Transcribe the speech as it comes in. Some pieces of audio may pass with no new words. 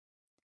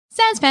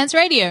Sans Pants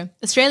Radio,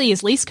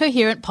 Australia's least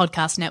coherent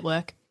podcast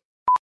network.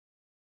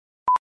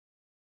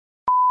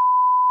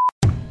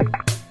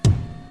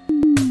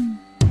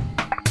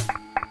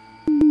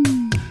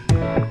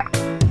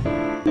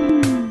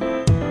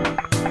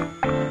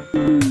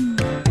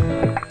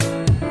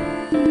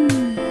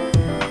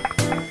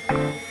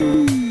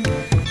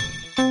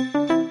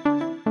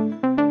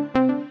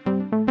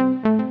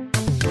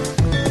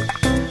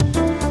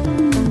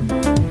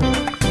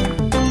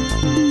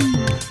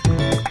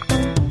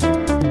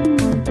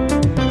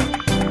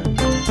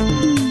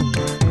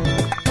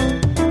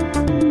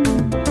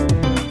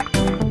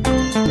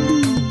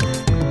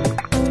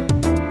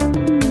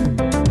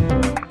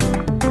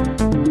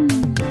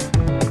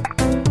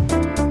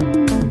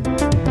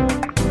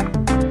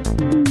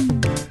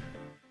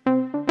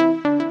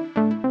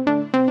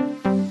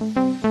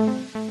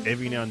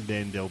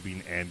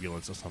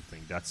 Or something.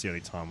 That's the only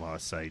time I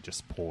say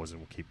just pause and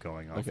we'll keep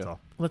going after. Okay.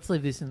 Let's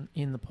leave this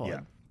in the pod.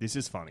 Yeah, this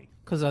is funny.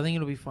 Because I think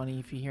it'll be funny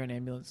if you hear an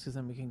ambulance, because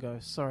then we can go,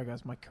 sorry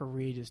guys, my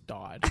career just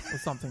died. Or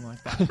something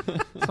like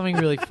that. Something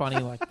really funny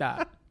like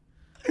that.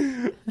 All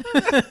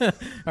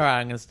right,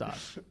 I'm going to start.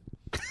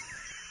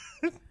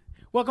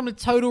 Welcome to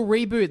Total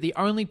Reboot, the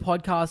only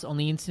podcast on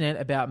the internet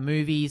about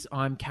movies.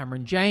 I'm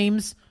Cameron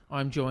James.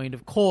 I'm joined,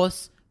 of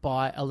course,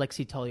 by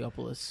Alexi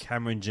Toliopoulos.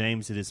 Cameron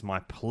James, it is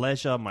my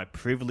pleasure, my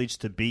privilege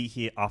to be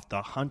here after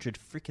 100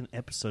 freaking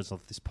episodes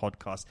of this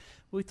podcast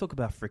where we talk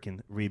about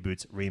freaking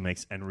reboots,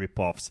 remakes, and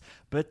rip-offs.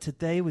 But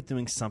today we're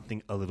doing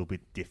something a little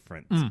bit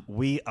different.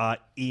 We are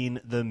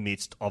in the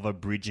midst of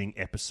abridging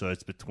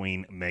episodes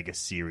between mega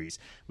series.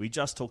 We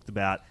just talked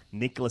about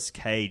Nicolas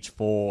Cage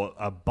for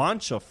a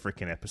bunch of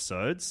freaking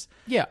episodes.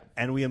 Yeah.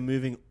 And we are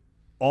moving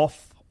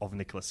off of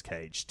Nicolas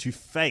Cage to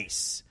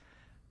face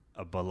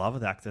a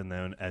beloved actor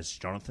known as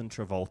Jonathan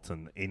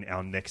Travolta in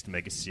our next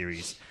mega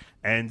series.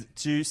 And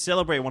to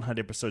celebrate 100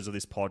 episodes of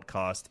this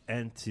podcast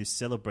and to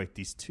celebrate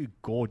these two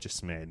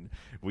gorgeous men,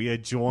 we are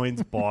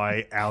joined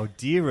by our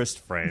dearest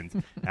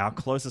friend, our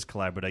closest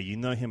collaborator. You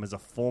know him as a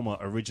former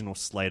original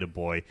Slater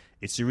boy.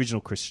 It's the original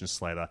Christian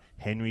Slater,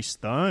 Henry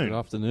Stone. Good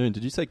afternoon.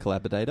 Did you say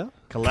collaborator?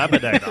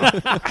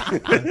 Collaborator.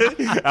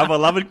 Our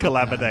beloved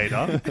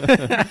collaborator.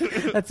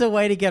 That's a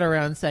way to get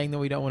around saying that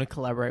we don't want to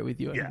collaborate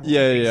with you anymore.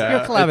 Yeah. You're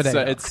a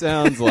collaborator. It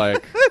sounds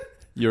like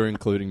you're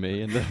including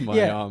me in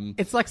my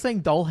it's like saying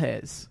doll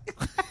hairs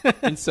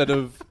instead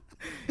of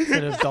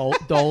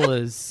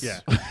dollars. Yeah,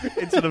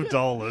 instead of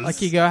dollars.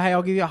 Like you go, hey,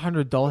 I'll give you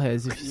 100 doll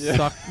hairs if you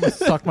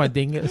suck my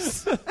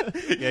dingus.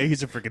 Yeah,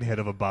 he's a freaking head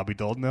of a Barbie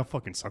doll. Now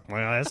fucking suck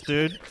my ass,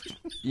 dude.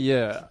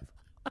 Yeah.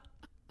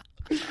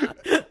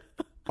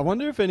 I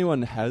wonder if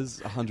anyone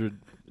has 100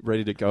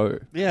 ready to go.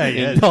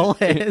 Yeah. Doll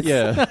hairs.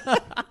 Yeah.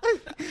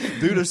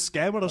 Dude, a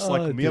scam us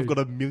like me. Dude. I've got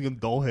 1 million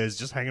doll hairs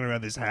just hanging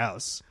around this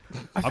house.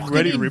 I'm fucking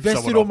ready to rip someone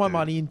invested all off, my dude.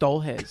 money in doll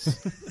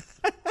hairs.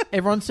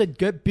 Everyone said,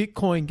 get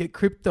Bitcoin, get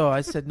crypto.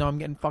 I said, no, I'm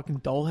getting fucking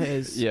doll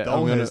hairs. Yeah,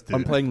 Doll hairs, dude.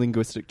 I'm playing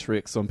linguistic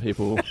tricks on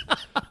people.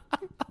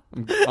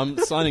 I'm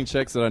signing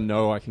checks that I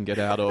know I can get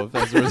out of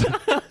as a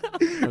result.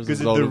 Because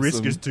the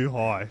risk is too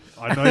high.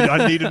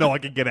 I need to know I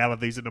can get out of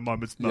these in a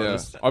moment's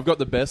notice. Yeah. I've got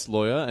the best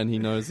lawyer, and he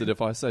knows that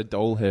if I say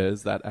doll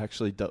hairs, that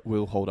actually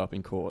will hold up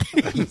in court.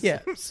 Yeah,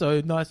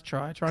 so nice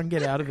try. Try and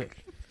get out of it.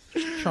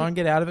 Try and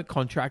get out of it,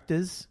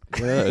 contractors.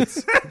 Yeah,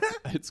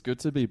 it's good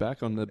to be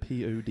back on the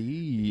POD.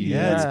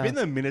 Yeah, it's been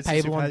a minute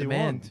since Payable you've on had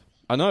demand. you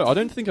I know. I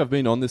don't think I've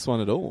been on this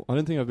one at all. I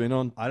don't think I've been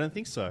on on. I don't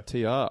think so.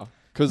 TR.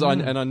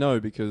 I know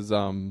because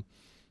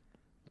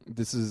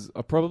this is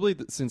probably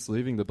since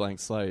leaving the Blank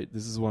Slate,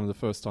 this is one of the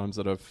first times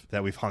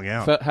that We've hung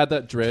out. had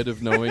that dread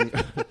of knowing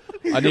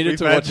I needed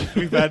to watch.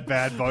 We've had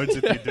bad bones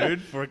with you,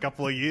 dude, for a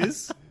couple of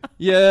years.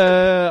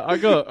 Yeah,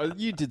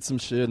 you did some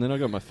shit, and then I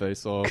got my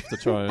face off to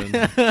try and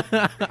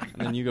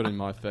then you got in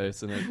my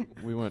face, and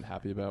we weren't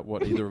happy about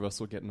what either of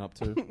us were getting up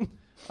to.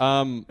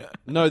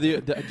 No,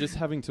 the just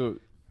having to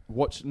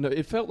watch. No,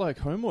 it felt like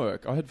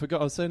homework. I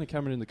was saying to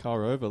Cameron in the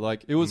car over,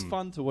 like it was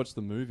fun to watch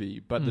the movie,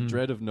 but the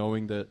dread of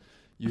knowing that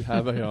you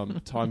have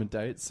a time and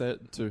date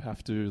set to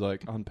have to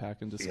like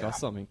unpack and discuss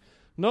something.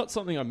 Not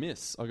something I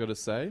miss, I got to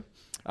say.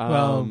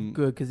 Well,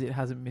 good, because it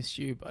hasn't missed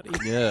you, buddy.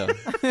 Yeah.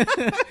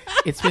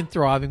 It's been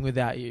thriving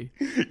without you.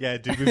 Yeah,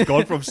 dude, we've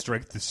gone from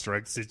strength to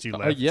strength since you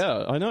left.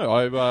 Yeah, I know.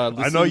 I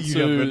listened know you to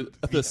haven't-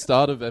 at the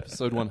start of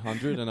episode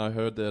 100, and I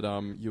heard that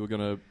you were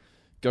going to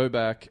go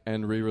back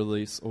and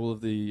re-release all of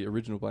the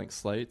original Blank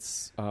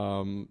Slates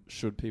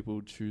should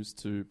people choose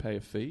to pay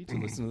a fee to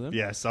listen to them.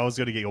 Yes, I was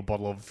going to get you a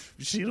bottle of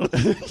shit.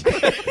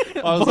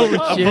 I was like,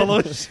 A bottle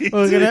of shit.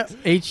 We're going to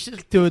each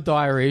do a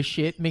diarrhea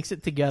shit, mix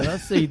it together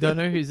so you don't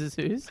know whose is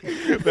whose,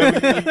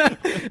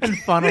 and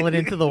funnel it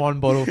into the one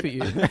bottle for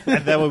you.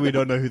 And that way we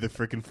don't know who the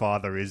freaking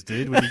father is,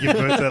 dude, when you give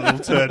birth to that little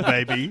turd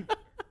baby.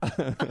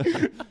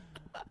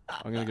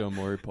 I'm going to go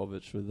Maury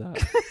Povich with that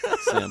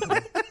sample.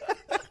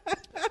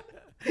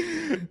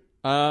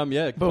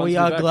 But we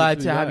are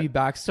glad to have you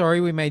back.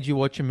 Sorry we made you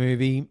watch a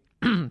movie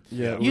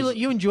Yeah, it You was-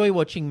 you enjoy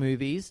watching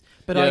movies,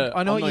 but Yeah,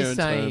 I know on what my you're own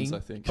saying. terms, I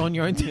think. On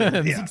your own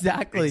terms, Yeah,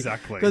 exactly.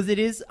 exactly. Because it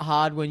is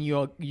hard when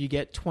you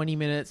get 20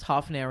 minutes,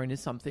 half an hour into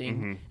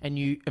something, and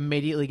you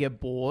immediately get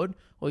bored,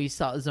 or you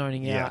start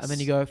zoning out, Yes. and then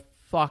you go,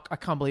 "Fuck! I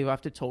can't believe I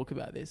have to talk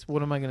about this.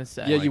 What am I going to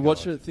say?" Yeah, my you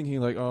watch God. it thinking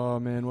like, oh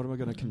man, what am I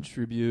going to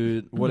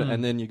contribute? What?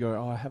 And then you go,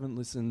 oh, I haven't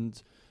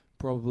listened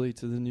probably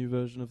to the new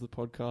version of the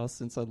podcast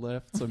since I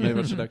left, so maybe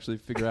I should actually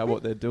figure out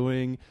what they're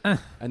doing.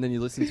 And then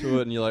you listen to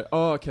it and you're like,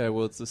 oh, okay,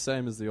 well, it's the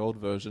same as the old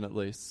version at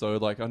least. So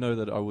like, I know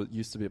that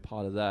used to be a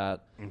part of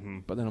that,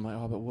 but then I'm like,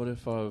 oh, but what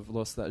if I've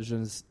lost that je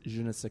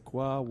ne sais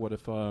quoi? What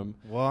if I'm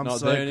Well, I'm not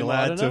so there anymore? I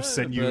glad don't to have know,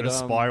 sent you in but, a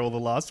spiral the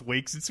last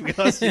week since we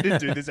asked you to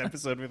do this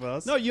episode with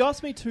us. No, you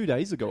asked me 2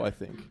 days ago, I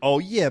think. Oh,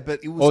 yeah,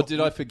 but it was... Or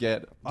did I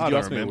forget? Did I you don't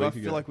ask me a remember. I week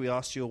feel ago? like we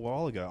asked you a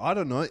while ago. I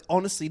don't know.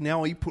 Honestly,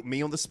 now you put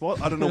me on the spot.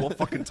 I don't know what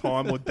fucking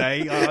time or day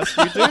I asked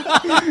you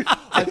to.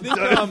 I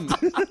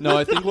think no,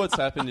 I think what's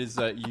happened is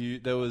that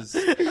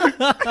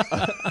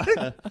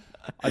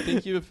I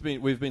think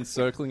we've been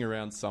circling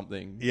around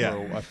something Yeah.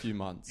 for a few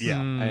months.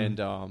 Yeah. And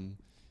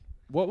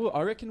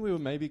I reckon we were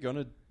maybe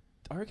gonna.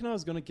 I reckon I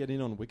was gonna get in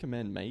on Wicker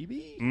Man,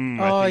 maybe.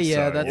 Oh, I think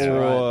yeah, so. that's Yeah.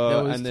 right. There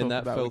Or, was and then talk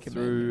that about fell Wicker Man,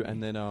 through, maybe.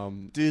 and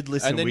then Dude,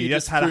 listen, and then we you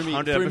just had threw me-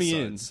 100 threw me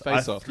in, episodes.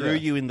 face I off, threw yeah.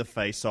 you in the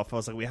face off. I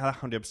was like, we had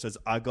 100 episodes.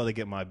 I got to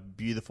get my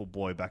beautiful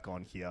boy back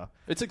on here.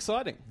 it's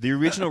exciting. The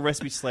original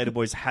Recipe Slater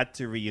boys had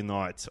to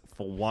reunite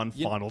for one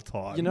You- final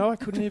time. You know, I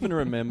couldn't even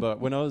remember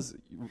when I was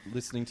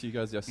listening to you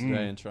guys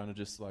yesterday and trying to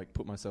just like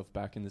put myself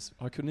back in this.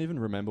 I couldn't even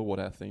remember what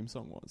our theme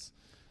song was.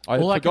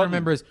 All I can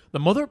remember is the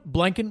mother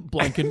blanking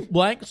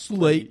blank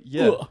slate.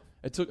 Yeah. Ugh.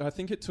 I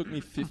think it took me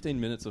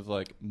 15 minutes of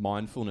like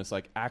mindfulness,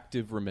 like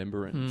active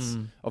remembrance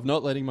of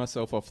not letting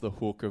myself off the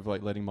hook of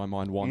like letting my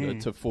mind wander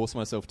to force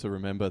myself to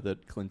remember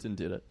that Clinton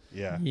did it.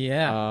 Yeah.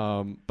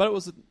 Yeah. But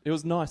it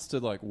was nice to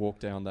like walk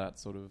down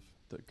that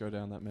go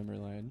down that memory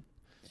lane.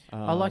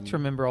 I like to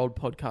remember old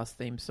podcast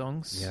theme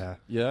songs. Yeah.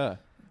 Yeah.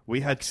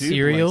 We had two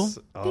Serial. blanks.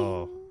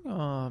 Oh.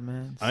 Oh,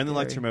 man. I only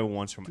like to scary. remember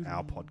ones from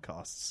our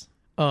podcasts.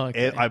 Oh,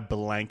 okay. I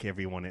blank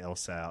everyone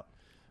else out.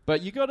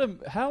 But you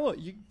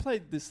you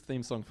played this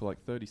theme song for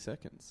like 30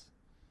 seconds.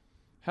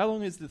 How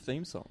long is the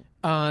theme song?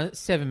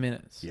 7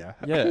 minutes. Yeah.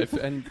 Yeah. If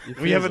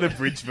We have an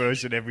abridged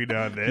version every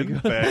now and then,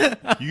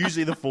 but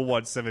usually the full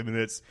one's 7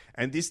 minutes,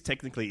 and this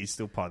technically is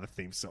still part of the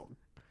theme song.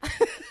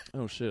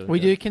 Oh shit. We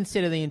okay. do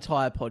consider the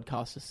entire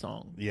podcast a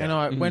song.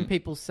 Yeah. And when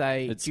people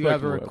say, It's do you have a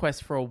spoken word.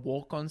 request for a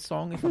walk-on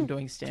song if I'm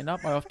doing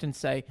stand-up, I often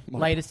say,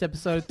 latest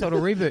episode of Total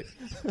Reboot.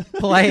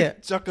 Play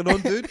it. Chuck it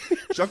on, dude.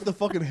 Chuck the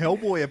fucking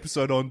Hellboy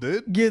episode on,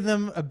 dude. Give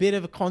them a bit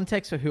of a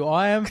context for who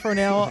I am for an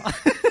hour.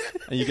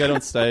 And you get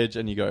on stage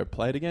and you go,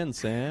 play it again,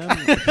 Sam.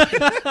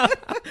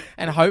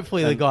 And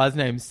hopefully the guy's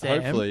name's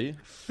Sam. Hopefully.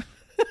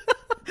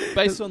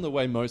 Based on the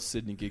way most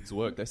Sydney gigs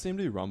work, they seem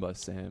to be run by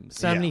Sams.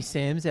 So Yeah. many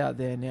Sams out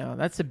there now.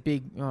 That's a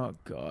big... Oh,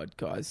 God,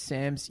 guys.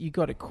 Sams, you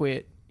got to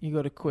quit. You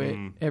got to quit.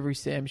 Every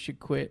Sam should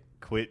quit.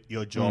 Quit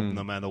your job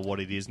no matter what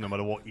it is, no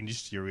matter what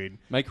industry you're in.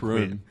 Make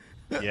room.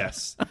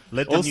 Yes.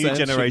 Let the All new Sams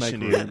should generation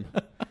make in. room.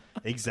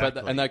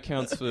 Exactly. And that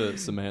counts for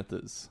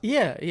Samantha's.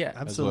 Yeah. as well.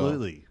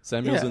 Absolutely.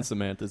 Samuels Yeah. and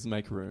Samantha's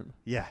make room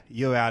Yeah,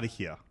 you're out of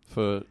here.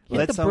 for Hit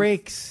Let's, the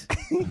bricks,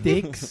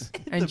 dicks,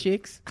 and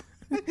chicks.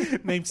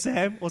 Named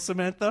Sam or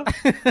Samantha.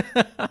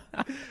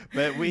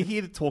 But we're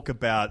here to talk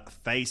about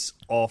Face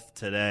Off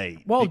today.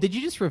 Whoa, did you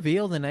just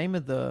reveal the name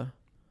of the...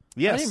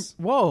 Yes.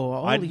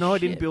 Whoa, I holy know I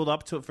didn't shit. build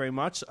up to it very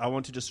much. I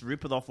want to just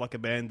rip it off like a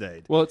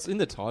Band-Aid. Well, it's in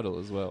the title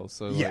as well.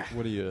 So, like, Yeah.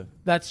 what are you?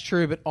 That's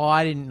true, but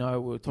I didn't know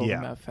we were talking Yeah.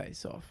 about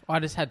Face Off. I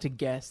just had to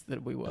guess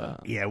that we were.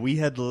 Yeah, we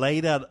had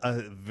laid out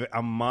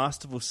a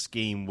masterful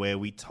scheme where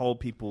we told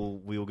people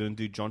we were going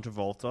to do John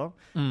Travolta,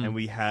 and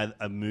we had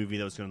a movie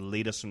that was going to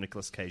lead us from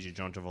Nicolas Cage to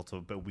John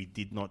Travolta, but we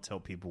did not tell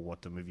people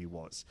what the movie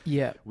was.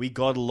 Yeah. We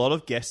got a lot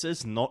of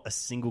guesses, not a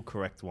single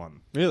correct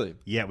one. Really?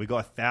 Yeah, we got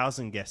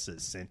 1,000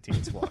 guesses sent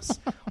in to us,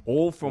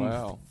 all from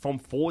Wow. from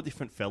 4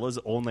 different fellas,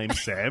 all named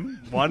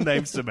Sam, one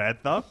named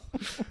Samantha,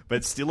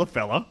 but still a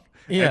fella.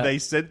 Yeah. And they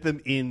sent them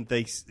in.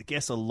 They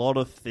guess a lot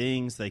of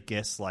things. They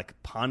guess like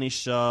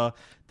Punisher.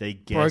 They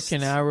guessed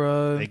Broken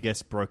Arrow, They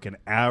guessed Broken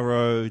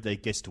Arrow. They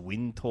guessed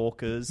Wind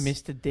Talkers.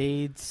 Mr.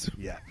 Deeds.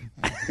 Yeah.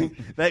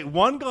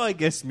 One guy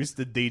guessed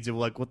Mr. Deeds, and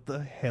we're like, what the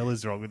hell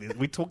is wrong with this?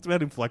 We talked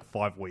about him for like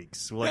 5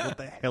 weeks. We're like, what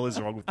the hell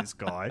is wrong with this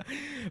guy?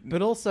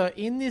 But also,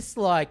 in this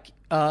like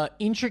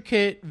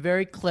intricate,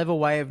 very clever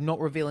way of not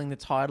revealing the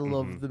title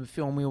of the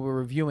film we were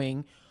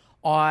reviewing,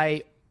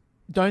 I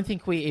don't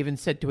think we even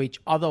said to each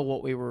other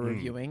what we were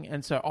reviewing,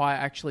 and so I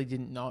actually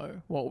didn't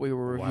know what we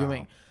were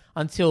reviewing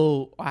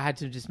until I had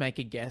to just make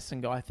a guess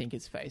and go, I think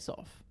it's Face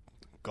Off.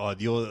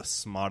 God, you're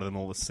smarter than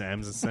all the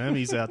Sams and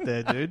Sammies out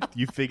there, dude.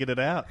 You figured it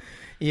out.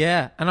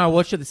 Yeah, and I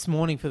watched it this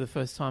morning for the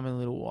first time in a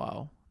little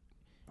while.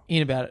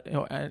 In about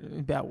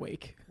a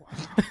week.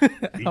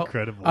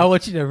 Incredible. I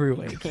watch it every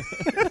week.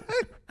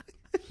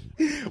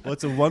 Well,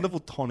 it's a wonderful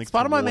tonic. It's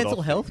part of my to ward mental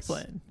off health things.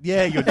 plan.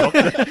 Yeah,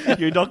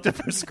 your doctor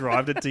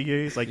prescribed it to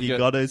you. It's like you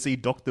got to see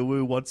Doctor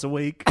Wu once a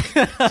week.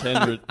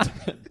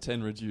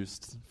 10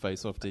 reduced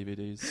face-off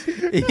DVDs.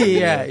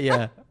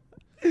 yeah.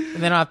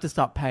 And then I have to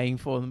start paying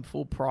for them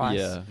full price.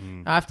 Yeah.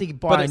 I have to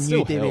But buy a it new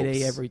still DVD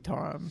helps. every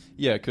time.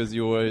 Yeah, because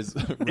you always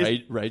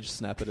rage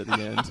snap it at the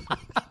end.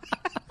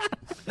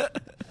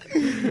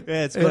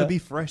 Yeah, it's got to be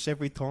fresh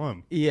every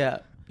time. Yeah.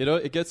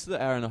 It gets to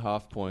the hour and a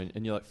half point,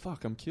 and you're like,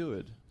 "Fuck, I'm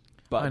cured."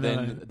 But I know.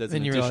 then there's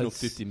Then an you additional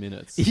realise- 50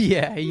 minutes,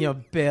 Yeah, you're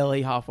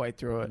barely halfway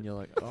through it. and you're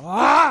like,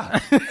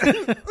 "Ah!"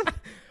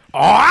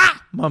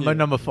 Mambo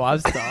number 5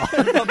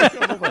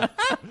 style.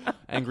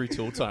 Angry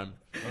tool time.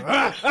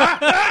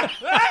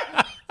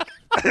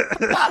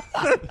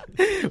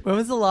 When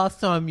was the last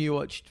time you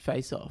watched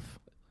Face Off?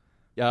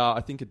 Yeah,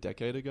 I think a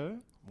decade ago.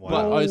 Wow.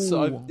 But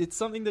Oh. it's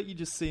something that you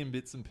just see in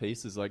bits and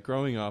pieces. Like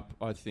growing up,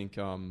 I think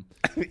In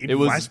it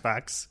was-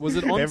 flashbacks. was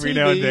it on Every TV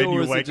now and then or you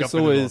was it wake just up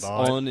in the always middle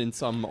of the night. on in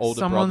some older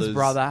Someone's brothers?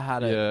 brother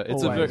had it. Yeah,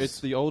 always. it's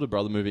the older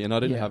brother movie, and I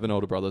didn't Yeah. have an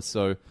older brother,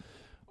 so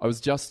I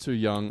was just too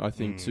young, I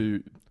think,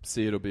 to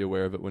see it or be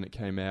aware of it when it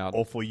came out.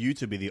 Or for you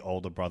to be the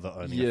older brother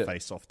owning Yeah. a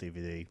face-off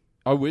DVD.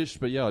 I wish,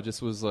 but yeah, I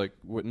just was like,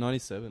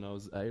 97, I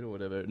was 8 or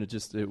whatever, and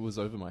it was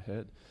over my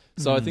head.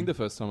 So I think the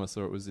first time I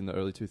saw it was in the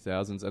early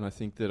 2000s, and I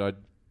think that I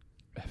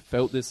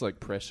felt this like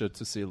pressure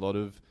to see a lot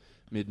of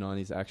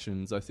mid-90s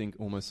actions. I think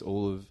almost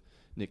all of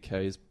Nick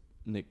Cage's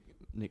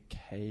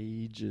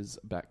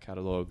back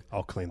catalogue.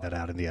 I'll clean that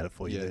out in the edit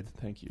for you. Yeah, Then.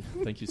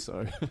 thank you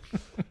so.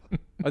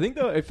 I think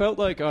though it felt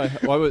like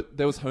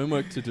there was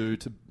homework to do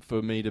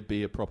for me to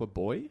be a proper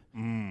boy.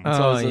 Mm. So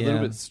I was a yeah.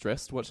 little bit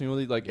stressed watching all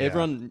these. Like Yeah.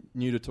 everyone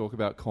knew to talk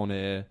about Con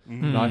Air,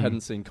 and I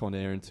hadn't seen Con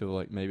Air until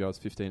like maybe I was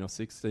 15 or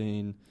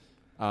 16.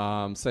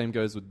 Same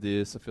goes with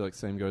this. I feel like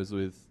same goes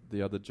with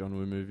the other John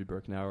Woo movie,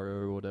 Broken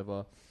Arrow or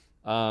whatever.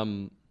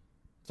 So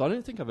I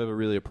don't think I've ever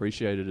really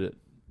appreciated it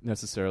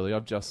necessarily.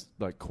 I've just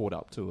like caught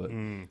up to it.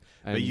 Mm.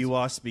 And But you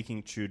are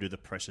speaking true to the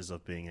pressures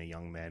of being a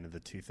young man in the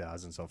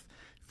 2000s of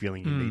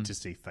feeling you need to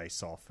see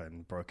Face Off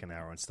and Broken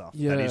Arrow and stuff.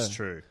 That is Yeah.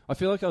 true. I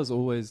feel like I was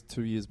always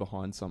 2 years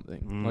behind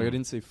something. Like I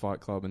didn't see Fight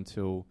Club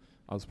until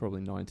I was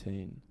probably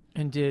 19.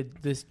 And did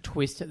this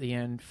twist at the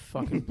end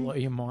fucking blow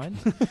your mind?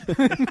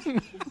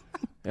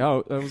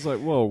 Yeah, I was like,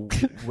 whoa,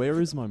 where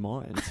is my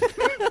mind?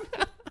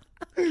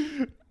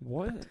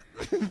 What?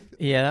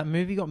 Yeah, that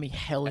movie got me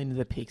hell into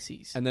the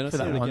Pixies. And then I for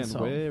said that it one again,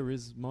 song. where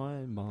is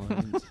my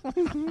mind?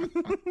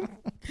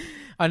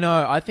 I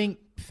know. I think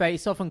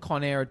Face Off and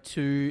Con Air are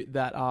two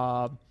that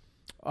are.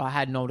 I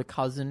had an older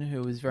cousin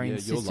who was very Yeah,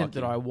 you're insistent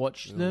that lucky. I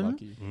watched You're them,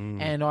 lucky.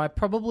 and I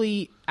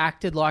probably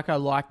acted like I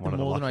liked One them of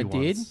the more than I lucky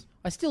did. ones.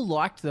 I still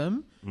liked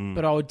them,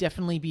 but I would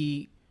definitely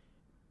be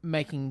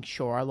making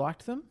sure I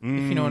liked them. If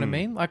you know what I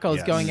mean. Like I was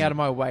Yes. going out of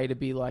my way to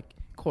be like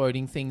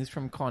quoting things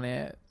from Con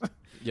Air,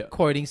 Yeah.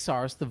 quoting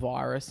Cyrus the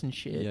Virus and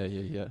shit.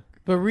 Yeah.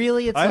 But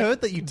really, it's I like,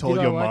 heard that you told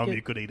did I your like mum it?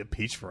 you could eat a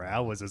peach for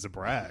hours as a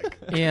brag.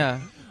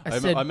 Yeah. I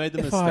said, I made the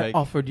if I mistake.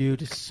 offered you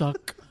to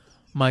suck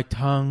my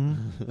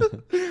tongue,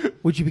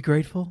 would you be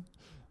grateful?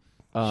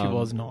 She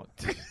was not.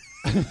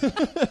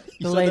 The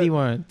lady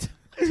weren't.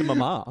 To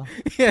mama.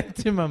 Yeah,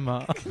 to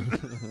mama.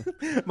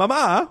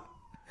 Mama!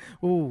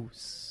 Oh,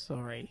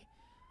 sorry.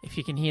 If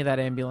you can hear that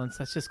ambulance,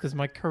 that's just because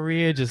my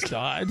career just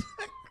died.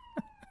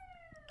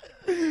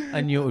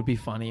 I knew it would be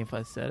funny if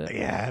I said it.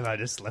 Yeah, and I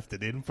just left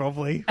it in,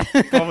 probably.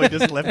 Probably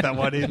just left that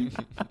one in.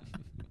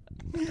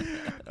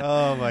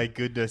 Oh, my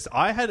goodness.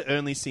 I had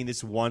only seen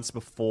this once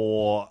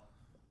before,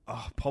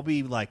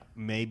 probably like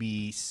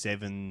maybe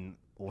 7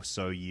 or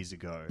so years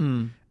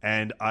ago.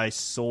 And I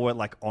saw it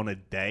like on a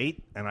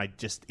date, and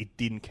it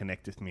didn't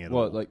connect with me at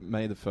all. What, like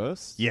May the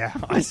 1st? Yeah,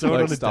 I saw it Like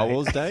on a Star date.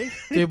 Wars Day?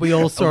 Dude, we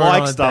all saw it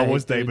Like on a Star date,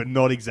 Wars Day, dude. but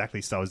not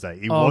exactly Star Wars Day.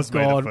 It Oh, was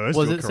May God. the 1st,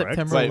 Was you're it correct.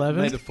 September? Wait, 11th?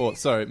 May the 4th.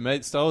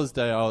 Sorry, Star Wars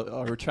Day,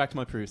 I'll retract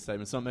my previous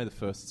statement. It's not May the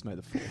 1st, it's May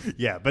the 4th.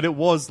 Yeah, but it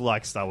was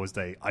like Star Wars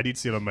Day. I did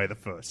see it on May the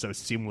 1st, so it's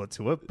similar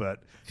to it, but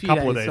a Few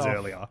couple of days days off.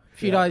 earlier.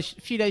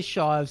 Few days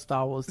shy of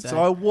Star Wars Day. So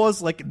I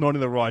was like not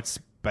in the right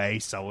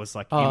space. I was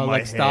like in my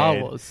like head. Star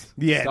Wars.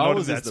 Yeah, Star not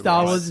Wars in is that the Star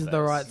right Wars is the space.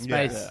 right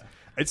Yeah. space.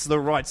 It's the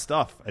right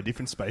stuff. A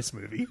different space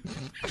movie.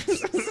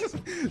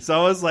 So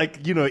I was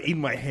like, in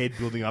my head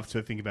building up to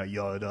a thing about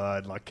Yoda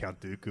and like Count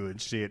Dooku and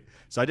shit.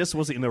 So I just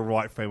wasn't in the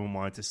right frame of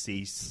mind to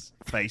see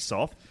Face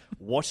Off.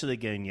 Watched it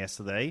again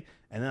yesterday,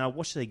 and then I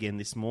watched it again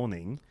this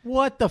morning.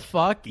 What the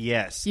fuck?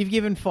 Yes. You've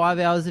given 5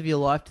 hours of your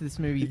life to this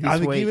movie this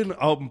I've week.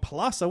 given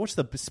plus I watched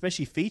the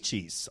special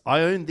features. I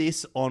own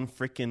this on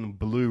freaking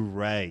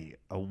Blu-ray,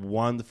 a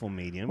wonderful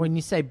medium. When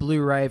you say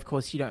Blu-ray, of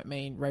course, you don't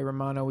mean Ray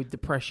Romano with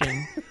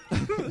depression.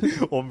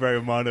 Or Ray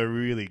Romano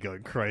really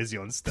going crazy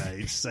on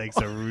stage, saying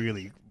some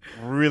really,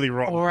 really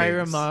rotten or Ray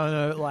things.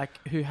 Romano,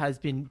 who has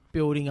been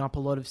building up a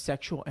lot of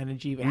sexual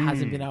energy but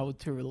hasn't been able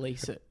to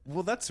release it.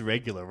 Well, that's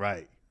regular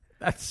Ray.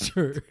 That's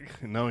true.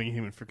 Knowing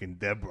him and freaking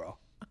Deborah.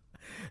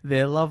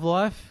 Their love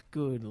life,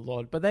 good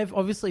lord. But they've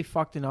obviously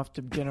fucked enough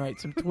to generate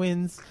some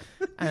twins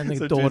and a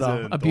So daughter,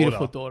 twins and a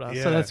beautiful daughter.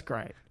 Yeah. So that's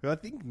great. Who I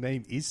think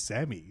name is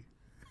Sammy.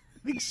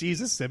 I think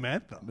she's a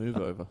Samantha. Move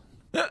over.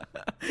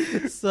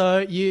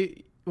 So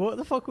what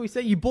the fuck were we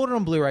saying? You bought it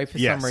on Blu-ray for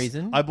some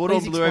reason. I bought it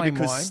Please on Blu-ray explain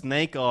because why.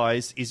 Snake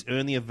Eyes is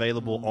only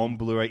available on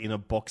Blu-ray in a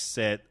box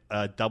set,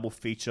 double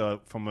feature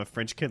from a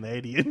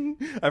French-Canadian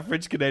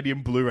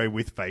Blu-ray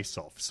with Face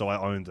Off. So I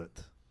owned it.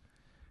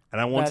 And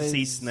I want That to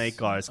see is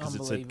Snake Eyes because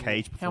it's a unbelievable.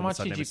 Cage How performance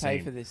much I've did you never pay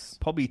seen. for this?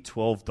 Probably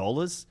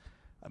 $12,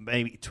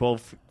 maybe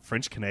 12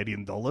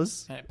 French-Canadian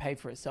dollars. And it paid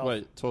for itself.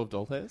 Wait, 12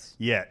 doll hairs?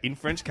 Yeah, in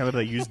French Canada,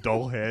 they use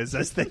doll hairs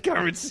as their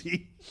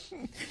currency.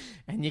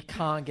 And you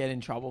can't get in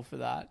trouble for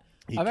that.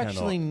 You I've cannot.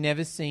 actually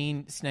never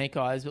seen Snake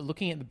Eyes, but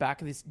looking at the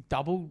back of this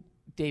double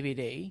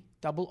DVD,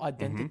 double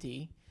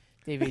identity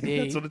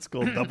DVD, That's what it's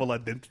called, double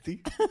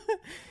identity.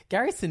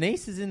 Gary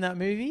Sinise is in that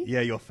movie. Yeah,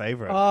 your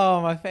favorite.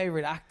 Oh, my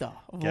favorite actor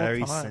of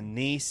Gary all time.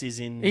 Sinise is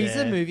in He's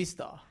there. a movie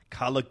star.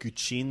 Carla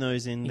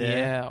Gugino's in there.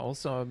 Yeah,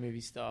 also a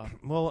movie star.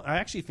 Well, I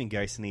actually think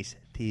Gary Sinise,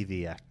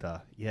 TV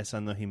actor. Yes, I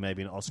know he may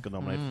be an Oscar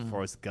nominated for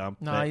Forrest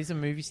Gump. No, but he's a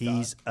movie star.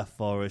 He's a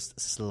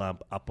Forrest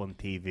slump up on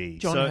TV.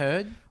 John So,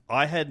 Hurd.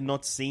 I had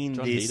not seen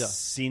John this Heder.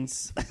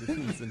 since.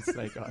 It's in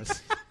Snake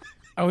Eyes.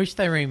 I wish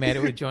they remade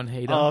it with John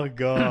Heder. Oh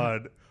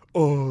God!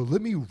 Oh,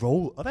 let me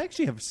roll. Oh, they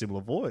actually have a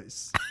similar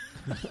voice.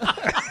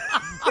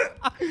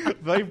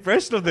 The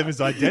impression of them is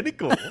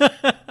identical.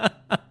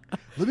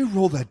 Let me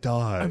roll that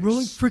die. I'm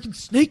rolling freaking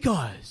Snake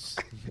Eyes.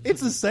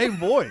 It's the same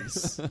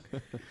voice.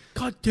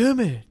 God damn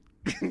it.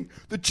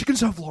 The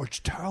chickens have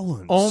large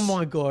talons. Oh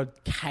my god,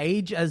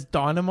 Cage as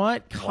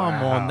Dynamite? Come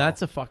Wow. on,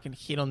 that's a fucking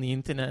hit on the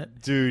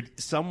internet. Dude,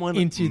 someone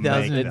In make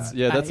 2000, that.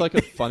 Yeah, that's like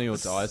a Funny or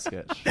Die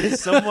sketch.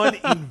 Someone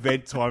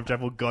invent time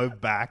travel, go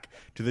back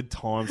to the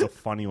times of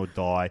Funny or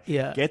Die.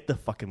 Yeah. Get the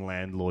fucking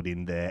landlord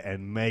in there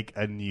and make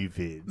a new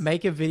vid.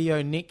 Make a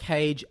video, Nick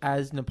Cage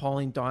as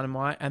Napoleon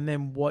Dynamite, and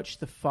then watch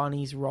the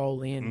funnies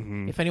roll in.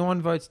 Mm-hmm. If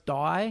anyone votes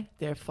Die,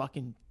 they're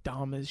fucking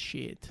dumb as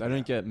shit. They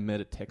don't get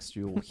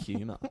metatextual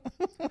humor.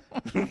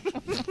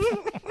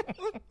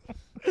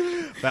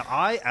 But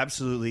I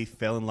absolutely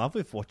fell in love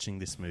with watching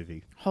this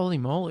movie. Holy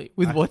moly.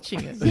 With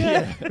watching it.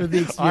 Yeah. With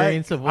the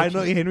experience of I watching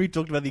know it. Henry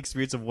talked about the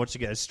experience of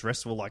watching it as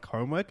stressful like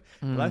homework,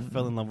 but I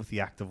fell in love with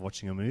the act of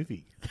watching a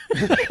movie.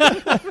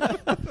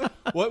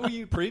 What were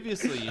you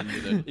previously in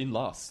with it? In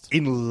Lust?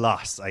 In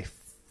Lust, I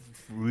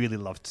really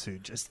love to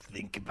just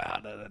think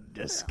about it and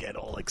just get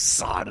all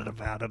excited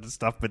about it and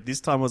stuff. But this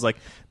time I was like,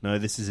 no,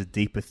 this is a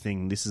deeper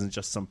thing. This isn't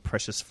just some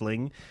precious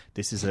fling.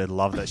 This is a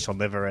love that shall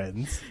never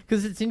end.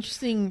 Because it's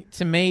interesting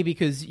to me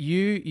because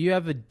you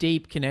have a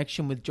deep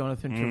connection with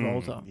Jonathan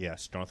Travolta.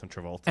 Yes, Jonathan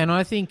Travolta. And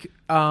I think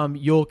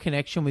your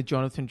connection with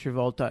Jonathan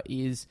Travolta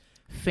is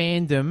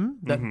fandom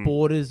that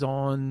borders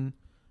on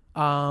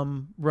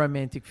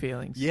romantic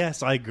feelings.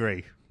 Yes, I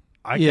agree.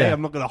 Yeah.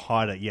 I'm not going to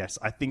hide it. Yes,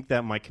 I think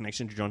that my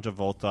connection to John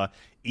Travolta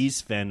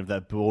is fandom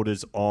that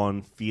borders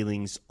on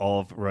feelings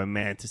of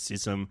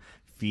romanticism,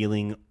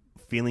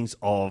 feelings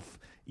of,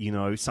 you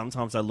know,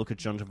 sometimes I look at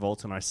John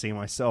Travolta and I see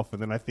myself and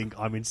then I think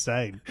I'm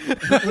insane.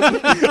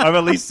 I'm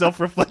at least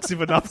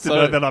self-reflexive enough to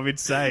know that I'm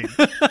insane.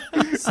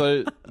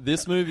 So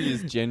this movie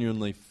is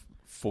genuinely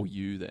for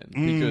you then,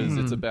 because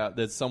it's about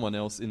there's someone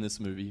else in this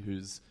movie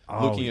who's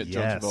looking at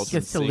John yes. Travolta,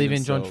 Gets to and live seeing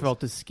in John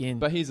themselves. Travolta's skin.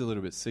 But he's a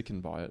little bit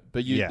sickened by it.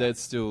 But Yeah.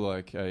 that's still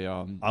like a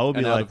I will be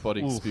an like, out of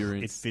body "Ooh,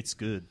 experience it fits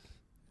good.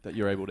 that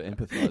you're able to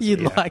empathize.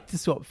 You'd with. like to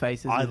swap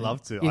faces. I'd with him.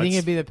 love to. You I'd think s-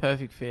 it'd be the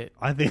perfect fit?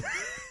 I think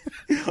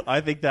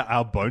I think that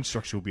our bone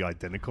structure will be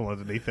identical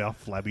underneath our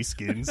flabby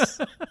skins.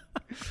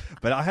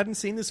 But I hadn't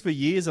seen this for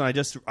years, and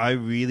I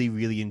really,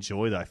 really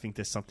enjoyed it. I think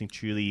there's something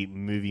truly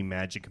movie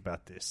magic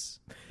about this.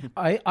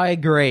 I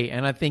agree,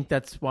 and I think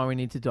that's why we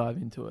need to dive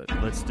into it.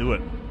 Let's do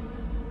it.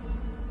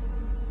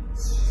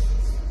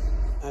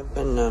 I've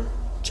been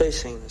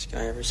chasing this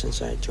guy ever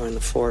since I joined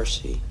the force.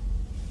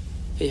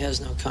 He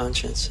has no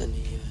conscience, and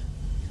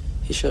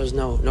he shows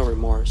no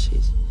remorse.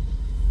 He's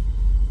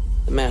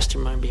the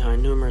mastermind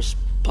behind numerous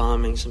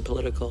bombings and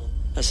political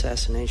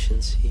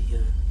assassinations. He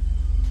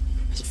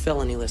has a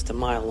felony list a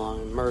mile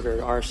long: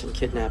 murder, arson,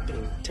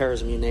 kidnapping,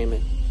 terrorism, you name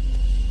it.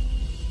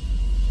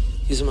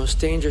 He's the most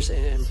dangerous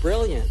and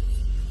brilliant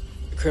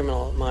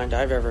criminal mind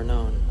I've ever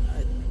known.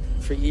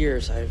 For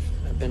years, I've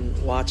been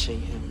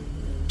watching him,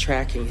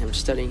 tracking him,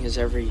 studying his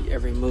every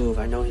move.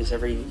 I know his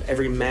every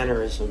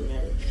mannerism,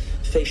 every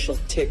facial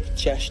tick,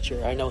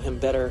 gesture. I know him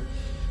better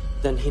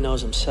than he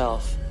knows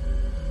himself.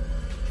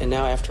 And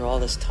now, after all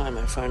this time,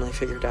 I finally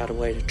figured out a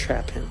way to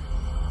trap him.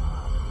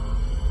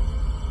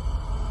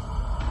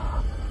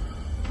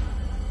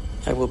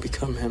 I will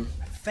become him.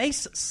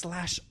 Face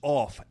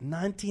Off,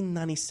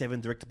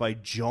 1997, directed by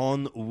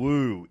John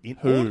Woo. In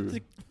order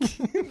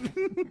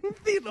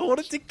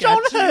to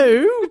catch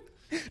who?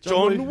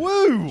 John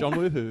Woo. John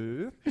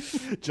Woohoo.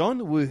 John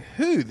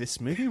Woohoo,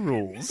 this movie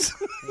rules.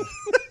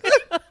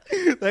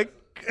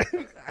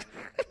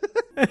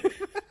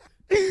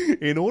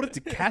 In order to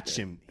catch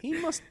him, he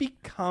must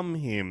become become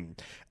him.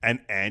 An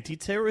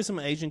anti-terrorism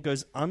agent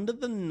goes under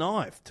the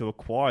knife to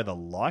acquire the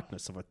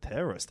likeness of a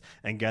terrorist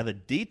and gather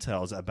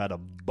details about a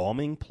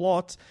bombing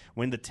plot.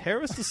 When the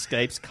terrorist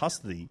escapes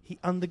custody, he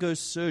undergoes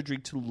surgery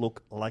to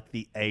look like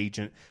the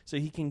agent so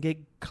he can get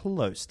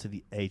close to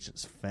the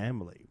agent's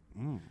family.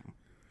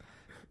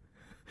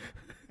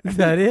 Is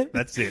that it?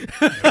 That's it.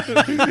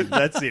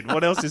 That's it.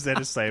 What else is there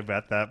to say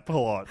about that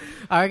plot?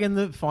 I reckon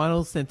the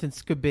final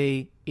sentence could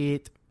be,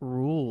 it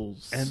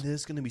rules. And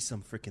there's going to be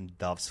some freaking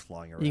doves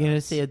flying around. You're going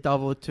to see a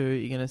dove or two,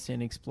 you're going to see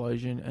an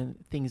explosion,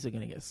 and things are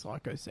going to get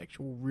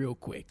psychosexual real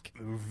quick.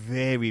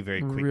 Very,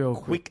 very quick. Real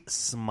quick,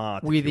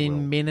 smart. if you will.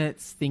 Within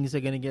minutes, things are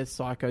going to get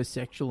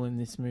psychosexual in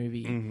this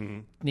movie. Mm-hmm.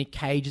 Nick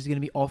Cage is going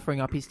to be offering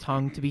up his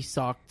tongue to be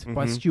sucked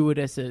by Mm-hmm.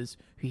 stewardesses,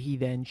 who he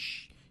then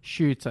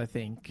shoots, I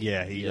think.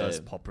 Yeah, he Yeah. does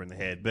pop her in the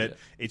head. But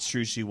it's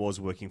true she was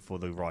working for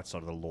the right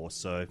side of the law,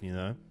 so, you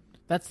know.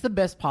 That's the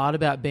best part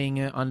about being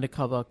an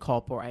undercover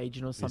cop or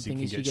agent or something,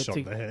 can is you get get shot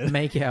in the to head.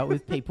 make out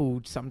with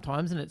people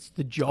sometimes, and it's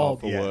the Oh, job.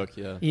 for Yeah. work,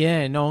 yeah.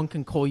 Yeah, no one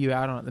can call you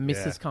out on it. The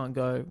missus Yeah. can't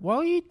go, why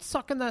are you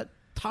sucking that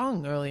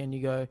tongue early? And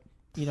you go,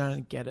 you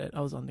don't get it.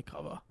 I was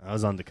undercover. I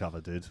was undercover,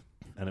 dude.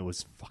 And it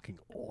was fucking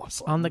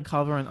awesome.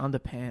 Undercover and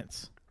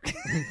underpants.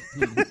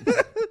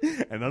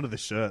 And under the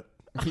shirt.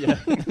 Yeah.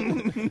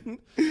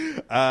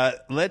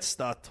 Let's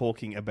start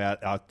talking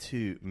about our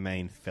two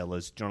main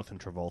fellas, Jonathan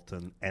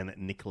Travolta and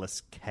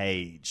Nicolas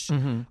Cage.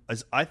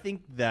 As I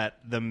think that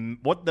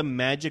what the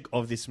magic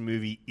of this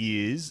movie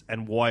is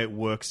and why it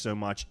works so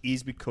much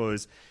is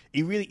because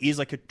it really is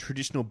like a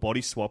traditional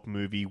body swap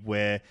movie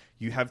where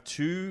you have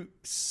two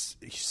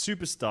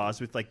superstars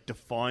with like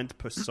defined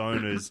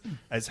personas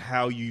as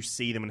how you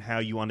see them and how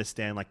you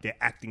understand like their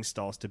acting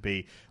styles to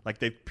be. Like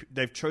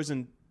they've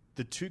chosen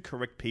the two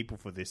correct people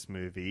for this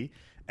movie,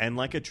 and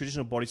like a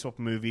traditional body swap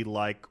movie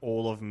like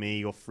All of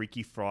Me or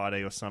Freaky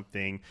Friday or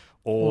something,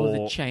 Or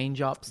the Change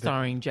Up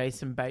starring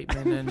Jason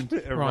Bateman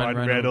and Ryan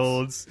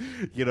Reynolds.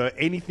 you know,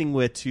 anything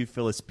where two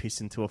fellas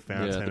piss into a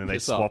fountain the and they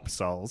piss up. swap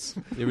souls.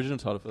 The original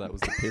title for that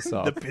was The Piss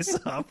Up. The piss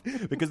up,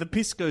 because the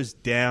piss goes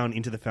down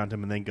into the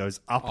fountain and then goes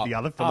up the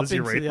other Up fella's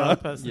into the other urethra.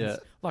 person's, Yeah.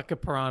 like a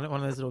piranha,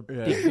 one of those little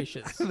Yeah. dick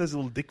fishes. Those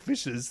little dick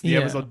fishes, the Yeah.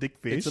 Amazon dick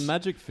fish. It's a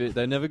magic fish.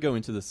 They never go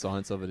into the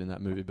science of it in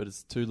that movie, but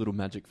it's two little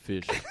magic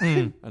fish.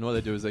 And what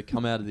they do is they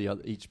come out of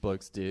each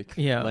bloke's dick,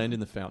 Yeah. land in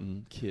the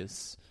fountain,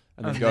 kiss,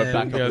 and then And go then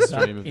back go up the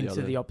stream of the into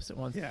other. the opposite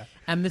ones. Yeah.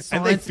 And the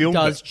And they science filmed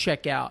does it.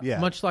 check out. Yeah.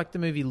 Much like the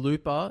movie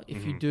Looper,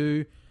 if you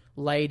do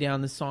lay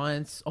down the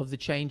science of the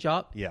change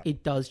up, Yeah.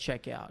 it does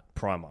check out.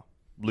 Primer.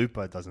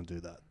 Looper doesn't do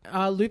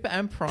that. Looper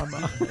and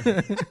Primer.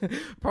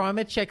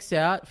 Primer checks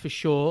out for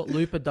sure.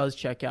 Looper does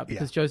check out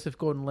because Joseph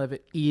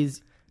Gordon-Levitt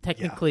is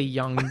technically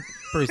young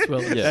Bruce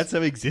Willis. Yeah. That's how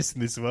it exists in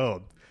this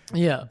world.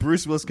 Yeah.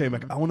 Bruce Willis came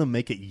back, I want to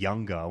make it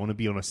younger. I want to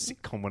be on a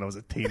sitcom when I was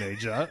a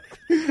teenager.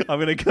 I'm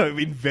going to go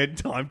invent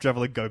time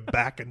travel and go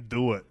back and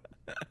do it.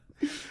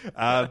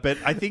 But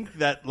I think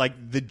that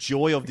like the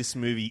joy of this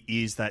movie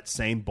is that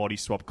same body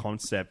swap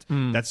concept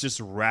that's just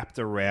wrapped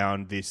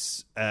around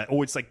this,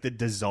 or it's like the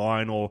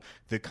design or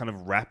the kind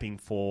of wrapping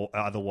for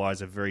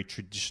otherwise a very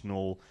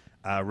traditional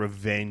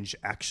revenge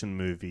action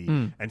movie.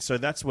 And so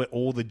that's where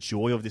all the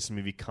joy of this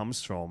movie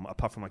comes from,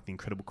 apart from like the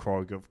incredible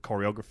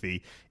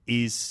choreography,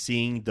 is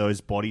seeing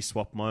those body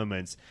swap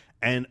moments.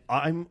 And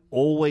I'm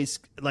always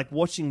like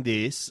watching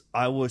this,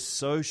 I was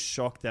so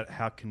shocked at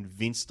how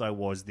convinced I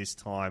was this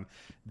time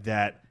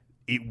that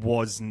it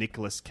was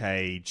Nicolas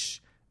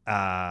Cage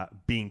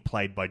being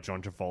played by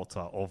John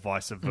Travolta or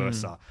vice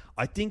versa.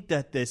 I think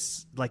that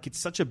there's like, it's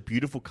such a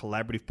beautiful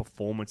collaborative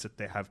performance that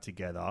they have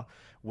together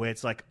where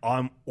it's like,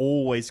 I'm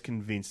always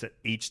convinced that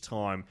each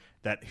time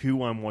that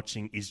who I'm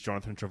watching is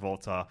Jonathan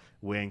Travolta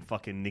wearing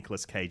fucking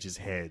Nicolas Cage's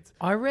head.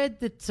 I read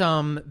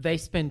that they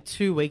spent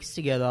 2 weeks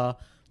together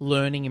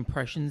learning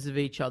impressions of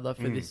each other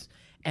for this.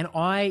 And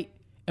I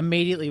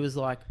immediately was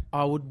like,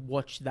 I would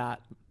watch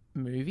that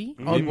movie.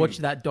 I would watch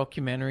that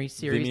documentary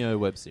series. Vimeo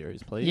web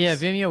series, please. Yeah,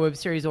 Vimeo web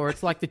series, or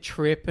it's like The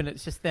Trip, and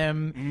it's just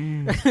them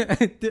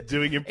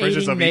Doing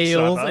impressions eating of each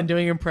meals other. and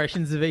doing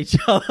impressions of each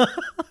other.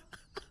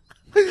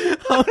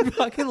 I would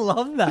fucking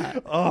love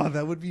that. Oh,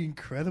 that would be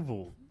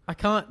incredible. I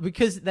can't,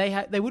 because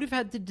they would have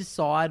had to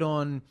decide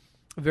on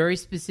very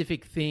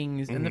specific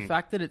things, and the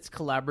fact that it's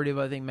collaborative,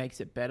 I think, makes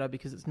it better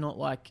because it's not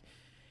like,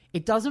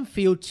 it doesn't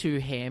feel too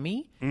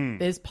hammy.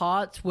 There's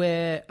parts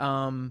where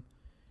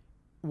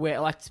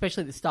like,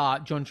 especially at the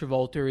start, John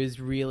Travolta is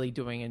really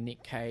doing a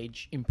Nick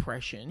Cage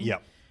impression.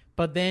 Yep.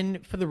 But then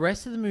for the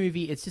rest of the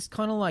movie, it's just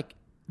kind of like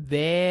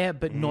there,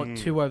 but not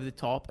too over the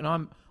top.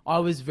 And I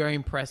was very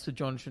impressed with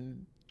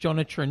Jonathan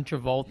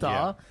Travolta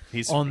Yeah.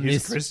 He's on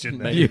this Christian,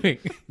 man. viewing.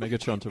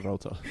 Megatron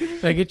Travolta.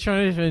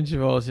 Jonathan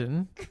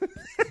Travolta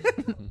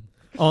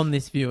on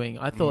this viewing.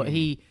 I thought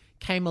he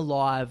came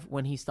alive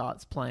when he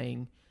starts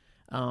playing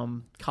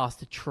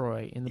Castor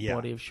Troy in the Yeah.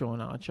 body of Sean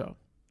Archer.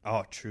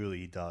 Oh, truly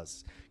he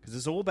does. because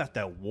it's all about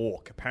that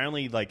walk.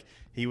 Apparently, like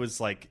he was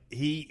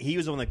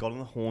the one that got on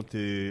the horn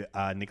to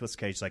Nicolas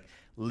Cage. Like,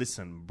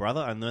 listen,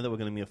 brother, I know that we're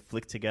going to be a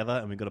flick together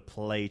and we've got to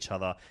play each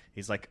other.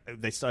 He's like,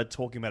 they started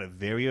talking about it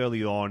very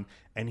early on,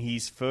 and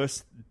his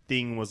first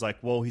thing was like,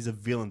 well, he's a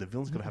villain. The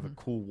villain's got to have a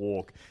cool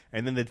walk.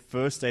 And then the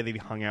first day that he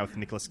hung out with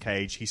Nicolas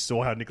Cage, he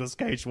saw how Nicolas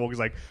Cage walked. He's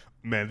like,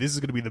 man, this is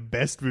going to be the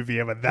best movie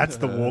ever. That's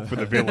the walk for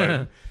the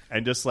villain.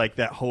 And just like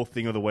that whole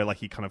thing of the way like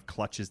he kind of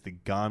clutches the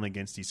gun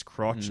against his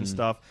crotch and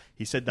stuff.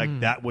 He said like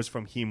that was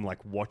from him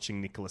like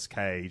watching Nicolas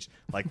Cage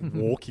like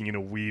walking in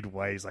a weird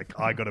way. He's like,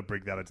 I got to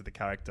bring that into the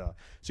character.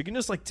 So you can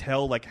just like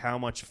tell like how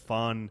much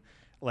fun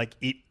like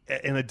it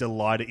and a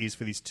delight it is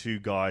for these two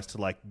guys to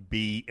like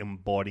be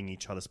embodying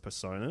each other's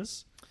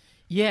personas.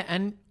 Yeah,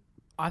 and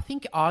I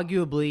think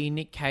arguably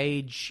Nick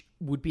Cage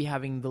would be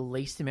having the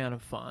least amount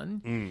of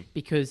fun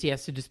because he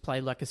has to just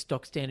play like a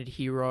stock standard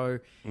hero.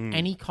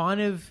 And he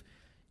kind of,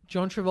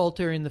 John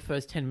Travolta in the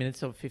first 10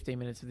 minutes or 15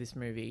 minutes of this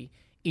movie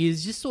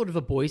is just sort of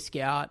a Boy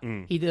Scout.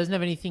 He doesn't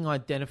have anything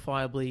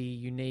identifiably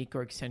unique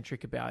or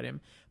eccentric about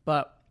him.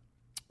 But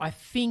I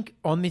think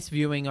on this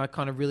viewing, I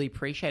kind of really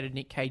appreciated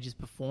Nick Cage's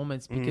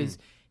performance because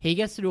he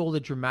gets to do all the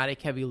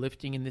dramatic heavy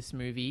lifting in this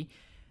movie.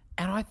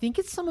 And I think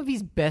it's some of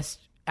his best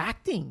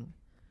acting.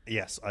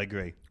 Yes, I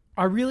agree.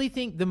 I really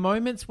think the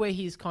moments where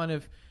he's kind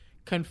of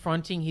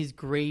confronting his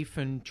grief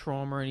and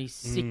trauma and he's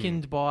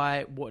sickened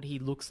by what he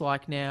looks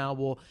like now,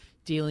 or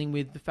dealing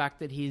with the fact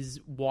that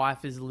his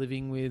wife is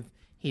living with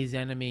his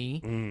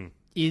enemy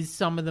is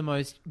some of the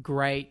most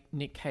great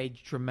Nick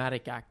Cage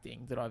dramatic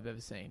acting that I've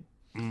ever seen.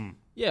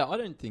 Yeah, I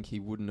don't think he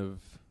wouldn't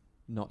have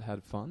not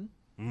had fun.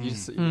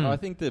 I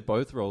think that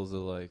both roles are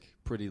like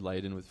pretty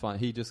laden with fun.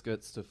 He just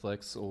gets to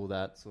flex all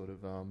that sort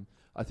of.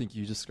 I think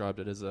you described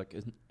it as like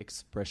an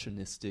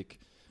expressionistic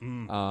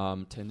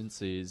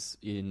tendencies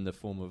in the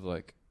form of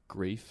like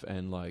grief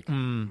and like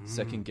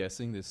second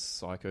guessing this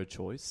psycho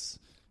choice.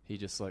 He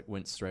just like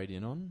went straight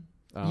in on.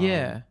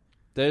 Yeah,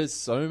 there's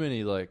so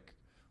many like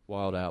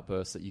wild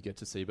outbursts that you get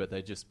to see, but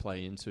they just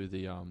play into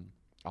the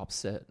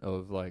upset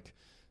of like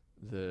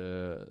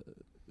the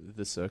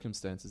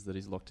circumstances that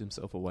he's locked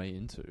himself away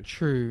into.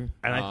 True.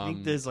 And I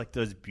think there's like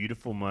those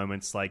beautiful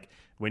moments like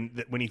when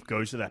he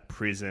goes to that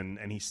prison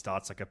and he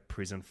starts like a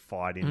prison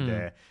fight in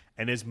there,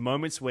 and there's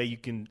moments where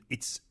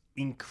it's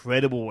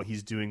incredible what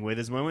he's doing, where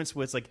there's moments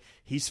where it's like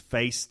his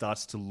face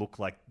starts to look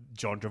like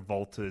John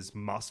Travolta's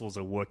muscles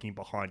are working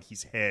behind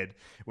his head,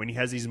 when he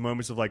has these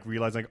moments of like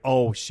realizing,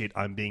 oh shit,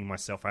 I'm being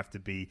myself, I have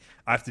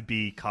to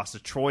be Castor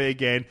Troy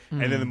again.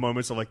 And then the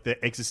moments of like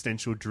the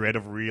existential dread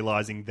of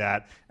realizing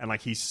that, and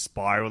like he's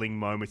spiraling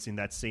moments in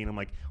that scene. I'm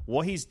like,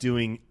 what he's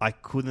doing, I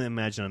couldn't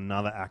imagine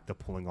another actor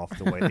pulling off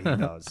the way that he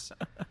does.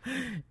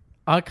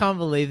 I can't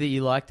believe that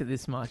you liked it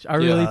this much. I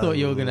really thought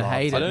you were going to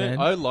hate it, man.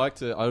 I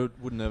liked it. I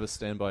would never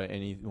stand by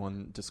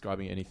anyone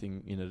describing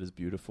anything in it as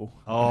beautiful.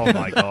 Oh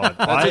my god,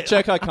 that's a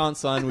check I can't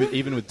sign with,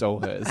 even with doll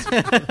hairs.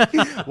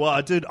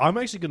 Well, dude, I'm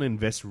actually going to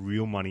invest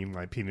real money in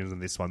my opinions on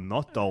this one,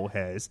 not doll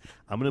hairs.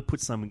 I'm going to put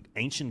some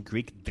ancient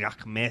Greek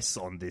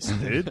drachmes on this,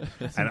 dude,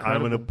 and I'm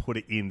going to put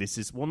it in. This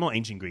is not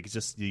ancient Greek. It's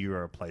just the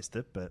euro replaced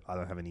it, but I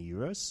don't have any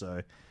euros,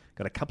 so.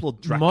 Got a couple of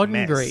drachmes.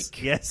 Modern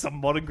Greek. Yes, some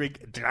modern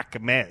Greek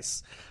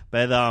drachmes.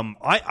 But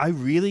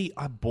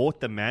I bought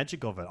the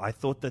magic of it. I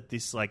thought that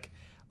this, like,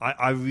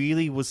 I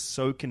really was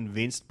so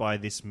convinced by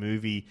this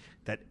movie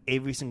that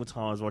every single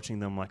time I was watching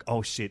them, I'm like,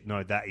 oh shit,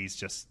 no, that is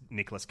just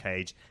Nicolas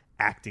Cage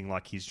acting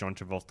like he's John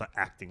Travolta,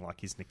 acting like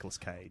he's Nicolas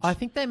Cage. I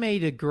think they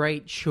made a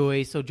great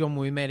choice, or John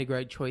Woo made a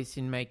great choice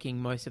in making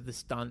most of the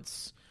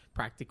stunts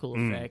practical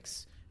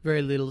effects.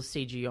 Very little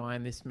CGI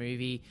in this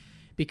movie.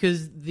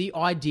 Because the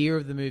idea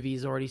of the movie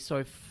is already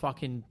so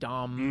fucking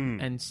dumb,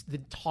 and the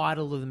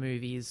title of the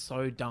movie is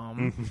so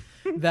dumb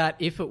that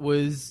if it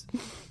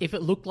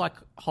looked like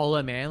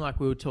Hollow Man, like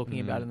we were talking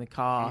about in the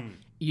car,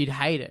 you'd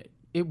hate it.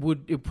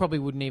 It probably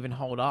wouldn't even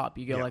hold up.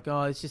 You go like,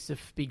 oh, it's just a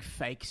big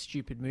fake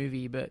stupid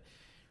movie, but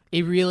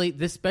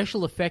the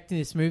special effect in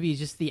this movie is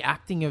just the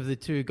acting of the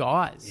two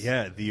guys.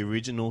 Yeah, the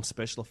original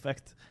special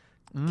effect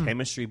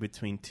chemistry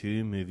between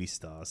two movie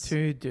stars,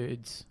 two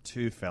dudes,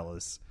 two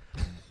fellas.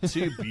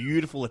 Two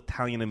beautiful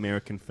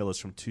Italian-American fellas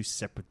from two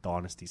separate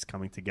dynasties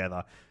coming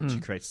together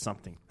to create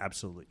something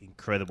absolutely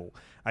incredible.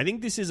 I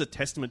think this is a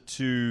testament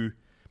to...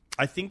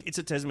 I think it's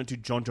a testament to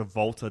John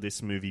Travolta,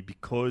 this movie,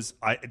 because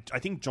I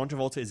think John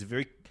Travolta is a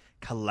very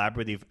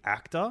collaborative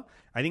actor.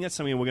 I think that's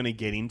something we're going to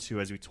get into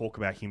as we talk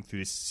about him through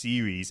this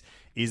series,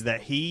 is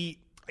that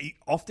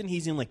often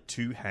he's in like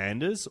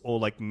two-handers, or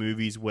like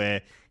movies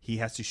where he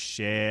has to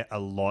share a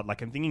lot.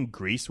 Like I'm thinking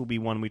Grease will be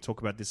one, we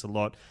talk about this a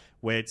lot,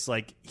 where it's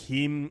like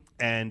him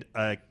and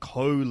a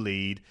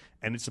co-lead,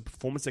 and it's a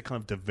performance that kind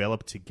of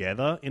developed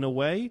together in a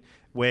way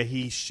where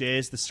he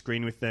shares the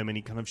screen with them, and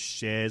he kind of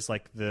shares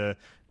like the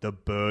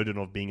burden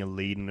of being a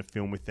lead in a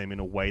film with them in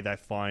a way that I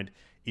find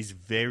is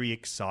very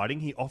exciting.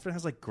 He often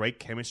has like great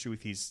chemistry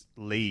with his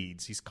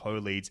leads, his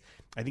co-leads.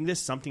 I think there's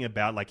something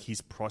about like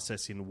his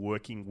process in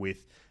working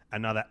with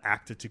another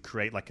actor to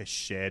create like a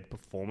shared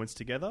performance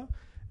together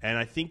And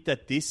I think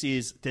that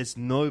there's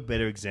no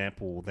better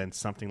example than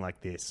something like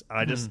this.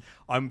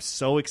 I'm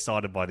so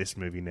excited by this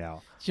movie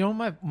now. Do you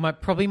know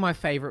what probably my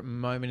favorite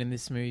moment in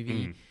this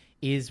movie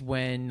is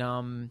when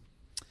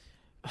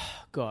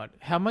God,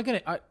 how am I going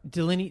to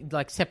delineate?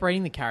 Like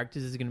separating the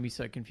characters is going to be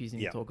so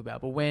confusing to talk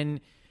about. But when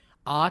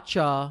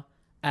Archer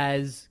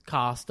as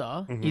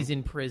Caster is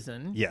in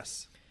prison,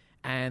 Yes.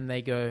 and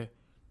they go,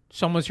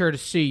 "Someone's here to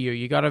see you.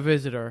 You got a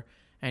visitor."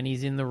 And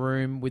he's in the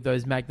room with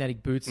those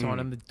magnetic boots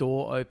on, and the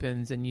door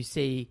opens, and you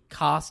see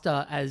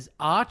Caster as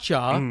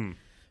Archer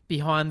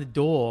behind the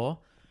door.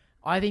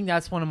 I think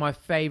that's one of my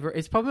favorite.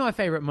 It's probably my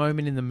favorite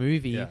moment in the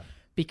movie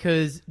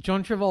because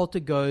John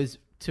Travolta goes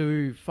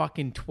to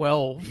fucking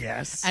 12.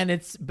 Yes. And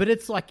it's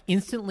like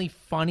instantly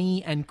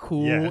funny and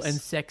cool Yes. and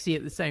sexy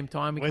at the same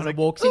time. He Well, kind he's of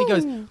like, walks in, he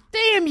goes,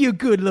 "Damn, you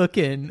good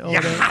looking." Or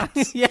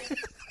Yes. yeah.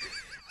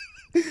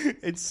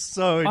 It's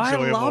so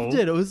enjoyable. I loved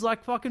it. It was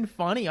like fucking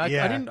funny.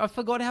 Yeah. I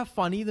forgot how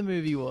funny the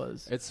movie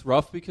was. It's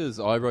rough because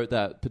I wrote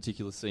that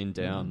particular scene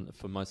down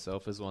for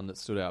myself as one that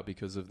stood out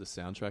because of the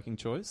soundtracking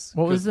choice.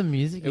 What was the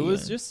music? It was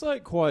again? just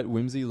like quite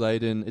whimsy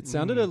laden. It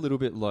sounded a little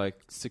bit like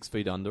 6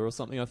 Feet Under or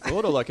something, I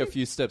thought, or like a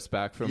few steps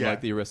back from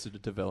like the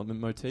Arrested Development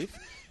motif.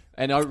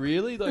 And I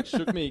really like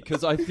shook me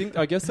because I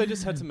guess they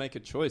just had to make a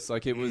choice.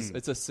 Like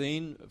it's a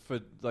scene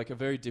for like a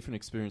very different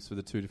experience for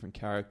the two different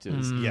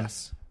characters.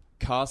 Yes.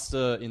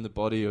 Caster in the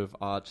body of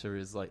Archer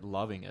is like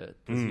loving it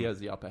because he has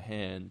the upper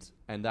hand,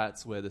 and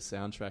that's where the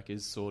soundtrack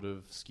is sort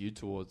of skewed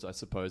towards, I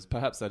suppose.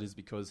 Perhaps that is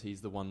because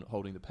he's the one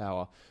holding the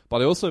power.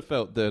 But I also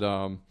felt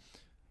that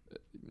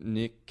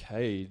Nick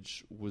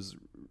Cage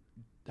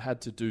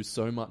had to do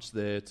so much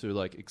there to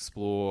like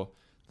explore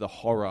the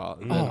horror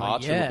that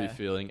Archer would be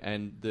feeling,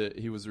 and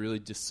he was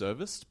really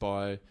disserviced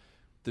by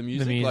the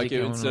music. Like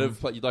instead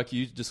of like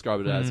you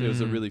described it as, it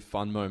was a really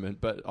fun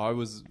moment. But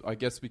I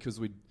guess because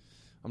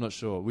I'm not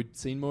sure. We'd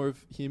seen more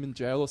of him in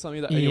jail or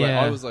something. Anyway,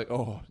 I was like,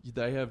 oh,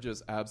 they have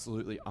just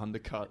absolutely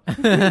undercut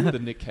the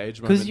Nick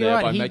Cage moment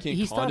there by making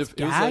he kind starts of...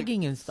 It was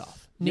gagging and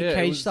stuff. Nick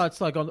Cage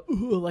starts like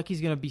like he's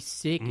going to be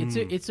sick.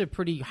 It's a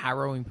pretty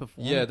harrowing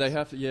performance. Yeah, they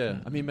have to... Yeah.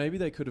 I mean, maybe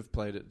they could have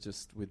played it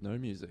just with no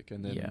music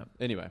and then... Yeah.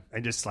 Anyway.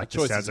 And just like the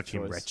choice sounds is a of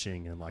him choice.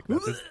 retching and like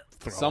that.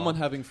 Someone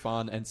having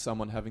fun and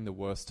someone having the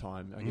worst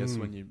time. I guess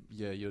when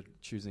you're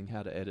choosing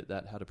how to edit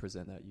that, how to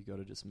present that, you got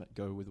to just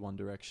go with one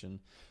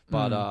direction.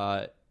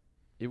 But...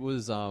 It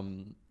was,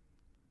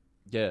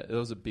 it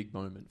was a big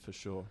moment for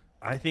sure.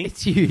 I think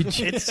it's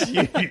huge. It's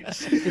huge.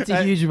 It's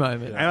a huge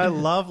moment. And I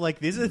love, like,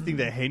 this is the thing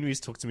that Henry's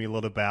talked to me a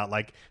lot about,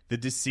 like, the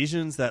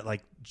decisions that,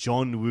 like,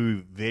 John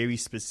Woo very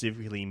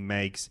specifically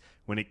makes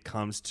when it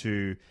comes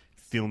to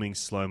filming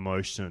slow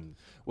motion.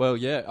 Well,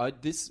 yeah,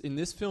 in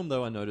this film,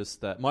 though, I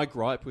noticed that my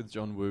gripe with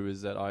John Woo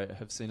is that I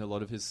have seen a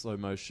lot of his slow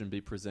motion be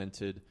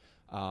presented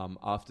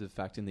after the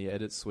fact in the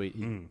edit suite.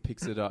 He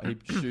picks it up, he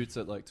shoots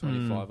at like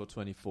 25 or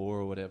 24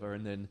 or whatever,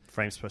 and then...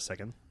 Frames per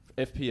second.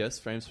 FPS,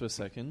 frames per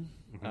second.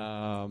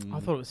 I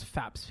thought it was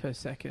FAPS per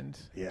second.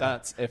 Yeah.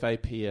 That's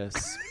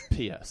FAPS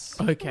PS.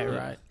 Okay,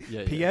 right.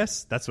 Yeah.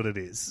 PS, that's what it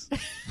is.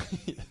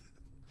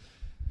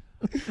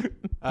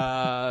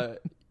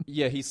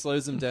 He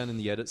slows them down in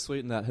the edit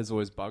suite, and that has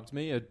always bugged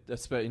me.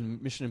 Especially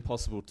in Mission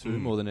Impossible 2,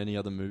 more than any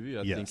other movie.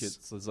 I think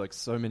there's like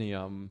so many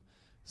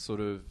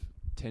sort of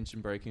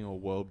tension-breaking or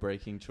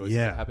world-breaking choices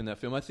that happen in that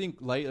film. I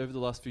think over the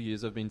last few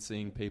years, I've been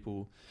seeing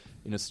people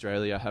in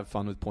Australia have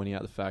fun with pointing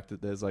out the fact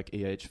that there's like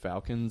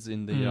Falcons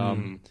in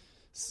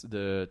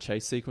the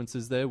chase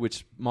sequences there,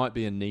 which might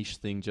be a niche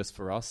thing just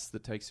for us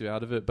that takes you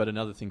out of it. But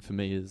another thing for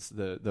me is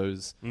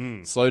those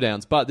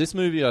slowdowns. But this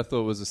movie I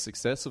thought was a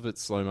success of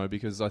its slow-mo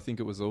because I think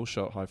it was all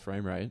shot high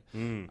frame rate.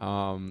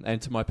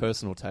 And to my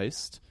personal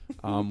taste,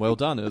 well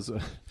done. It was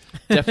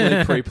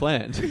definitely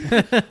pre-planned.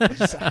 I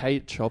just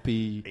hate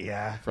choppy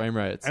frame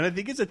rates. And I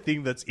think it's a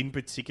thing that's in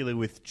particular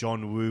with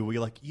John Woo, where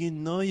you're like, you're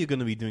going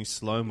to be doing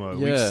slow-mo. Yeah.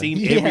 We've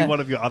seen every one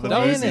of your other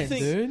movies.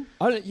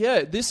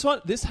 Dude.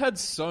 This had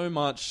so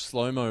much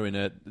slow-mo in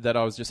it that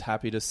I was just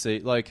happy to see.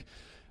 Like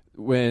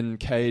when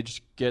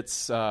Cage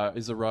is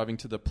arriving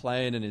to the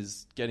plane and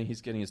he's getting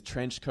his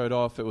trench coat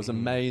off, it was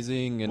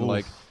amazing. And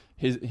like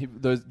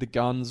the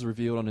guns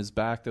revealed on his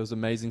back, there was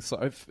amazing.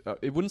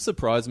 It wouldn't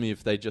surprise me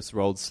if they just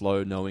rolled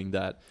slow, knowing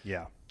that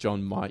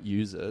John might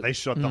use it. They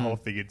shot the whole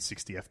thing in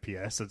 60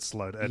 FPS and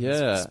slowed and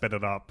sped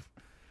it up.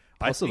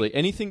 Possibly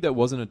anything that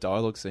wasn't a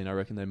dialogue scene, I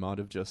reckon they might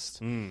have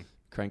just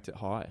cranked it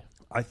high.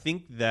 I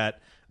think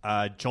that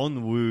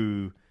John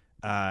Woo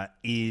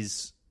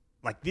is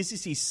like, this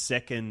is his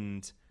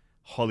second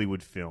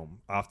Hollywood film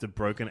after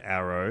Broken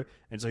Arrow,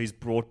 and so he's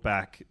brought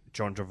back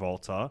John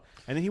Travolta,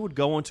 and then he would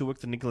go on to work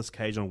with Nicolas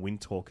Cage on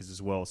Wind Talkers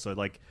as well. So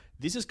like,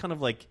 this is kind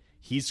of like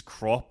his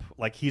crop,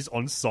 like his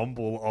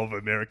ensemble of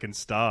American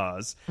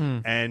stars.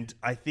 And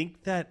I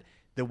think that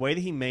the way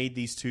that he made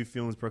these two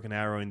films, Broken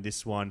Arrow and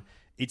this one,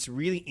 it's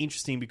really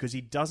interesting because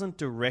he doesn't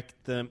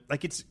direct them.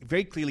 Like, it's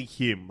very clearly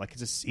him. Like,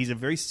 he's a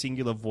very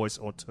singular voice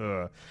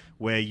auteur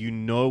where you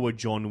know a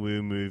John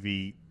Woo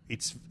movie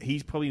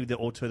he's probably the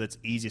auteur that's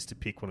easiest to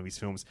pick one of his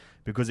films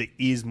because it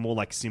is more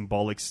like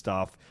symbolic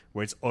stuff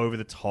where it's over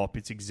the top,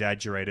 it's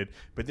exaggerated,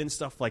 but then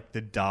stuff like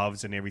the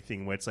doves and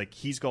everything where it's like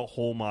he's got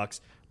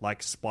hallmarks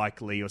like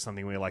Spike Lee or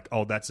something where you're like,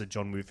 oh, that's a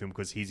John Woo film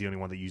because he's the only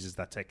one that uses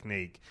that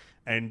technique.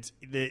 And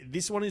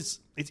this one it's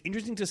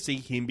interesting to see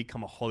him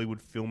become a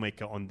Hollywood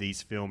filmmaker on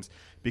these films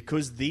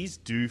because these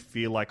do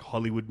feel like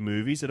Hollywood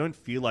movies. They don't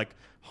feel like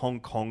Hong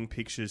Kong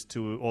pictures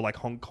or like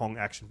Hong Kong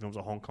action films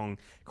or Hong Kong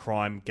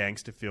crime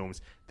gangster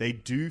films. They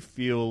do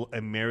feel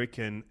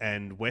American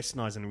and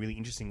westernized in a really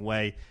interesting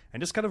way.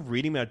 And just kind of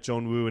reading about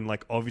John Woo and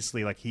like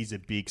obviously like he's a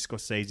big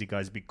Scorsese guy,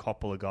 he's a big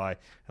Coppola guy,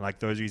 and like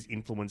those are his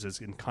influences,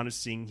 and kind of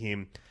seeing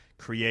him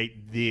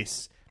create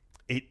this,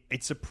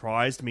 it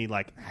surprised me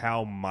like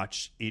how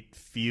much it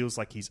feels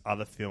like his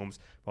other films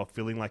while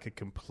feeling like a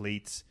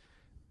complete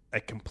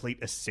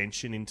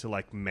ascension into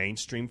like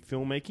mainstream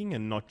filmmaking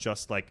and not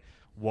just like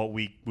what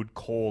we would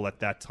call at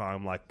that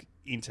time like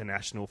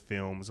international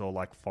films or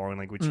like foreign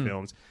language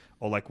films,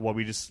 or like what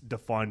we just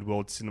defined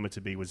world cinema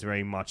to be was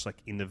very much like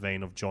in the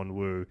vein of John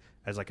Woo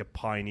as like a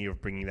pioneer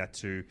of bringing that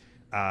to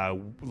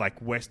like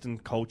Western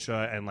culture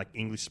and like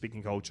English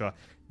speaking culture.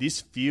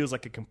 This feels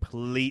like a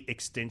complete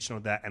extension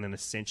of that and an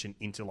ascension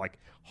into like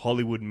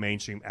Hollywood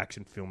mainstream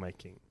action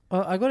filmmaking.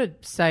 Well, I got to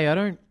say, I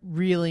don't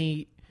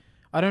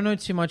know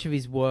too much of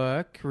his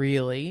work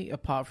really,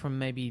 apart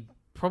from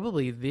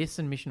probably this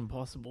and Mission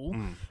Impossible,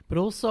 but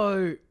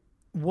also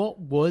what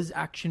was the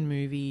action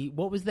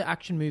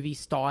movie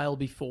style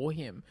before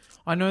him?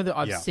 I know that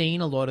I've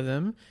seen a lot of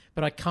them,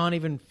 but I can't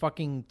even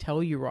fucking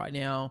tell you right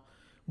now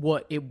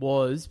what it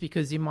was,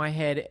 because in my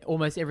head,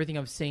 almost everything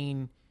I've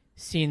seen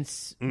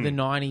since the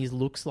 90s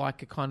looks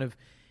like a kind of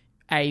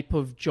ape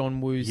of John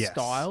Woo's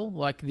style,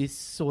 like this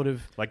sort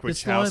of like the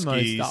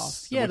slow-mo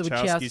stuff. The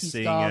Wachowski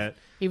stuff, it.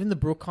 even the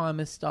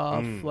Bruckheimer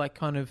stuff, like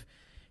kind of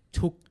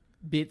took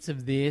bits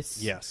of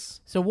this. Yes.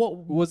 So what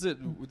was it?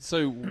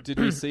 So did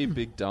we see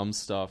big dumb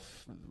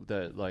stuff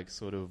that like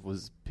sort of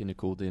was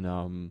pinnacled in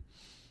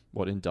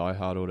in Die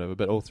Hard or whatever?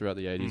 But all throughout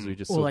the 80s, we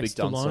just or saw like big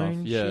dumb stuff.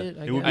 Stallone Yeah, shit,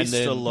 I It would be guess.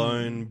 And then-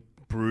 Stallone,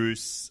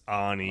 Bruce,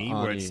 Arnie,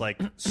 where it's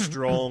like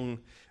strong,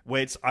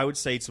 where I would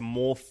say it's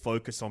more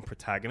focused on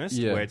protagonist,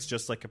 Yeah. where it's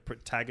just like a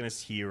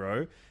protagonist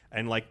hero,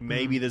 and like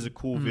maybe there's a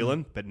cool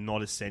villain, but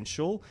not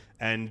essential,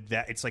 and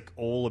that it's like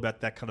all about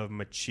that kind of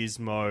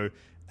machismo.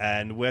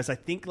 And whereas I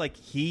think like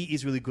he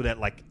is really good at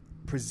like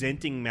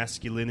presenting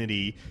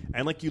masculinity,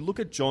 and like you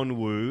look at John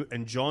Woo,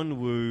 and John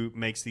Woo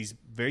makes these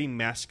very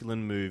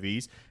masculine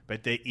movies,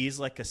 but there is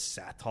like a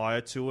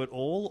satire to it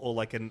all, or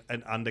like an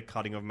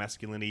undercutting of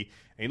masculinity.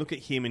 And you look at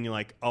him and you're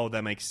like, oh,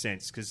 that makes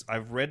sense, because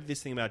I've read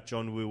this thing about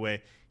John Woo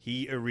where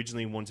he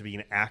originally wanted to be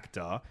an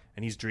actor,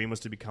 and his dream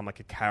was to become like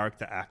a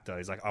character actor.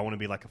 He's like, I want to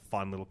be like a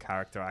fun little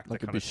character actor,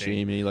 like a kind of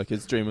thing. Buscemi. Like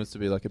his dream was to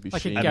be like a Buscemi.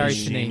 Like a A Gary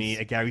Buscemi, Sinise.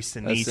 a Gary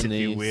Sinise, if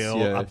you Sinise, will,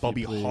 yeah, a if you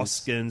Bobby please.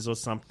 Hoskins or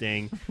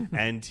something.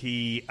 And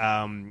he,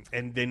 and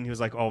then he was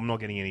like, "Oh, I'm not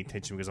getting any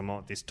attention because I'm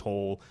not this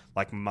tall,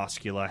 like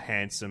muscular,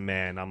 handsome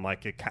man. I'm a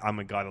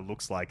guy that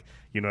looks like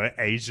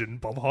Asian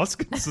Bob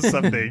Hoskins or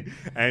something."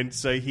 And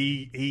so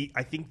he,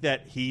 I think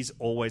that he's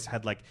always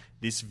had like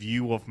this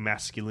view of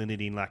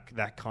masculinity, and like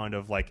that kind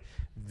of like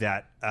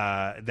that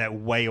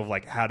way of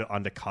like how to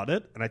undercut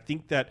it. And I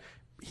think that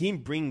him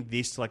bring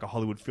this to like a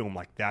Hollywood film,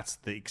 like that's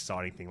the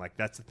exciting thing. Like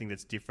that's the thing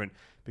that's different,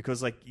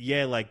 because like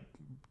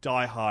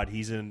Die Hard,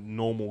 he's a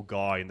normal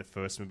guy in the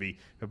first movie,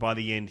 but by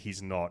the end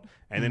he's not.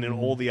 And then in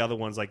all the other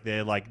ones,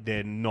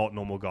 they're not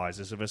normal guys.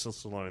 They're Sylvester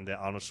Stallone, they're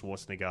Arnold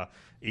Schwarzenegger,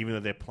 even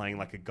though they're playing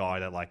like a guy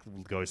that like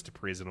goes to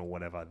prison or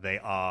whatever, they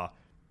are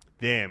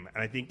them.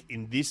 And I think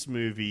in this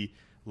movie,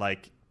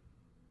 like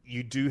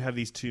you do have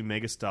these two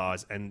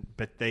megastars,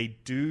 but they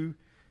do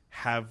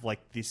have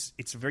like this.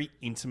 It's a very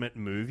intimate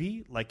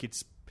movie. Like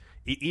it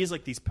is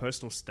like these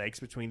personal stakes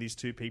between these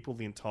two people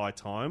the entire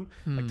time.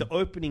 Like the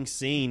opening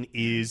scene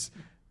is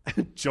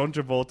John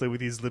Travolta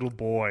with his little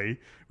boy,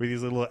 with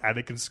his little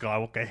Anakin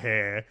Skywalker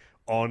hair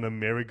on a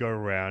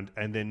merry-go-round,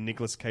 and then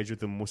Nicolas Cage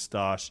with a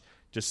mustache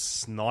just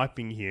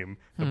sniping him,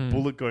 the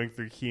bullet going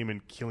through him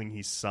and killing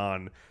his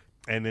son.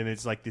 And then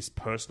it's like this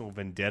personal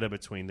vendetta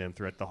between them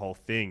throughout the whole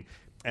thing.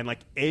 And like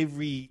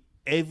every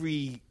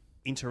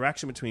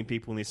interaction between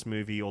people in this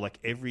movie, or like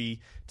every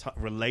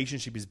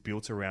relationship is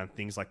built around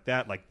things like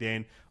that. Like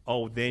then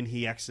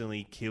he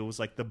accidentally kills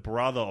like the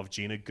brother of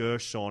Gina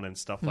Gershon and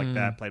stuff like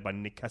that, played by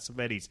Nick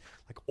Cassavetes.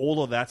 Like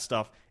all of that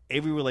stuff,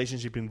 every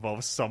relationship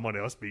involves someone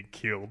else being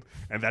killed,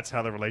 and that's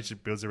how the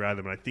relationship builds around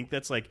them. And I think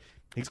that's like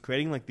he's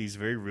creating like these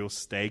very real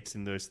stakes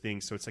in those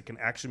things. So it's like an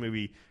action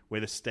movie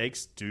where the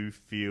stakes do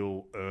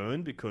feel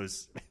earned,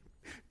 because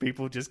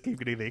people just keep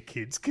getting their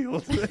kids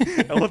killed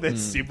or their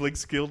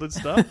siblings killed and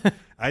stuff.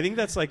 I think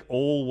that's like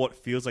all what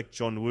feels like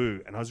John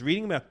Woo. And I was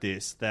reading about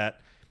that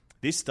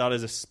this started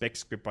as a spec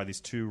script by these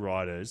two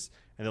writers,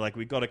 and they're like,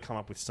 we got to come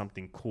up with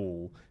something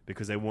cool,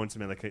 because they want to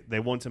make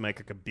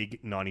like a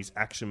big 90s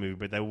action movie,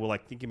 but they were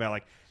like thinking about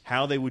like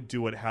how they would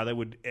do it, how they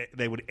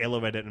would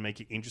elevate it and make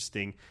it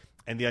interesting.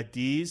 And the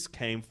ideas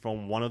came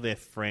from one of their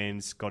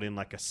friends got in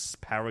like a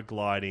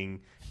paragliding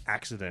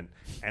accident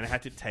and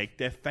had to take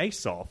their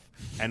face off,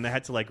 and they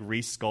had to like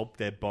resculpt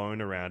their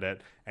bone around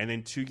it. And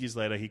then 2 years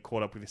later, he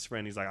caught up with his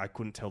friend. He's like, I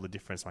couldn't tell the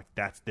difference. Like,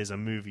 there's a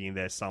movie in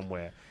there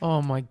somewhere.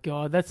 Oh my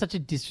god, that's such a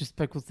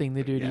disrespectful thing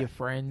to do to your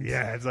friends.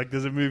 Yeah, it's like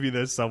there's a movie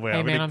there somewhere.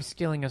 Hey man, I'm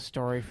stealing a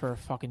story for a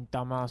fucking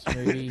dumbass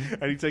movie.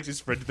 And he takes his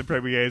friend to the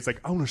premiere. He's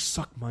like, I want to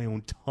suck my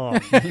own tongue.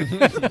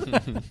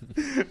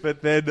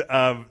 But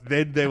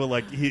then they were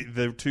like,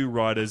 the two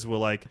writers were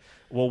like,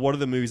 well, what are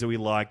the movies that we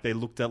like? They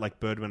looked at like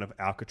Birdman of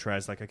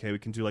Alcatraz. Like, okay, we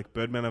can do like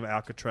Birdman of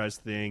Alcatraz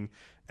thing,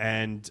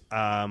 and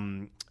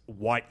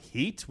White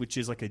Heat, which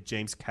is like a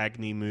James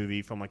Cagney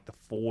movie from like the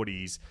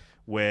 40s,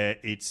 where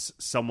it's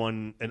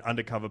an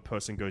undercover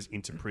person goes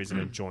into prison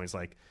and joins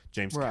like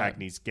James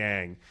Cagney's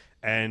gang.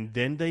 And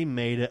then they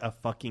made it a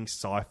fucking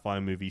sci-fi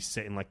movie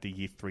set in like the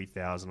year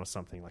 3000 or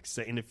something, like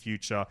set in the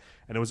future.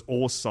 And it was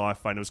all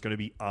sci-fi, and it was going to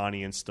be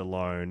Arnie and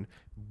Stallone,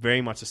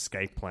 very much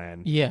escape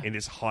plan in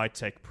this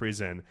high-tech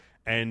prison.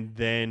 And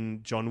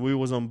then John Woo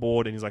was on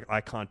board, and he's like,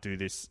 I can't do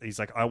this. He's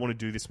like, I want to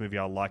do this movie.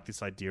 I like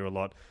this idea a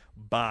lot,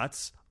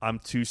 but I'm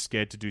too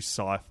scared to do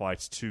sci-fi.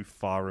 It's too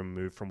far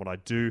removed from what I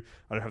do.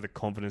 I don't have the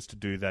confidence to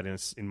do that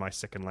in my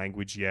second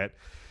language yet.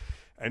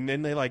 And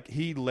then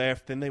he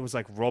left. Then there was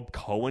like Rob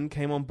Cohen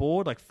came on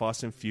board, like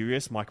Fast and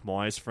Furious, Mike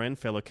Myers' friend,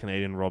 fellow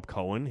Canadian Rob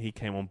Cohen. He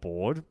came on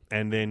board,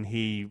 and then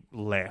he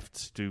left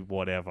to do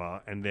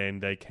whatever. And then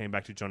they came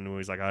back to John Woo.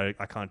 He's like,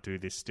 I can't do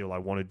this still. I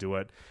want to do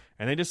it.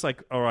 And they just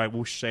like, all right,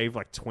 we'll shave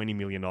like $20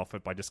 million off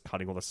it by just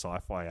cutting all the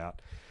sci-fi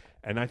out.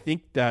 And I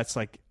think that's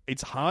like,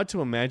 it's hard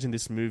to imagine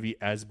this movie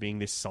as being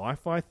this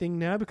sci-fi thing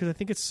now, because I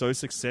think it so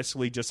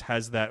successfully just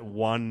has that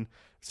one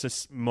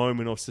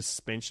moment of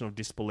suspension of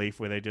disbelief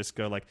where they just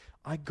go like,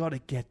 I gotta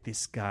get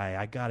this guy,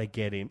 I gotta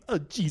get him, oh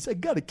geez, I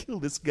gotta kill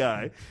this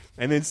guy.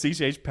 And then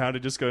CCH Pounder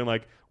just going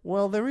like,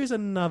 well, there is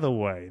another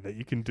way that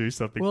you can do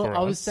something for us.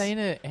 Well, I was saying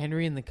to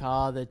Henry in the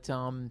car that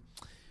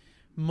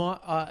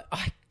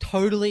I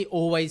totally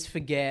always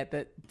forget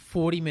that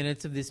 40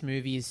 minutes of this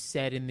movie is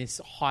set in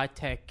this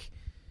high-tech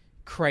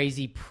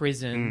crazy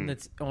prison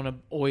that's on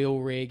an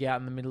oil rig out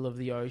in the middle of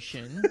the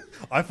ocean.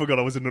 I forgot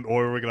I was in an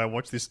oil rig, and I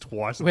watched this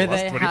twice in where the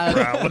last they 24 have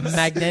hours.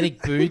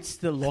 magnetic boots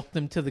that lock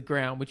them to the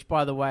ground, which,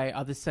 by the way,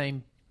 are the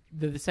same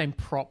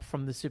prop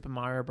from the Super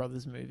Mario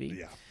Brothers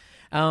movie.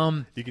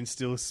 Yeah. You can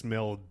still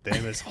smell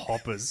them as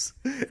hoppers,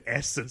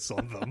 essence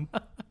on them.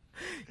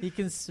 You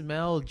can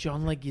smell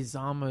John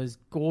Leguizamo's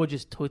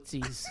gorgeous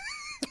tootsies.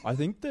 I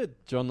think that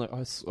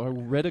I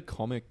read a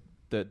comic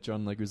that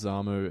John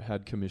Leguizamo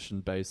had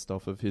commissioned based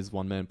off of his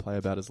one-man play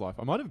about his life.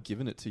 I might have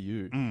given it to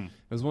you. It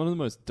was one of the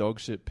most dog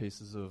shit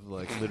pieces of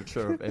like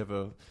literature I've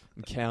ever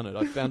encountered.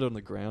 I found it on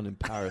the ground in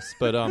Paris,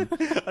 but I think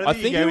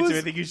you gave it to me.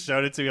 I think you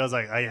showed it to me. I was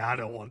like, hey, I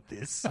don't want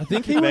this. I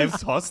think he They've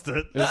tossed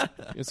it.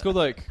 It's called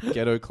like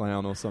Ghetto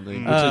Clown or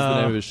something, which is the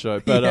name of his show.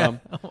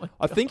 But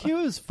I think he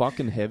was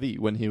fucking heavy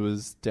when he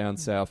was down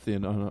south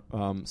in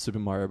Super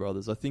Mario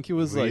Brothers. I think he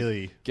was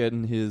Really? like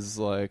getting his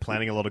like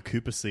Planting a lot of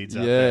Cooper seeds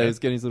out yeah, there. he was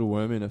getting his little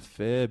worm in a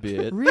fair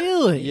bit.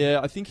 Really?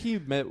 Yeah, I think he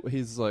met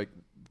his like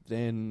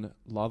then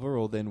lover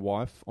or then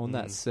wife on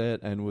that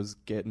set and was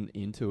getting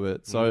into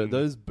it. So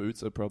those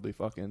boots are probably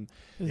fucking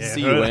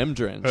cum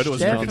drenched. Heard it was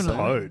Definitely. fucking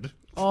Toad.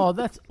 Oh,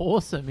 that's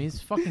awesome. He's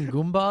fucking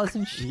Goombas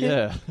and shit.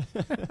 Yeah.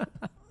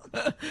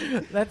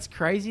 That's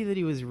crazy that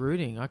he was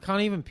rooting. I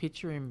can't even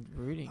picture him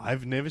rooting.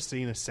 I've never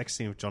seen a sex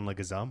scene with John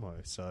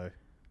Leguizamo, so...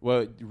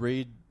 Well,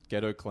 read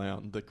Ghetto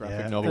Clown, the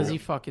graphic novel. Does he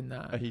fucking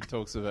know? He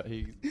talks about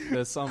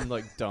there's some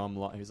like dumb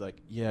line. He's like,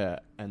 yeah,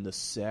 and the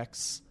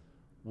sex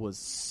was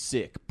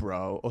sick,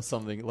 bro, or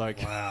something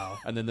like. Wow.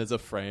 And then there's a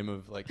frame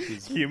of like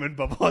his Human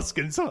Bob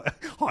Hoskins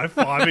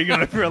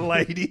high-fiving over a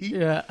lady.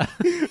 Yeah.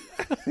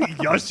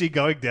 Yoshi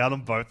going down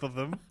on both of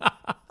them.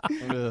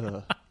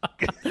 Ugh.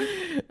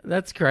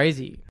 That's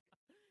crazy.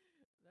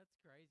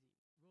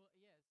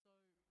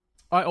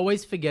 I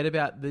always forget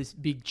about this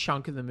big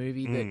chunk of the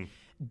movie that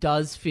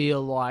does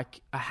feel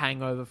like a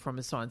hangover from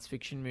a science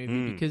fiction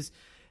movie because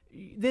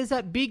there's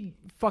that big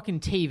fucking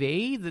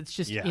TV that's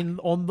just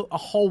on a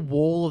whole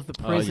wall of the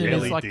prison. yeah.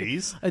 It's like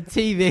LEDs? a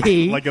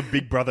TV. Like a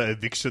Big Brother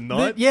eviction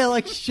night. Yeah,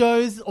 like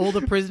shows all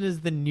the prisoners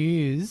the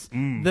news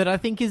that I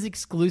think is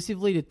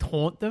exclusively to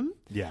taunt them.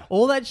 Yeah.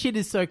 All that shit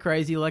is so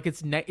crazy. Like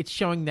it's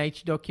showing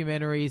nature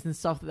documentaries and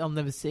stuff that they'll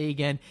never see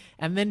again.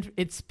 And then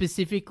it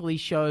specifically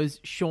shows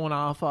Sean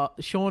Archer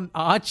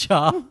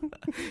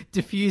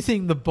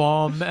defusing the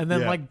bomb and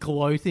then like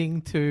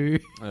gloating to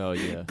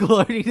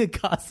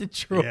Casa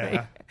Troy.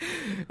 Yeah.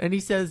 And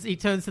he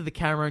turns to the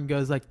camera and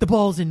goes like, the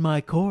ball's in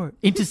my court,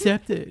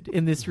 intercepted,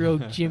 in this real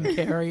Jim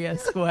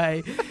Carrey-esque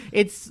way.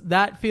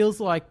 That feels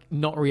like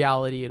not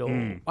reality at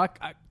all. I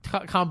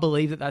can't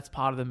believe that that's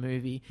part of the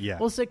movie. Yeah.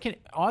 Also, can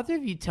either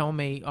of you tell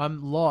me,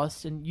 I'm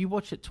lost, and you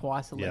watched it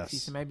twice, Alexi,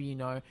 so maybe you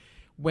know,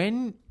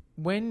 when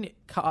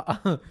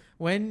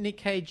Nick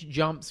Cage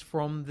jumps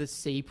from the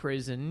sea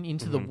prison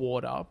into the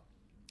water,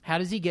 how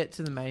does he get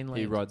to the mainland?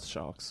 He rides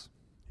sharks.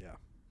 Yeah.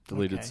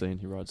 Deleted scene.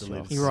 He rides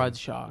sharks. He rides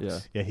sharks. Yeah.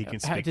 Yeah, he can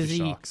speak to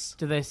sharks.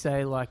 Do they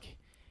say like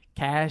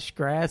cash,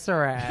 grass,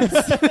 or ass?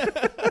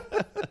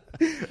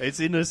 It's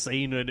in a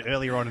scene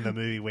earlier on in the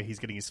movie where he's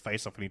getting his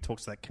face off and he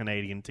talks to that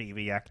Canadian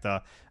TV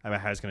actor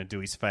about how he's going to do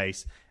his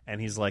face. And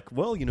he's like,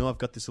 well, I've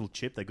got this little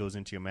chip that goes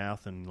into your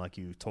mouth and like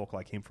you talk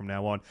like him from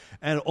now on.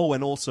 And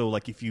also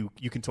like if you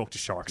can talk to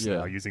sharks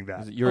now using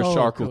that. You're a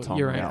shark cool. will Tom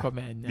You're now.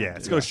 Aquaman now. Yeah,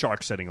 it's got a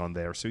shark setting on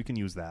there, so you can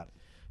use that.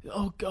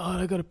 Oh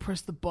god, I got to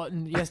press the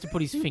button. He has to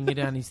put his finger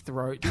down his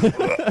throat to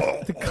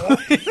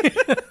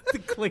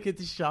click at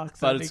the shark.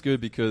 But it's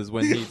good because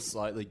when he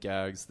slightly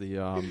gags,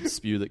 the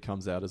spew that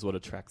comes out is what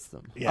attracts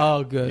them. Yeah.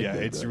 Oh, good. Yeah,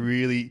 good, it's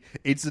good.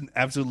 it's an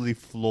absolutely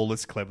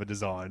flawless, clever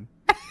design.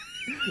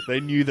 They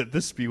knew that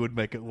the spew would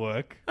make it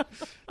work.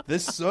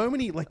 There's so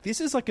many, like,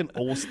 this is like an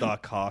all-star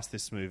cast,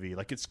 this movie.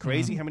 Like, it's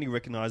crazy how many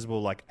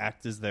recognizable, like,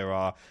 actors there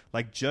are.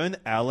 Like, Joan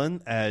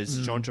Allen as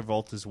John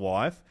Travolta's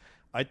wife.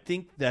 I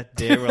think that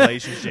their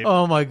relationship...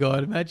 Oh my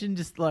god! Imagine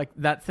just like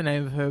that's the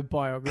name of her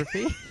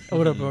biography,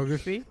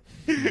 autobiography.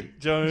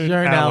 Joan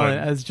Allen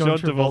as John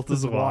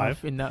Travolta's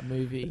wife in that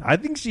movie. I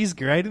think she's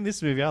great in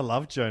this movie. I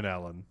love Joan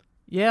Allen.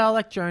 Yeah, I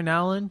like Joan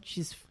Allen.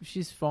 She's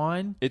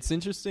fine. It's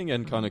interesting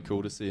and kind of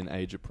cool to see an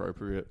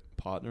age-appropriate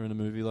partner in a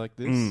movie like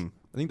this.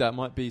 I think that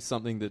might be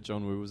something that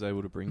John Woo was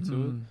able to bring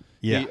to it.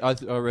 Yeah. I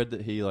read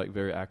that he like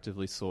very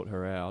actively sought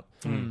her out.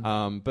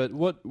 But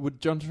what would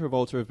John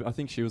Travolta have been? I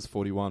think she was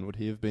 41. Would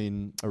he have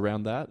been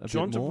around that?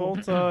 John bit more?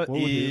 Travolta What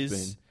would he have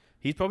been?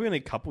 He's probably only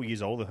a couple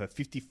years older. Her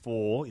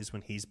 54 is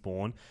when he's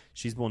born.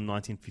 She's born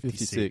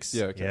 1956. 56,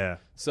 yeah, okay. Yeah.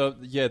 So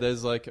yeah,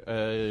 there's like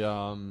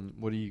a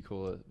what do you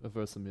call it? A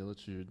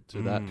verisimilitude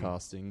to that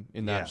casting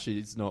in that Yeah.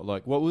 she's not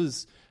like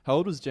how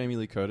old was Jamie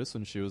Lee Curtis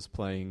when she was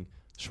playing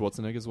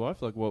Schwarzenegger's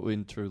wife? Like what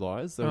in True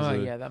Lies? There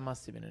was Yeah, that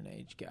must have been an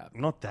age gap.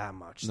 Not that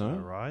much, No? though,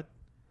 right?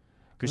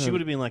 Because she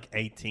would have been like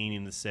 18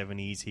 in the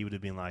 70s. He would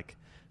have been like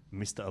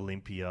Mr.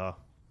 Olympia.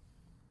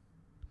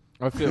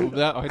 I feel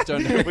that I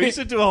don't know. We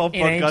should do a whole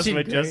In podcast ancient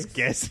where just Greece.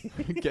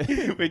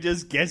 guessing. We're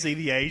just guessing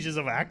the ages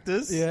of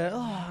actors. Yeah,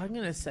 I'm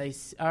gonna say.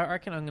 I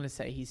reckon I'm gonna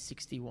say he's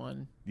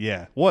 61.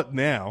 Yeah. What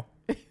now?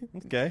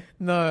 Okay.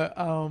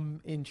 No,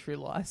 in True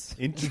Lies.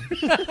 Watching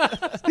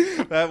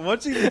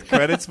the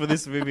credits for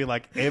this movie,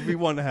 like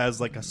everyone has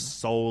like a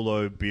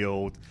solo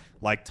build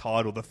like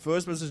title. The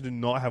first person to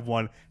not have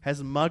one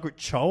has Margaret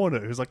Cho on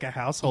it, who's like a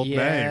household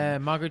Yeah,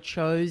 name. Margaret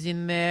Cho's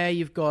in there.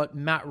 You've got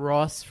Matt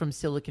Ross from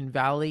Silicon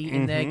Valley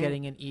in there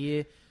getting an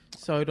ear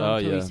sewed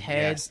onto his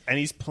head. Yes, and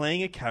he's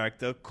playing a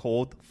character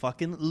called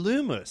fucking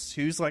Loomis,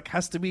 who's like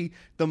has to be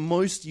the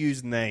most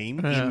used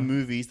name in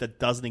movies that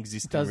doesn't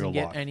exist Doesn't in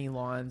real get life. any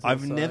lines.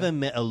 I've also. never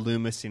met a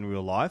Loomis in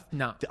real life.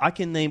 No. I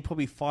can name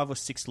probably 5 or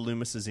 6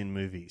 Loomises in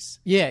movies.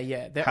 Yeah. They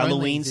only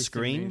Halloween, exist in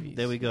Scream. movies.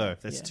 There we go.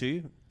 That's Yeah.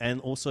 2, and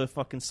also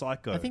fucking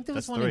Psycho. I think there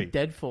was That's one 3. in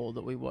Deadfall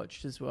that we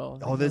watched as well.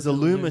 Oh, there's a There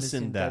was Loomis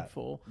in that.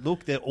 Deadfall.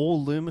 Look, they're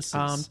all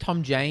Loomises.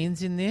 Tom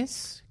Jane's in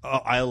this. Oh,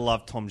 I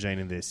love Tom Jane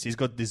in this. He's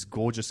got this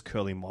gorgeous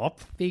curly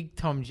mop. Big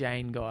Tom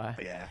Jane guy.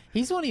 Yeah.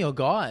 He's one of your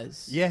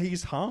guys. Yeah,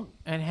 he's hung.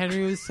 And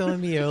Henry was telling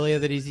me earlier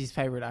that he's his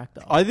favorite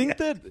actor. I think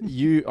that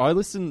you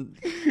always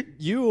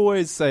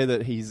say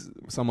that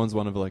someone's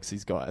one of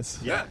Alexi's guys.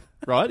 Yeah.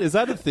 Right? Is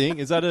that a thing?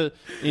 Is that a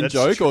in That's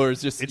joke true. or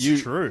is just It's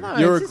you? true. No,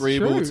 You're it's just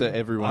agreeable true. to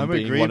everyone I'm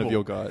being agreeable. one of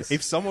your guys.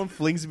 If someone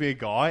flings me a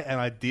guy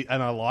and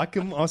I like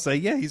him, I'll say,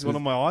 yeah, he's one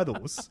of my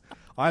idols.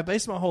 I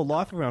base my whole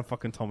life around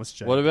fucking Thomas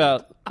Jane. What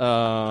about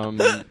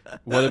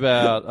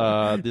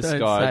this Don't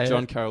guy, say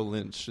John it. Carroll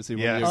Lynch? Is he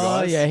one Yes. of your Oh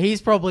guys? yeah,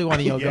 he's probably one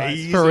of your Yeah, guys.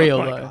 he's For one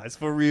real of my though. guys.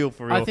 For real.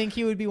 I think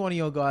he would be one of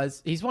your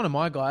guys. He's one of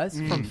my guys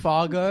from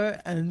Fargo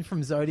and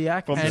from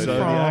Zodiac From and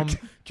Zodiac.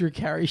 from Drew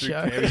Carey Drew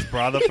show. Carey's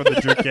brother from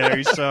the Drew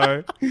Carey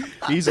show.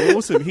 He's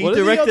awesome. He What are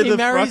the directed He the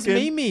marries fucking...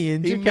 Mimi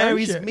in He Drew Carey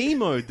marries show.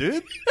 Mimo,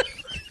 dude.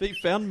 He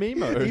found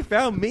Mimo. He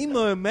found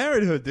Mimo and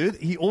married her, dude.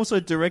 He also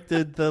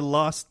directed the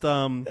last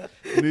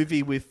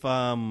movie with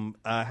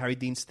Harry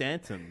Dean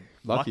Stanton.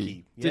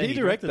 Lucky. Yeah, Did he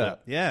direct directed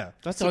that? it. Yeah.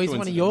 That's So a he's one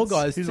of your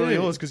coincidence. guys He's too. one of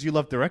yours because you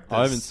love directors.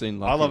 I haven't seen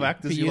I love Lucky.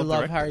 actors. But you you love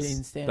directors. Harry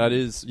Dean Stanton. That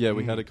is, yeah.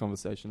 We had a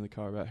conversation in the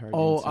car about Harry.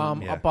 Oh, Dean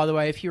Stanton. Yeah. by the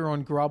way, if you're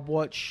on Grub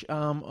Watch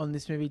on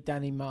this movie,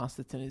 Danny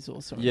Masterton is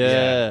also in it.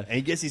 Yeah. And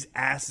he gets his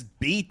ass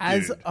beat, dude.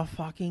 as a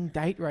fucking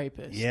date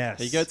rapist. Yes.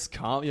 He gets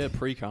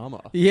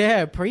pre-karma.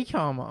 Yeah,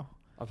 pre-karma.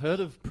 I've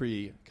heard of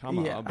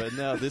pre-karma, Yeah. but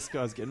now this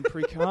guy's getting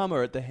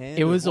pre-karma at the hand.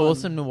 It of was one.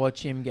 awesome to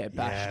watch him get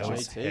Yeah, bashed. it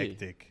was JT.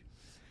 hectic.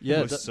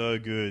 Yeah, it was so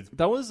good.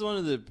 that was one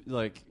of the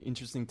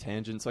interesting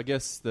tangents. I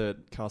guess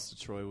that Castor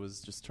Troy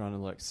was just trying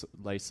to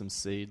lay some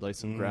seed, lay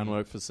some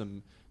groundwork for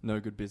some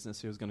no good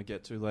business he was going to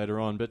get to later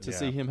on. But to Yeah.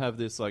 see him have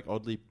this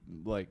oddly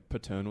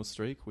paternal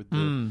streak with the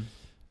And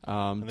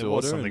there daughter,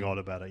 was something and- odd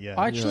about it, yeah.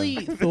 I actually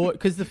thought,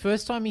 because the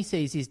first time he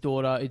sees his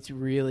daughter, it's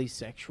really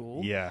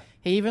sexual. Yeah.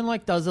 He even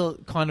does a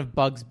kind of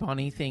Bugs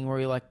Bunny thing where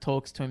he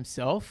talks to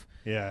himself.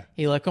 Yeah.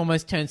 He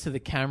almost turns to the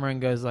camera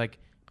and goes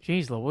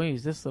geez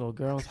Louise, this little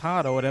girl's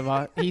hot or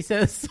whatever. He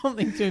says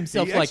something to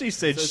himself He like, actually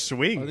said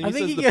swing. I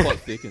think he says the gets- plot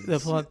thickens. the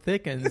plot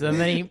thickens. And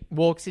then he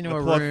walks into The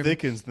a plot room.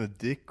 thickens and the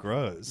dick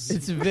grows.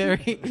 It's very.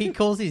 He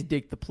calls his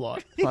dick the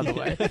plot, by the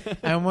way.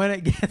 And when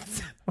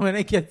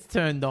it gets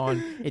turned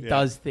on, it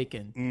does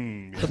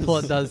thicken. The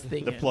plot does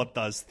thicken. The plot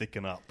does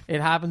thicken up.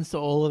 It happens to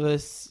all of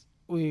us.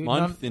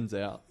 Mine thins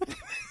out.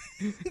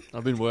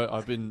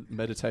 I've been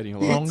meditating a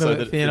lot Longer so but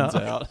that it thinner.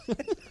 thins out.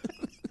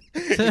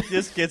 It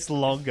just gets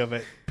longer,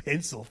 but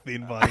pencil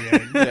thin by the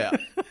end.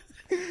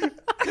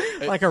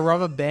 Yeah. like a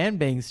rubber band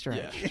being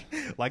stretched.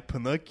 Yeah. Like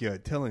Pinocchio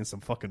telling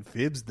some fucking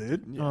fibs,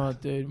 dude. Oh,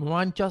 dude,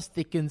 mine just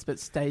thickens but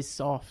stays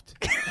soft.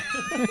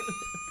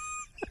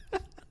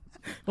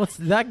 What's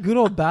that, good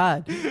or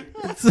bad?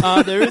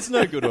 There is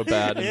no good or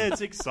bad in, Yeah,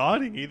 it's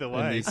exciting either in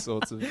way. these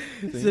sorts of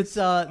things. It's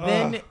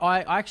then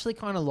I actually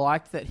kind of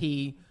liked that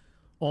he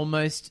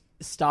almost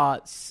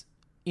starts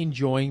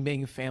enjoying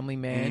being a family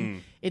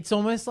man. It's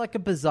almost like a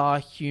bizarre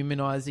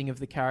humanizing of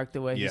the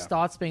character where he Yeah.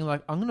 starts being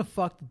like, I'm gonna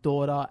fuck the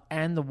daughter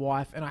and the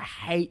wife and I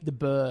hate the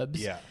burbs.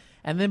 Yeah.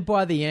 And then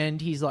by the end,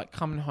 he's like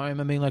coming home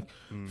and being like,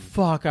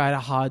 fuck, I had a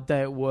hard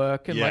day at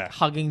work. And Yeah. like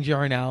hugging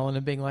Joan Allen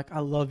and being like, I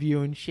love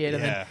you and shit.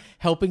 And Yeah. then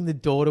helping the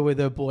daughter with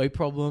her boy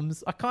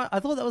problems. I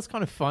thought that was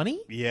kind of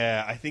funny.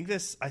 Yeah, I think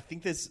there's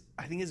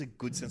a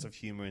good sense of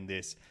humor in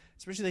this,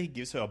 especially that he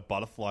gives her a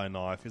butterfly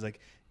knife. He's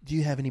like, "Do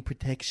you have any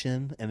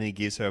protection?" And then he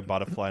gives her a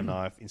butterfly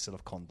knife instead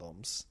of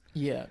condoms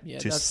Yeah.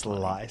 to that's funny.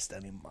 slice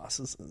Danny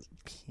Muscles'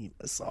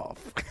 penis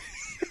off,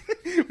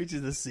 which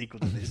is the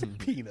sequel to this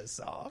penis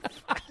off.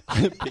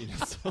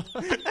 Penis.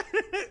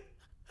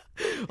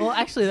 Well,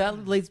 actually,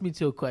 that leads me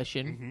to a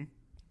question.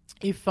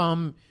 If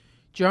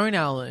Joan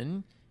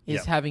Allen is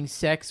Yep. having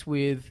sex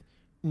with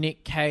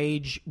Nick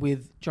Cage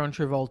with John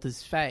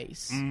Travolta's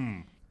face,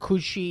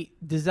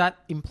 does that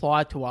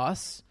imply to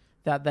us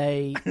that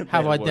they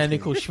have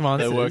identical schwanzes?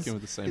 They're working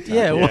with the same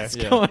Yeah, talent. what's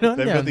going on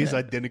They've down got these there?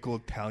 identical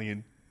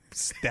Italian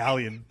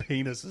stallion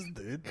penises,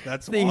 dude.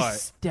 That's These why.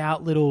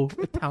 stout little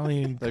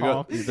Italian They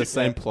got cocks. the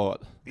same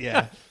plot.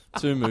 Yeah.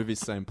 2 movies,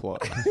 same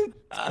plot.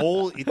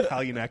 All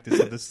Italian actors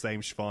have the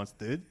same schwanz,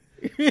 dude.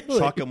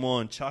 Chuck them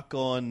on. Chuck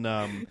on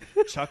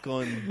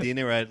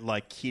dinner at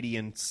like Kitty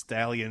and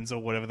Stallions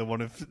or whatever the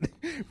one of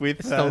with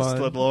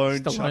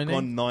Stallone. Chuck Stallone.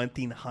 on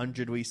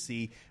 1900. We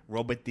see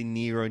Robert De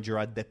Niro and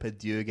Gerard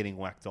Depardieu getting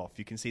whacked off.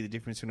 You can see the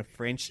difference between a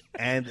French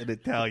and an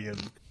Italian.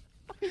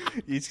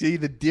 You see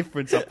the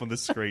difference up on the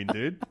screen,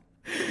 dude.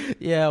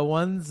 Yeah,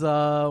 one's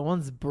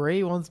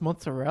brie, one's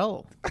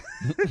mozzarella.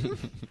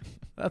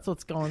 That's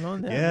what's going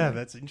on there. Yeah,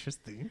 that's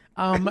interesting.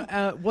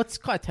 What's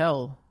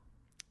Keitel?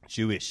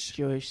 Jewish.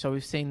 Jewish, so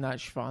we've seen that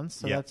schwanz,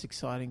 so Yeah. that's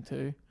exciting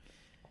too.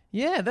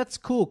 Yeah, that's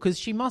cool because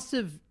she must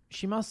have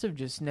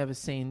just never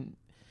seen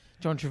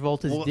John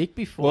Travolta's Well- dick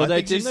before. Well, I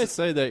think didn't they she's-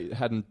 say they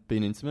hadn't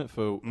been intimate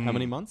for how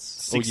many months?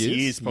 6 Or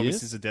years, probably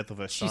since the death of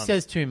her she son.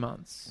 says 2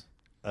 months.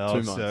 Oh,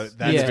 2 so months.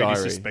 that's Yeah. very Diary.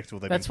 disrespectful.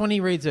 They've That's been- when he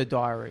reads her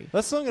diary.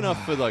 That's long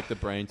enough for like the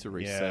brain to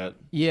reset.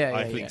 Yeah,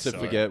 I yeah, think yeah. To so.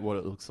 forget what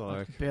it looks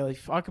like.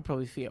 I could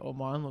probably forget what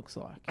mine looks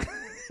like.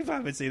 if I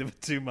haven't seen her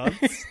for 2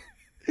 months.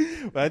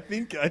 But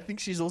I think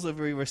she's also a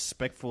very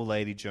respectful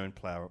lady,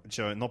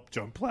 not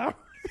Joan Plower.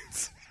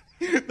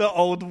 The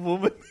old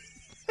woman.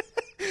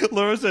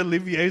 Laurence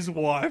Olivier's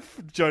wife,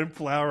 Joan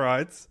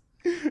Plowright.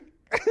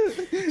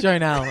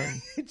 Joan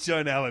Allen.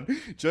 Joan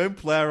Allen. Joan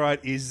Plowright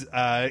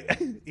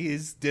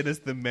is Dennis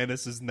the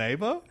Menace's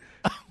neighbor.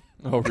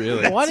 Oh,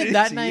 really? Why did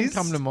that She name is.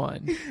 come to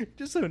mind?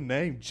 Just her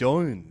name,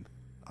 Joan.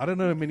 I don't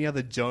know many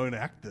other Joan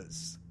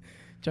actors.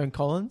 Joan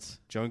Collins?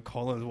 Joan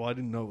Collins. Well, I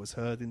didn't know it was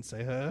her. Didn't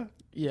say her.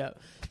 Yeah.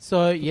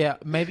 So, yeah,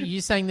 maybe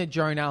you're saying that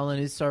Joan Allen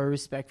is so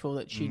respectful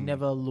that she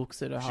never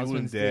looks at her She wouldn't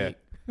husband's dare. dick.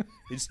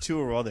 It's too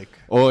erotic.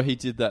 Or he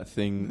did that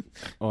thing.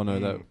 Oh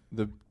no,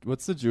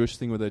 what's the Jewish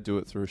thing where they do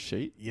it through a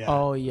sheet? Yeah.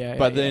 Oh, yeah.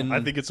 But yeah, then, I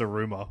think it's a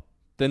rumor.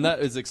 then that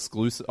is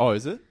exclusive. Oh,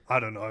 is it? I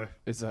don't know.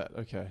 Is that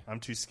okay? I'm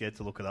too scared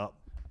to look it up.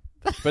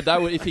 But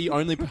that would, if he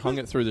only hung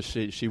it through the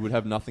sheet, she would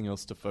have nothing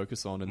else to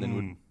focus on, and then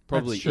would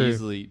probably That's true.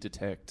 easily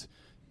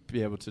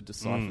be able to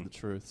decipher the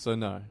truth. So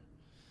no.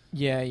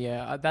 Yeah,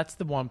 yeah. That's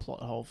the one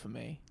plot hole for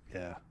me.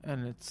 Yeah.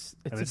 And it's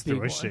And a it's big through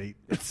a one. sheet.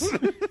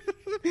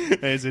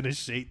 It's in a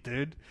sheet,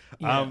 dude.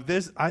 Yeah.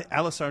 There's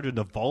Alessandro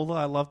Nivola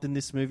I loved in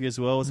this movie as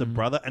well as a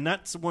brother. And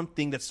that's one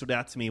thing that stood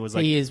out to me was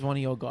like, He is one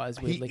of your guys,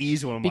 he weirdly.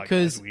 is one of my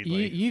because guys,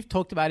 weirdly. you've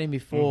talked about him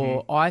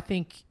before. I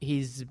think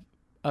he's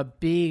a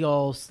big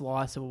old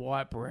slice of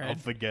white bread.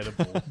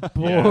 Unforgettable.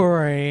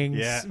 Boring,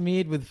 Yeah.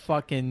 smeared with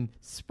fucking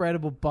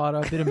spreadable butter,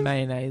 a bit of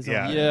mayonnaise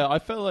Yeah. on it. Yeah, I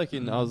felt like I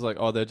was like,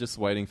 oh, they're just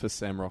waiting for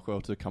Sam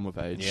Rockwell to come of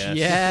age. Yeah.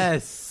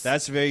 Yes.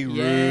 That's very rude.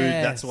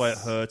 Yes. That's why it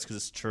hurts, because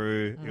it's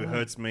true. It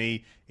hurts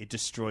me. It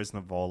destroys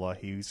Nivola.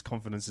 His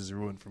confidence is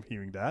ruined from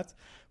hearing that.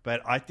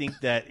 But I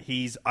think that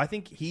he's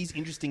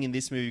interesting in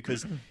this movie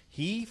because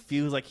he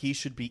feels like he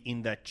should be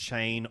in that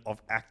chain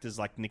of actors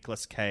like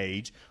Nicolas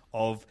Cage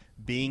of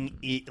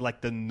being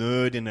like the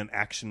nerd in an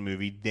action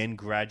movie, then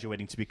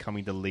graduating to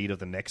becoming the lead of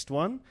the next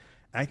one.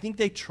 I think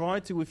they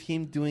tried to with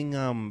him doing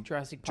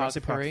Jurassic Park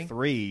 3.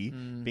 3,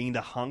 being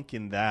the hunk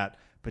in that.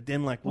 But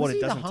then, like, Was what he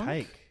it the doesn't hunk?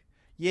 take.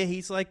 Yeah,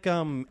 he's like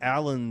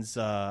Alan's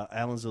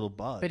little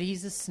bud. But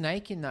he's a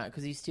snake in that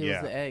because he steals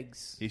Yeah. the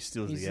eggs. He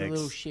steals He's the a eggs.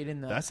 little shit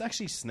in that. That's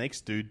actually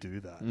snakes do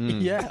that.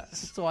 Yeah,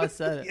 that's why I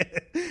said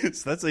it. Yeah.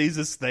 So that's he's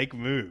a snake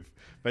move.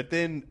 But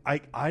then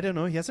I don't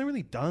know. He hasn't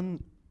really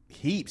done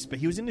heaps. But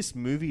he was in this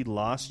movie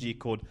last year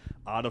called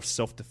Art of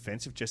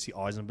Self-Defense with Jesse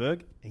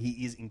Eisenberg.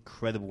 He is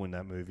incredible in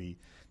that movie.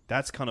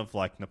 That's kind of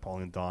like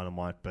Napoleon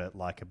Dynamite, but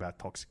like about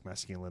toxic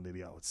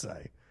masculinity, I would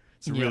say.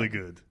 It's really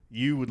good.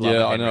 You would love it.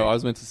 Yeah, I Henry. know. I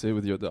was meant to see it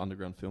with you at the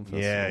Underground Film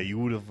Festival. Yeah, you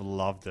would have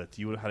loved it.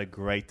 You would have had a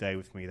great day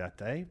with me that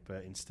day,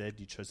 but instead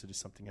you chose to do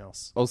something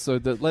else. Also,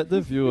 let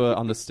the viewer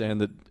understand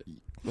that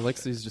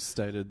Alexi's just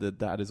stated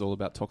that is all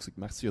about toxic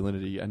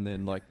masculinity, and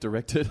then like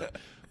directed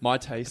my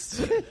taste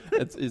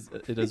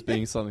it as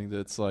being something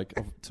that's like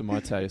to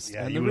my taste.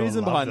 Yeah, and you the would have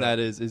reason loved behind it. that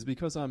is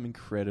because I'm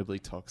incredibly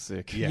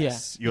toxic.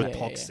 Yes, Yeah. you're Yeah,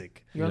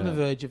 toxic. You're on Yeah. the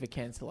verge of a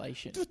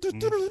cancellation.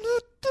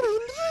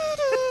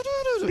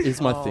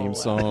 Is my Oh, theme wow.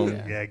 song.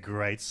 Yeah. Yeah,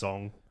 great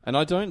song. And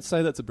I don't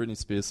say that's a Britney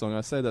Spears song.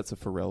 I say that's a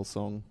Pharrell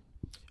song.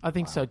 I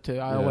think so too.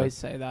 I Yeah. always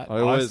say that. I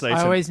always, say-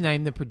 I always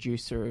name the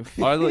producer of.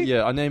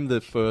 I named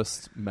the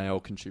first male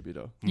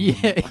contributor.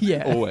 Yeah,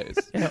 yeah. Always.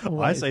 Yeah, I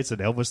always. say it's an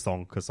Elvis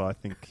song because I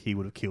think he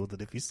would have killed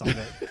it if he sung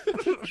it.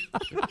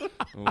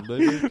 Oh,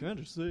 baby, can't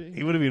you see?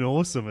 He would have been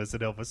awesome as an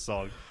Elvis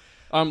song.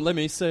 Let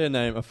me say a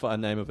name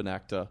of an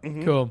actor.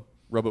 Cool.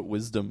 Robert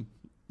Wisdom.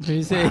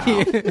 Who's he?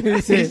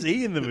 Who's Is he?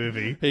 he in the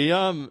movie? He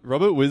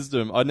Robert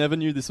Wisdom. I never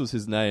knew this was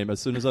his name. As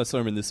soon as I saw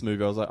him in this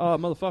movie, I was like, "Oh,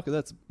 motherfucker,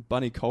 that's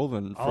Bunny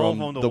Colvin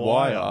from The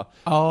Wire."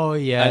 Oh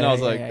yeah. And I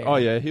was yeah, like, yeah, "Oh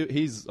yeah.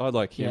 yeah, I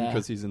like him Yeah.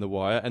 because he's in The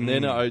Wire." And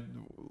then I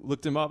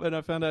looked him up and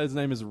I found out his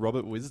name is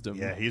Robert Wisdom.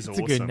 Yeah, he's It's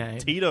a awesome. good name.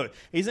 Tito.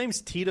 His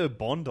name's Tito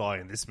Bondi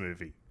in this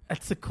movie.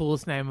 That's the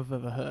coolest name I've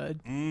ever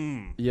heard.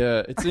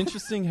 Yeah, it's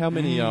interesting how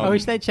many. I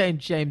wish they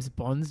changed James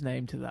Bond's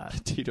name to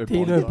that. Tito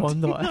Tito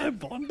Bondi. Bondi. No,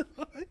 Bondi.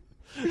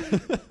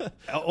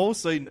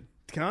 Also,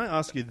 can I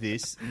ask you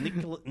this?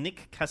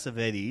 Nick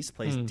Cassavetes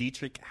plays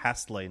Dietrich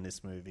Hassler in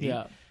this movie.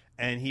 Yeah.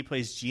 And he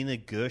plays Gina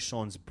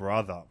Gershon's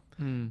brother.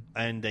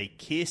 And they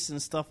kiss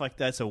and stuff like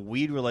that. It's a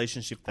weird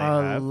relationship they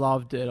I have.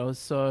 loved it. I was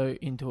so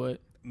into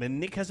it. But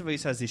Nick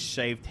Cassavetes has this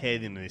shaved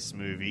head in this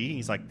movie.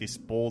 He's like this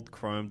bald,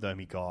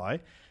 chrome-domey guy.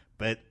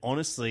 But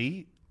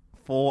honestly,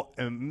 for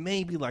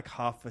maybe like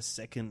half a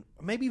second,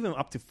 maybe even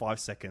up to 5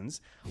 seconds,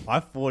 I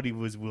thought he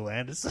was Will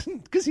Anderson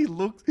because they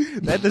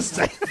had the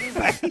same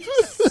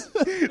face.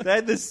 They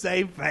had the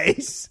same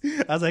face.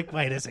 I was like,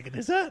 wait a second,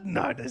 is that?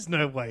 No, there's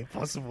no way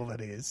possible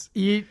that is.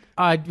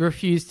 I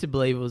refuse to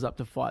believe it was up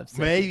to 5 seconds.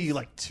 Maybe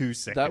like 2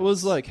 seconds. That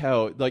was like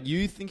how, like,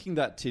 you thinking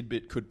that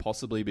tidbit could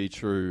possibly be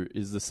true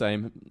is the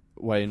same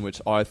way in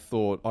which I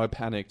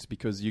panicked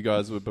because you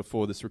guys were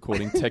before this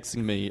recording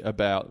texting me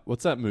about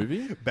what's that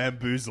movie?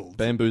 Bamboozled.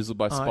 Bamboozled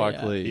by Spike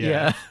yeah. Lee.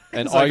 Yeah.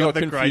 And So I I got got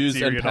the confused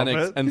and criterion of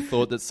panicked it. and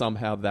thought that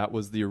somehow that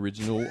was the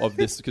original of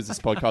this because this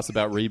podcast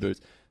about reboots.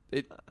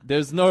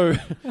 There's no,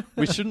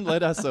 we shouldn't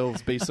let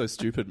ourselves be so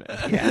stupid,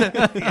 man.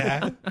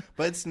 Yeah.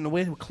 But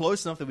we're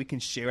close enough that we can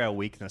share our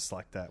weakness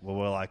like that. Where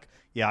we're like,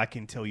 yeah, I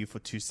can tell you for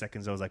 2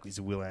 seconds. I was like, is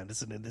Will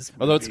Anderson in this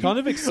movie? Although it's kind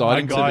of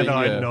exciting a guy to be,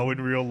 that yeah. I know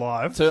in real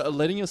life. So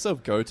letting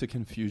yourself go to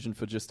confusion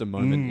for just a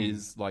moment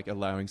is like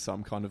allowing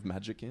some kind of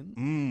magic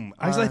in.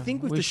 As I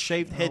think with the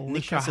shaved head, I Nick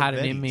wish I had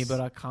it in me, Cassavetes- but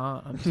I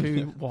can't. I'm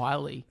too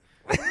wily.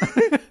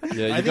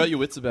 Yeah, you got your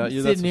wits about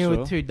you, Sitting that's for here sure.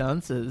 with two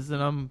dunces,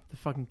 and I'm the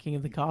fucking king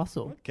of the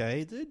castle.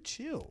 Okay, dude,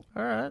 chill.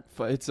 All right.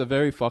 It's a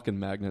very fucking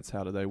magnets,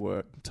 how do they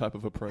work type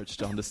of approach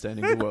to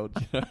understanding the world.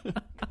 You know?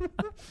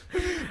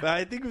 But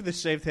I think with the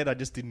shaved head, I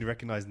just didn't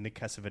recognize Nick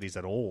Cassavetes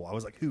at all. I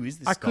was like, who is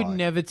this I guy? could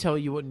never tell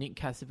you what Nick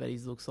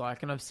Cassavetes looks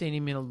like, and I've seen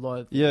him in a lot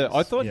of things. Yeah,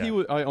 I thought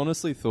Yeah. I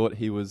honestly thought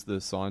he was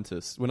the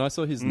scientist. When I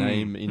saw his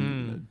name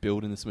in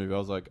billed in this movie, I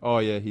was like, oh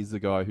yeah, he's the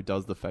guy who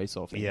does the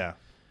face-off. Yeah.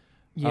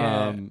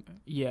 Yeah.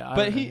 Yeah. I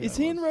But don't know who is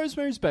that he in was.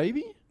 Rosemary's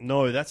Baby?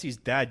 No, that's his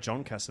dad,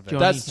 John Cassavetes. Johnny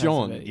That's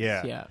John. Cassavetes,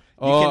 Yeah. Yeah. You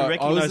Oh, can I was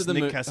recognize at the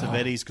Nick mo-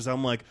 Cassavetes because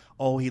I'm like,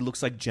 oh, he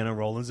looks like Jenna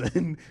Rollins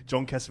and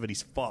John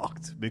Cassavetes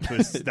fucked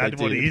because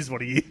that's what did. he is.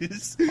 What he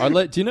is.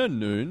 Do you know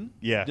Noon?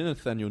 Yeah. Do you know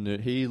Nathaniel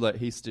Noon?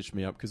 He stitched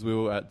me up because we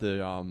were at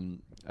the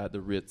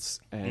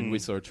Ritz and we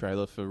saw a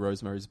trailer for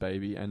Rosemary's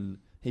Baby and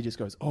he just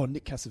goes, "Oh,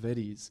 Nick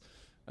Cassavetes."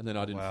 And then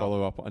I didn't Wow.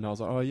 follow up, and I was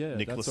like, "Oh yeah,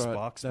 Nicholas that's right.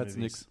 Sparks That's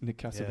movies. Nick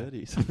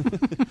Cassavetes."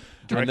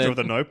 Director then- of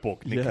The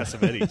Notebook, Nick Yeah.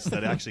 Cassavetes.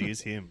 That actually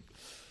is him.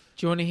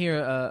 Do you want to hear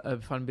a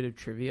fun bit of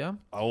trivia?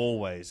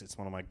 Always. It's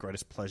one of my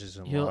greatest pleasures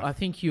in I life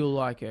think you'll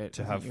like it.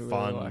 to I have think you'll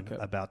fun really like it.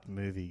 about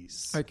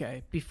movies.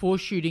 Okay. Before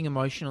shooting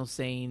emotional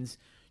scenes,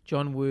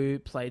 John Woo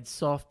played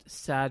soft,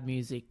 sad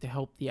music to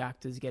help the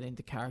actors get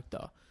into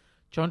character.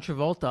 John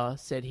Travolta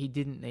said he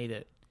didn't need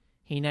it.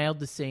 He nailed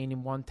the scene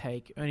in one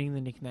take, earning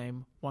the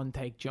nickname One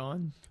Take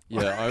John.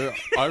 Yeah,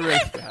 I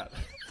read that.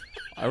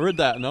 I read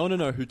that, and I want to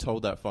know who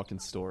told that fucking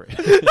story.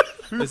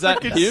 Is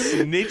that him?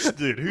 Snitch,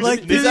 dude. Who's Like,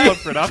 snitched is on that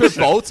production?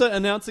 Travolta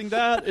announcing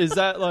that? Is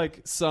that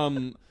like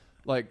some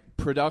like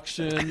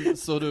production,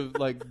 sort of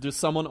like just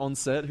someone on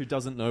set who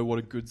doesn't know what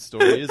a good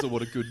story is or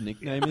what a good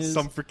nickname is.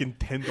 Some freaking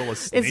 $10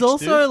 snitch. It's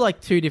also dude.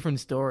 like two different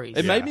stories.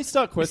 It made me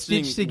start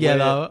questioning Stitched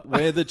together.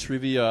 where the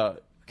trivia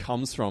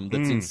comes from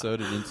that's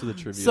inserted into the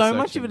trivia So section.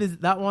 much of it is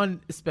that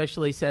one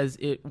especially says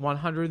it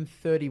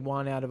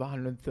 131 out of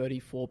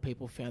 134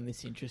 people found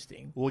this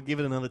interesting. We'll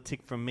give it another tick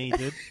from me,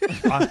 dude.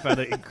 I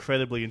found it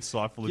incredibly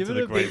insightful Give into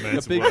it the great a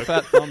man's big work.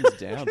 fat thumbs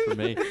down for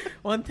me.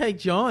 One take,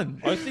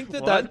 John. I think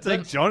that What?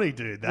 Take Johnny,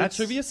 dude. the That's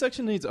trivia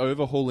section needs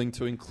overhauling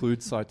to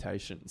include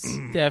citations.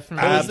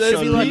 Definitely. Because there's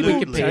It'd be like people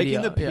Wikipedia.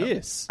 taking the Yeah.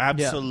 piss.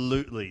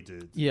 absolutely,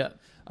 dude. Yeah.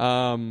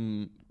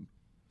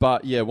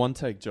 But yeah, one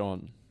take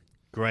John.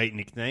 Great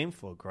nickname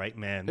for a great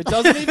man. It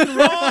doesn't even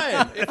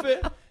rhyme.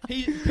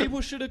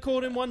 People should have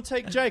called him one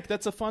take Jake.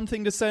 That's a fun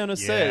thing to say on a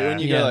set. Yeah. When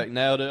you Yeah. go like,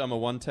 nailed it, I'm a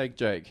one take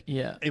Jake.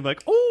 Yeah. You're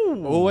like,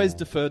 ooh. Always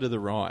defer to the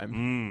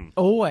rhyme.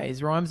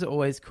 Always. Rhymes are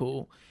always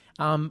cool.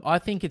 I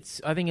think it's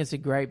a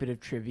great bit of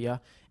trivia.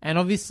 And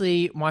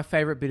obviously, my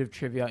favorite bit of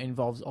trivia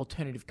involves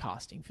alternative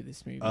casting for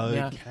this movie.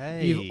 Now,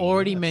 Okay. you've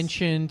already That's-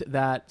 mentioned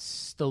that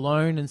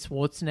Stallone and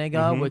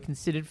Schwarzenegger were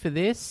considered for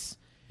this.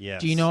 Yes.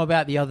 Do you know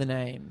about the other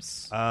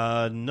names?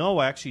 No,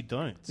 I actually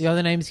don't. The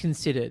other names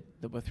considered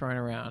that were thrown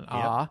around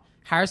are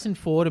Harrison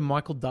Ford and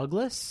Michael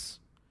Douglas.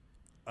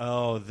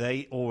 Oh,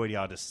 they already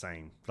are the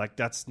same. Like,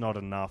 that's not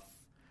enough.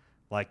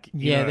 Like,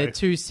 you Yeah, know, they're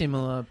too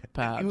similar,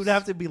 perhaps. it would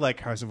have to be like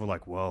Harrison Ford,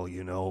 like, well,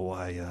 you know,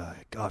 I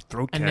got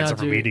throat And now cancer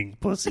from do- eating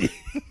pussy.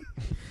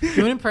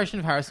 Do an impression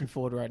of Harrison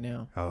Ford right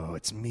now. Oh,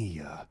 it's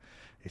me.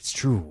 It's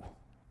true.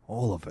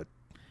 All of it.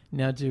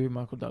 Now do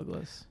Michael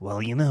Douglas.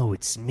 Well, you know,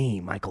 it's me,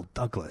 Michael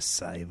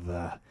Douglas.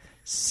 I've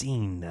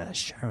seen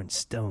Sharon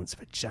Stone's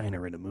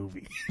vagina in a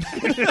movie.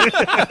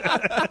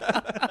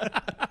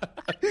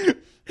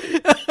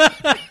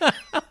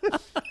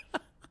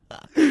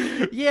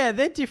 Yeah,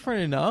 they're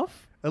different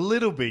enough. A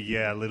little bit,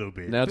 yeah, a little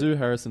bit. Now do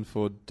Harrison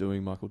Ford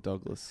doing Michael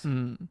Douglas.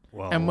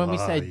 Well, And when we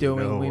say you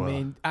doing, know, we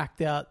mean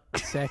act out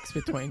sex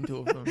between two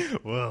of them.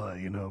 well,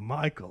 you know,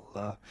 Michael,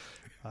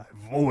 I've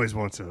always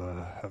wanted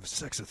to have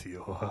sex with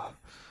you,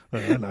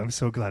 and I'm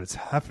so glad it's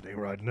happening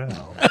right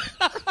now.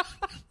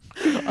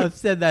 I've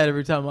said that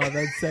every time I've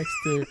had sex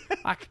too.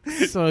 I'm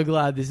so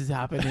glad this is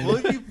happening. Well,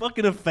 if you're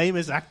fucking a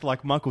famous actor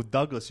like Michael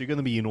Douglas, you're going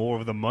to be in awe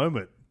of the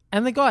moment.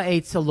 And the guy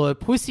eats a lot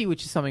of pussy,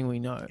 which is something we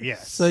know.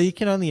 Yes. So you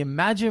can only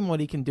imagine what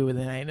he can do with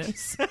an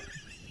anus.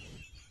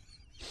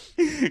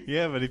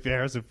 Yeah, but if you're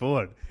Harrison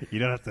Ford, you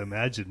don't have to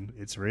imagine.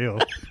 It's real.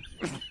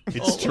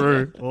 It's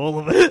true. All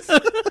of it.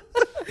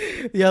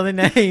 The other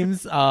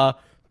names are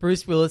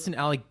Bruce Willis and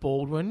Alec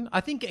Baldwin.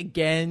 I think,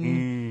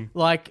 again,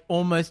 like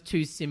almost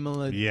two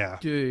similar Yeah.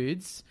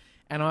 dudes.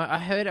 And I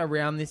heard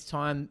around this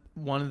time,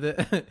 one of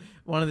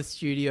the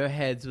studio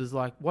heads was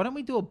like, why don't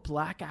we do a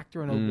black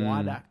actor and a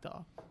white actor?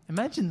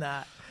 Imagine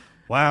that.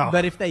 Wow.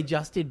 But if they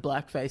just did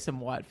blackface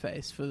and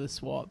whiteface for the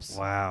swaps.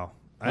 Wow.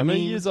 How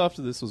many years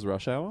after this was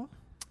Rush Hour?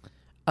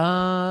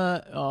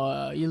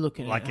 You're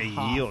looking Like at a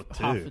half, year or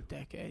two. half a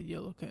decade.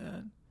 You're looking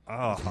at.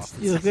 Oh,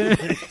 You're looking at,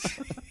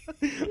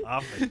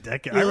 half a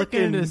decade. you're I looking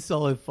reckon, at a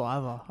solid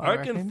fiver. I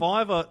reckon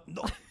fiver.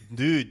 No,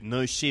 dude,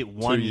 no shit.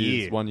 1 2 year.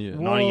 years, 1 year.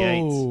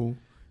 98. Whoa. Do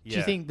Yeah.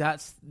 you think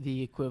that's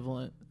the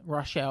equivalent?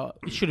 Rush Hour.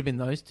 It should have been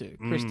those two: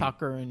 Chris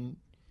Tucker and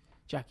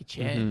Jackie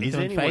Chan. Is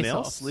there doing anyone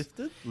face-offs.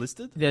 else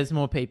listed? There's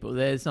more people.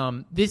 There's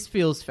This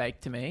feels fake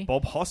to me.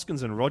 Bob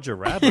Hoskins and Roger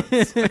Rabbit.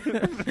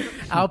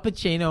 Al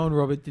Pacino and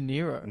Robert De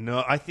Niro.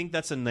 No, I think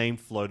that's a name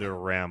floated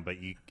around, but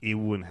it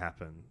wouldn't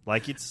happen.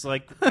 Like, it's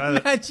like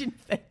Imagine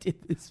if they did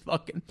this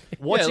fucking thing.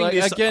 watching yeah, like,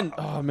 this again.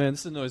 Oh man,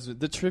 this annoys me.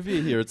 The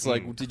trivia here. It's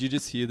like, did you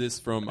just hear this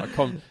from a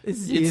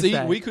This is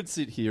hearsay. we could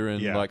sit here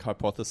and Yeah. like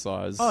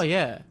hypothesize. Oh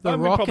yeah, The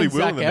we Rock probably and will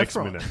Zac in the next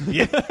Efron.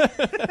 minute.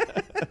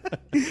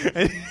 Yeah.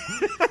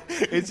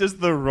 It's just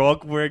The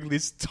Rock wearing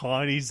this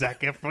tiny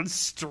Zac Efron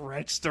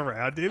stretched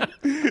around him.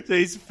 So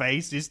his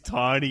face is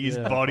tiny, his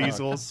Yeah, body's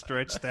fuck. all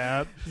stretched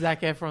out.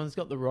 Zac Efron's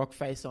got the Rock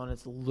face on.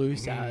 It's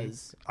loose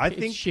as. I It's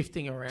think-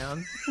 shifting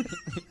around.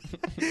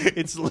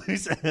 It's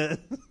loose.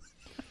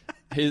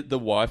 The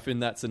wife in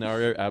that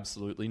scenario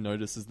absolutely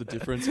notices the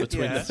difference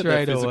between Yeah. their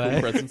Straight physical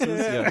away. presences.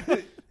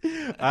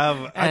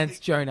 Yeah. And it's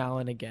Joan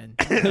Allen again.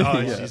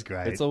 She's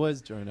great. It's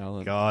always Joan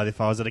Allen. God,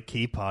 if I was at a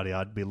key party,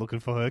 I'd be looking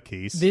for her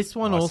keys. This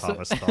one Nice also-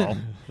 Harvest style.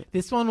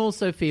 This one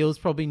also feels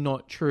probably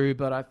not true,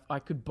 but I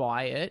could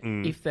buy it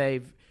if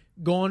they've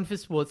gone for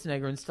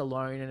Schwarzenegger and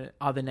Stallone and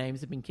other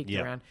names have been kicked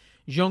Yep. around.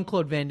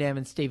 Jean-Claude Van Damme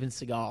and Steven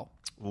Seagal.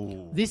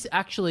 Ooh.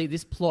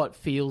 This plot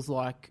feels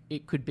like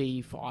it could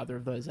be for either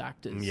of those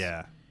actors.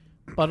 Yeah.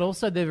 But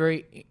also they're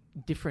very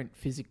different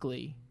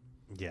physically.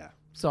 Yeah.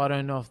 So I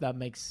don't know if that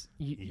makes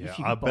you. Yeah, if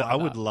you I could bet buy I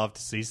would that. love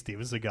to see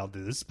Steven Seagal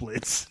do the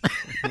splits.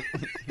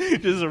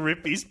 Just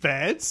rip his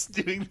pants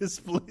doing the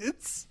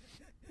splits.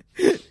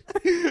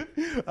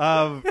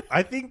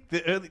 I think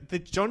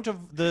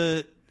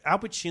the Al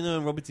Pacino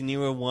and Robert De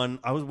Niro one.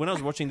 When I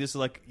was watching this,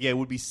 like, yeah, it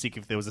would be sick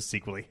if there was a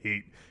sequel of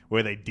Heat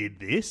where they did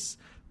this.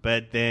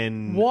 But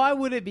then... Why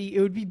would it be? It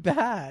would be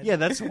bad. Yeah,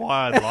 that's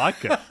why I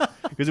like it.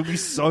 Because it would be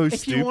so If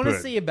stupid. you want to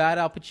see a bad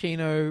Al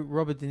Pacino,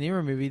 Robert De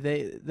Niro movie,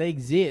 they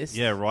exist.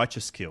 Yeah,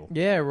 Righteous Kill.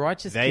 Yeah,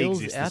 Righteous They Kills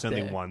exist. out There's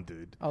only there. one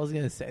dude. I was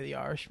going to say The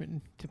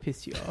Irishman to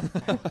piss you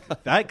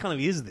off. That kind of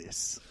is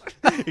this.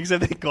 Except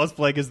they're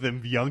cosplaying as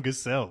them younger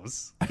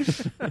selves.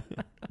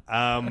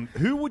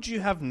 Who would you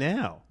have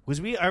now?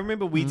 I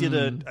remember we did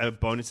a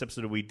bonus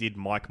episode where we did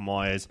Mike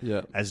Myers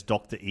as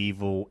Dr.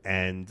 Evil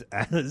and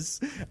as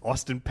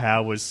Austin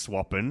Powers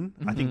swapping.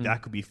 I think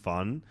that could be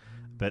fun.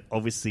 But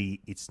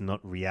obviously, it's not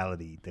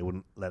reality. They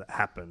wouldn't let it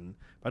happen.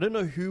 I don't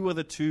know who are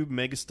the two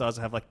megastars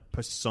that have like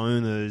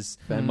personas.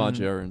 Bam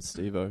Margera and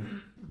Steve-O.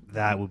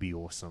 That would be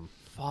awesome.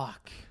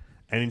 Fuck.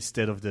 And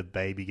instead of the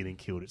baby getting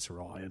killed, it's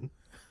Ryan.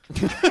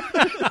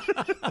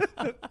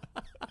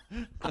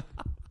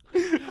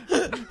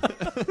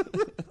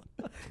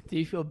 Do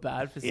you feel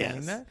bad for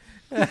saying Yes.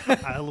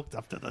 that? I looked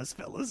up to those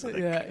fellas. and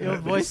Yeah, it your hurt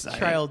me to voice say it.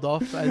 trailed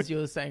off as you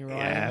were saying Ryan.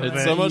 Yeah, but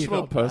It's so you much more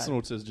felt bad.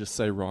 personal to just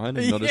say Ryan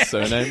and not his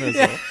surname as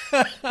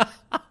well.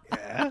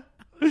 Yeah,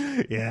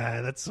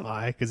 yeah, that's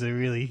why. Because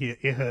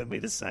it hurt me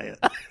to say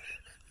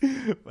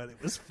it, but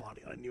it was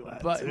funny. I knew I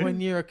had But to. when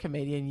you're a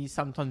comedian, you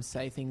sometimes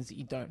say things that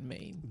you don't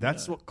mean.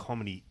 That's what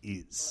comedy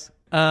is.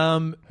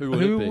 Who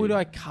would it be? would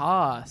I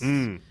cast?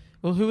 Mm.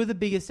 Well, who are the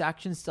biggest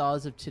action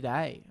stars of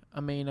today? I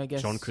mean, I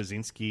guess John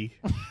Krasinski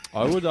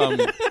I would and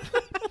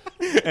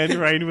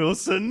Rainn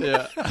Wilson.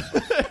 yeah.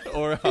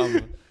 Or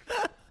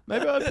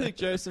maybe I'd pick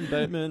Jason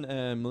Bateman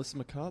and Melissa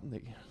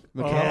McCarthy.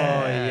 Oh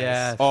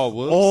yeah, Oh,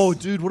 whoops. Oh,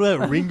 dude, what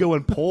about Ringo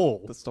and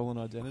Paul? The Stolen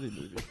Identity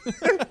movie.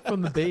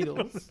 from the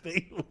Beatles.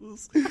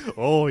 Beatles.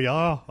 Oh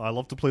yeah, I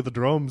love to play the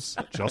drums.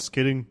 Just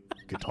kidding.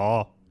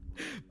 Guitar,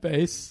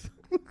 Bass.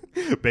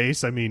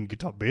 bass. I mean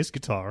guitar, bass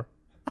guitar.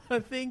 I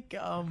think,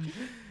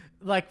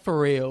 like for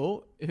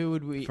real, who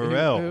would we?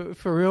 Pharrell.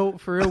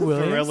 Pharrell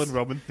Williams. Pharrell and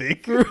Robin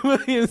Thicke. Pharrell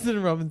Williams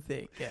and Robin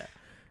Thicke. Yeah,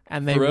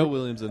 and they Pharrell would-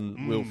 Williams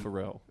and Will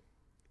Ferrell.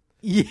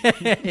 Yeah,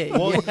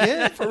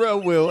 Yeah,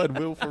 Pharrell Will and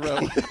Will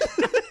Ferrell.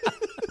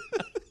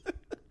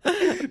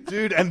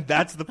 Dude, and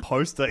that's the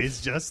poster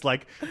is just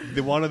like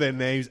the one of their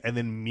names and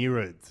then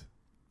mirrored.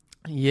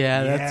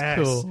 yeah, that's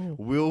Yes.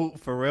 cool.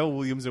 Pharrell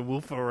Williams and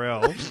Will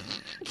Ferrell.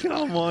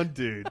 Come on,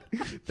 dude.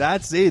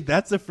 That's it.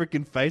 That's a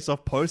freaking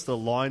face-off poster,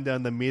 line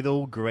down the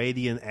middle,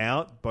 gradient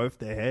out, both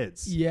their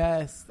heads.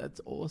 Yes, that's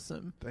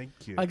awesome. Thank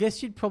you. I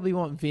guess you'd probably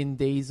want Vin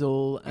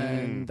Diesel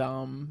and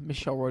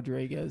Michelle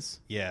Rodriguez.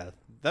 Yeah,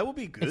 that would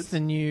be good. It's the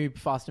new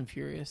Fast and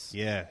Furious.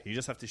 Yeah, you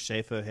just have to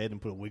shave her head and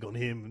put a wig on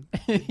him.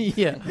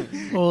 Yeah,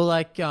 or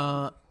like,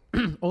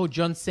 or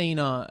John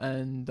Cena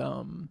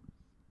and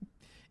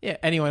yeah,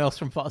 anyone else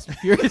from Fast and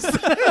Furious.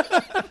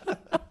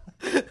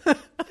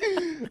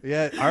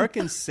 Yeah, I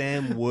reckon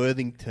Sam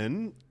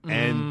Worthington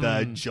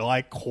and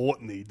Jai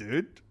Courtney,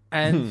 dude.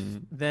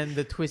 And then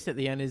the twist at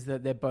the end is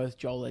that they're both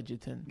Joel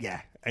Edgerton.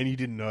 Yeah, and you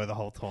didn't know the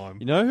whole time.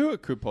 You know who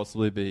it could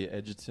possibly be?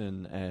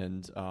 Edgerton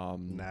and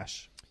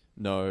Nash.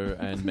 No,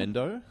 and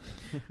Mendo.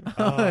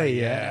 Oh,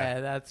 yeah.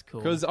 that's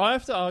cool. Because I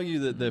have to argue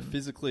that they're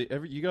physically.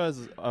 You guys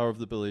are of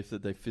the belief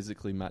that they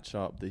physically match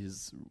up,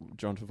 these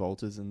John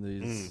Travoltas and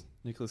these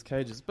Nicolas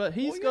Cages, but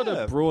he's Well, got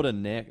yeah. a broader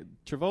neck.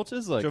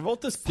 Travolta's like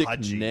Travolta's thick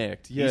pudgy.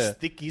 necked. He's Yeah,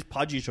 thick. He's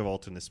pudgy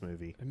Travolta in this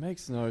movie. it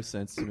makes no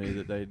sense to me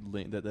that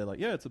they're like,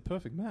 yeah, it's a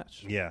perfect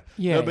match. Yeah.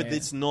 Yeah, No, but yeah.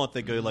 it's not.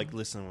 They go like,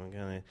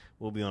 listen,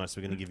 we'll be honest,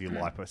 we're going to give you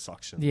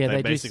liposuction. Yeah, they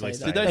do basically say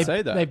say that. Did they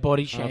say that? They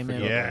body I shame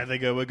him. forgot. Yeah, they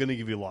go, we're going to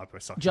give you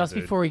liposuction. Just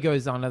dude. before he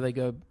goes under, they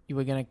go, "You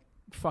were going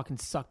to fucking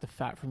suck the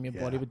fat from your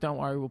Yeah. body, but don't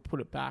worry, we'll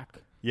put it back."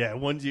 Yeah, we're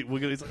going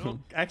to, it's like, oh,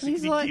 actually,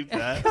 He's can you like, keep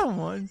that? "Come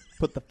on."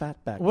 Put the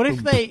fat back. What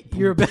if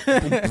you're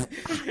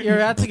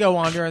about to go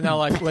under, and they're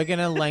like, "We're going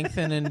to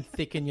lengthen and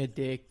thicken your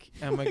dick,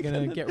 and we're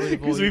going to get rid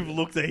of all." Because your-" we've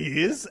looked at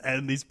his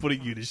and he's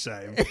putting you to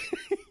shame.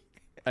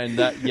 And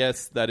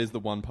that is the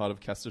one part of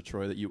Castor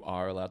Troy that you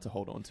are allowed to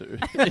hold on to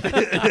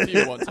if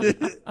you want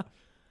to.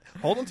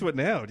 Hold on to it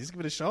now. Just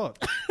give it a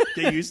shot.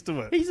 Get used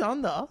to it. He's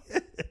under.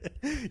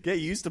 Get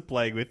used to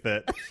playing with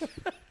it.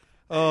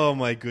 Oh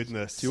my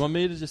goodness. Do you want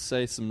me to just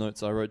say some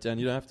notes I wrote down?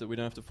 We don't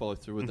have to follow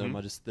through with them.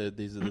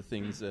 These are the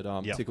things that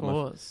Yeah. Of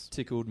course.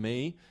 tickled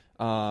me.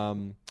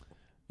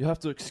 You have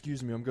to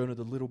excuse me. I'm going to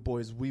the little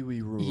boy's wee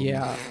room.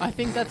 Yeah, I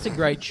think that's a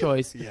great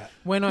choice. Yeah.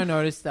 When I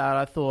noticed that,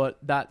 I thought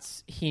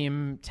that's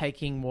him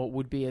taking what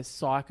would be a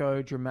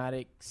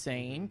psychodramatic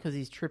scene because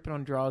he's tripping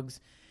on drugs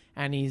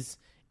and he's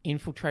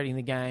infiltrating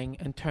the gang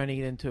and turning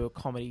it into a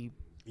comedy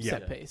Yeah.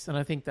 set piece. And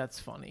I think that's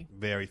funny.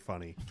 Very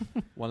funny.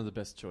 One of the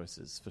best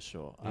choices for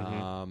sure.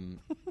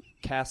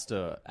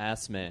 Castor,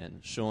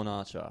 Assman, Sean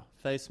Archer,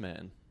 Face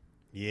Man.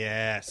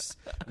 Yes.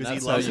 Because he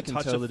That's how loves you to can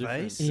touch tell the the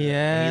face. difference.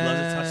 And he loves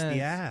to touch the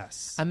Yes.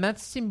 ass. And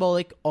that's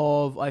symbolic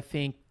of, I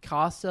think,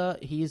 Casa,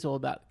 he is all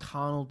about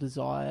carnal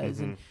desires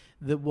and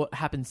what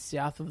happens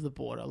south of the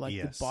border, like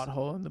Yes. the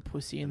butthole and the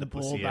pussy and the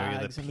ball pussy area,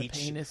 bags and the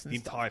penis and the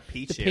stuff. entire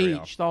peach The area.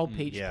 peach, the whole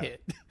peach Yeah.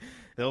 pit.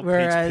 The whole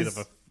Whereas- peach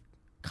pit of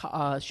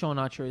Sean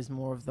Archer is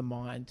more of the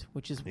mind,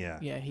 which is Yeah.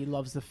 he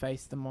loves the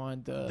face, the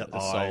mind, The the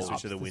eyes, soul,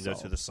 which are the up window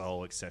soul. to the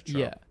soul, etc.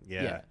 Yeah.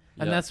 Yeah.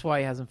 And Yeah. that's why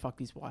he hasn't fucked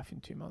his wife in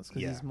 2 months,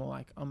 because Yeah. he's more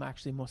like, I'm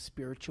actually more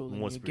spiritual than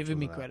More you're spiritual giving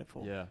me than that. credit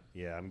for. Yeah.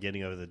 Yeah, I'm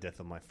getting over the death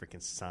of my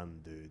freaking son,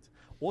 dude.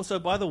 Also,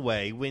 by the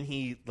way, when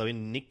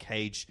Nick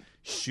Cage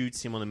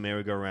shoots him on the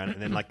merry-go-round,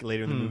 and then like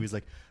later in the movie, he's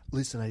like,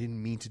 "Listen, I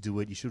didn't mean to do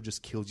it. You should have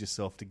just killed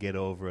yourself to get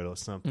over it, or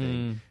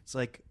something." It's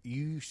like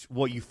you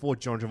thought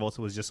John Travolta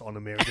was just on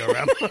a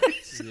merry-go-round.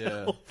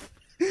 Yeah.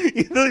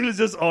 You thought he was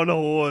just on a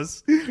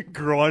horse,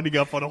 grinding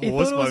up on a He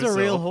horse thought it by was himself.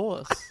 a real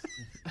horse.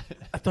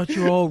 I thought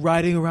you were all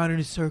riding around in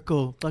a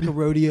circle like a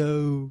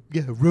rodeo.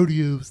 Yeah,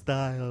 rodeo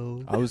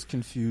style. I was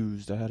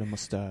confused. I had a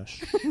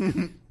mustache.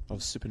 I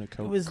was sipping a It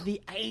Coke. was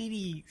the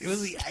 80s. It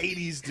was the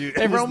 80s, dude.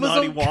 Everyone it was was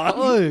on 91.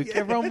 coke. Yeah.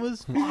 Everyone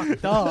was fucked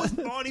It up. was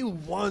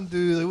 91,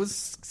 dude. It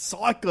was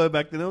Psycho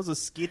back then. It was a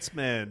skits,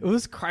 man. It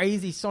was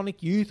crazy.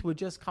 Sonic Youth were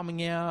just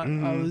coming out.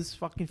 I was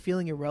fucking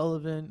feeling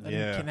irrelevant. I Yeah.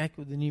 didn't connect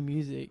with the new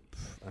music.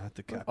 I had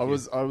to cut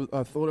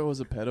I thought I was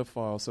a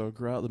pedophile, so I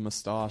grew out the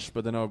moustache,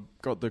 but then I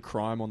got the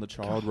crime on the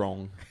child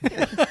wrong.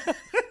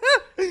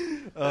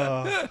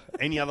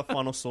 Any other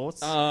final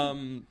thoughts? I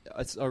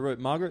wrote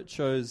Margaret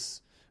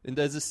Cho's. And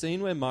there's a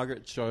scene where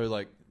Margaret Cho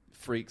like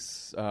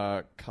freaks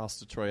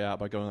Castor Troy out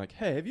by going like,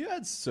 "Hey, have you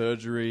had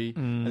surgery?"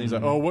 And he's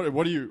like, "Oh,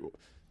 what do you?"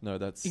 No,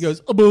 that's He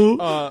goes, "Abu."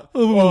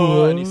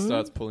 and he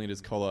starts pulling at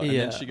his collar, and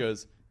Yeah. then she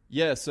goes,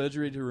 "Yeah,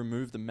 surgery to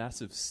remove the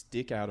massive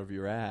stick out of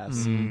your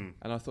ass." And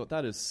I thought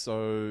that is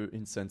so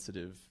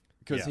insensitive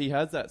because Yeah. he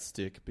has that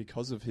stick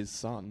because of his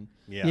son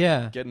yeah.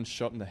 Yeah. getting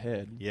shot in the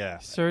head. Yeah.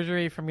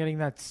 Surgery from getting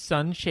that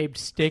sun-shaped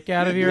stick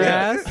out of your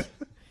ass.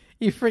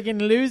 You freaking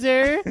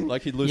loser.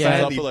 Like he loses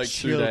Yeah. up for like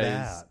 2 Chilled days.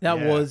 out. That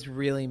Yeah. was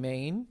really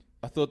mean.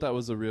 I thought that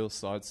was a real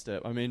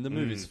sidestep. I mean, the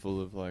movie's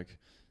full of like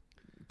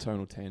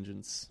tonal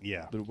tangents.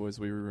 Yeah. Little Boys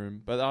Wee Wee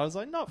Room. But I was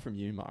like, not from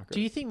you, Margaret. Do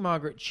you think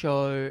Margaret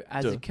Cho,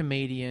 as a Duh.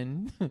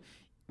 comedian,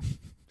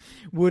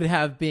 would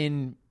have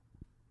been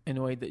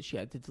annoyed that she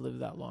had to deliver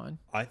that line?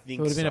 I think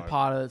It would have been a so.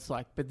 part of it's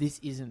like, but this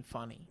isn't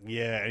funny.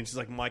 Yeah, and she's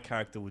like, my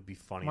character would be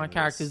funny. My in this.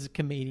 character's a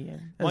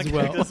comedian My as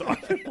well. character's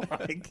open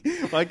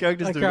mic. My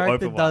character's My doing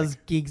character open does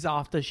mic. gigs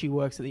after she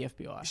works at the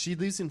FBI. She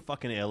lives in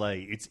fucking LA.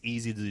 It's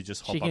easy to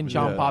just hop She up can and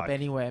jump do up like,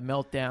 anywhere.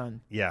 Meltdown.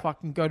 Yeah.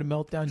 Fucking go to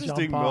Meltdown, Just jump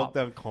doing up.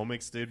 Meltdown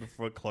comics, dude,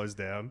 before it closed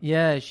down.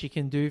 Yeah, she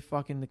can do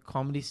fucking the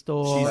comedy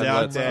store. She's and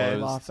out all the there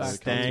laugh so acts.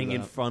 staying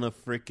in that. front of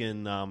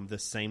freaking the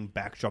same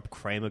backdrop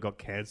Kramer got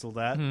cancelled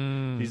at.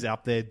 Hmm. She's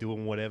out there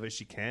doing whatever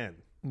she can.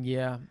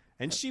 Yeah.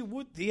 And she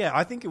would, yeah,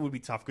 I think it would be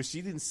tough because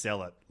she didn't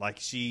sell it. Like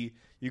you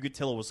could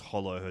tell it was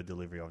hollow, her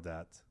delivery of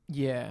that.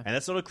 Yeah. And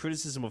that's not a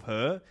criticism of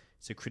her.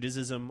 It's a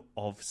criticism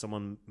of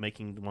someone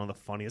making one of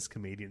the funniest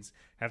comedians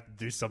have to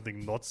do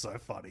something not so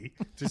funny.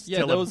 Just Yeah,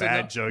 tell there a was bad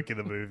enough- joke in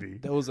the movie.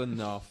 There was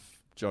enough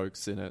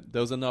jokes in it.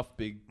 There was enough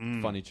big,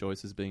 funny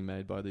choices being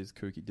made by these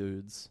kooky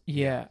dudes.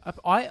 Yeah.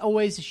 I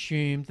always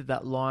assumed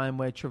that line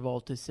where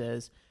Travolta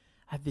says,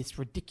 I have this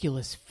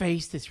ridiculous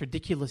face, this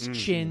ridiculous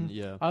chin.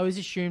 yeah. I always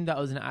assumed that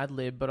was an ad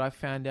lib, but I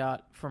found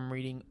out from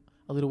reading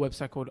a little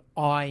website called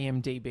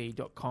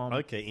imdb.com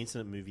Okay,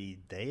 Internet Movie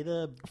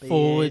Data /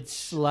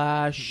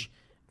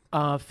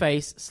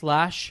 face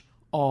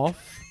 /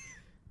 off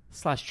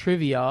 /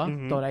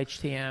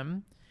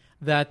 trivia.htm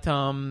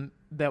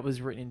that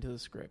was written into the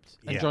script.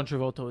 And Yeah. John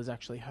Travolta was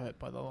actually hurt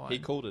by the line. He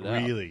called it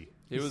out. Really?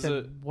 He He was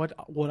said, what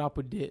up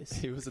with this?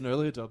 he was an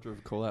early adopter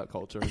of call out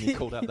culture, and he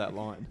called out that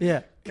line.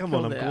 Yeah. Come he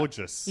on, called I'm it out.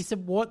 gorgeous. He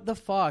said, what the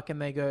fuck? And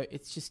they go,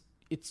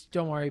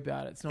 don't worry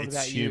about it. It's not It's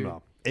about humor.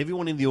 you.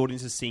 Everyone in the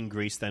audience has seen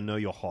Grease. They know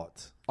you're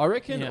hot. I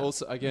reckon Yeah.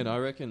 also, again,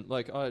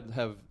 like I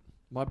have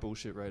my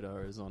bullshit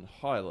radar is on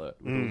high alert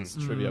with all this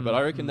trivia, but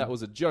I reckon that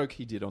was a joke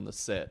he did on the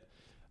set.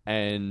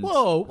 And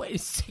Whoa, wait a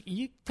second.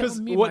 You because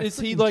telling me what my is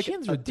he freaking like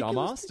chin's a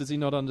ridiculous? dumbass? Does he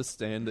not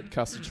understand that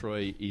Castor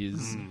Troy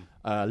is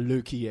a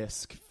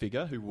Loki-esque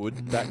figure who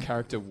would that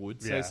character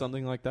would say Yeah.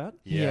 something like that?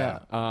 Yeah.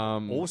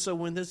 Also,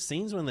 when there's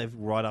scenes when they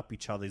right up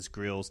each other's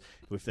grills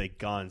with their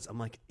guns, I'm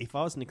like, if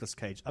I was Nicolas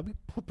Cage, I'd be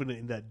pooping it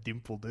in that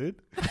dimple, dude.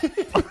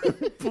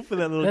 Pooping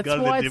that little That's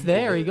gun why in the it's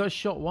dimple. there. He got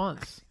shot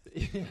once.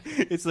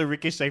 It's the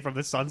ricochet from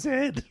the sun's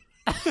head.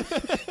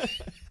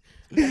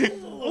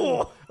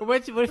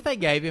 What if they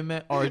gave him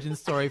an origin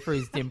story for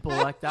his dimple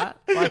like that?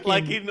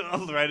 Like in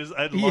Raiders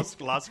at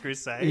Last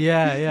Crusade.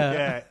 Yeah.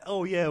 Yeah.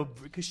 Oh, yeah.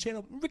 Ricochet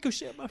off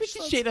my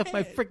son's Shit off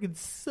my head. freaking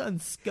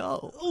son's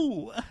skull.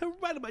 Ooh,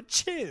 right on my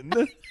chin.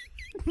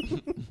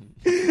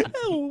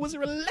 Oh, was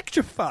it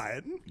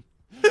electrifying?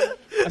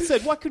 I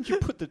said, why couldn't you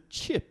put the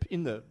chip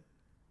in the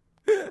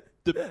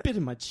bit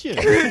of my chin?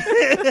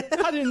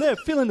 Hide it in there,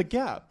 fill in the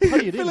gap.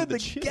 Hide it Fill in in the the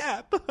chip.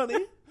 gap,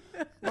 honey.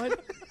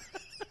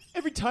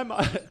 Every time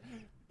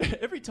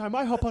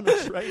I hop on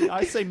a train,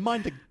 I say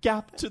mind the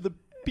gap to the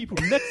people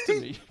next to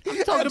me.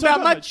 I'm Talking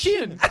about my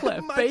chin,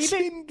 Clef, My baby.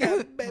 chin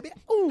gap, baby.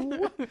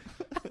 Ooh.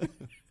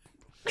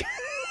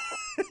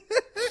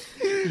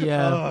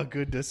 Yeah. Oh,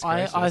 goodness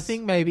gracious. I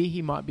think maybe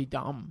he might be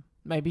dumb.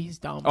 Maybe he's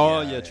dumb.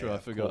 Oh Yeah, yeah, true. yeah, I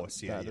of forgot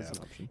course, yeah, that yeah. as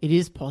an option. It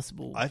is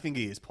possible. I think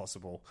it is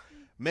possible.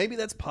 maybe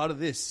that's part of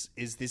this,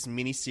 is this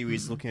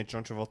mini-series looking at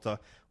John Travolta.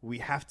 We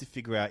have to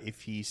figure out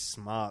if he's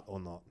smart or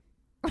not.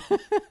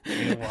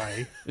 In a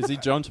way. Is he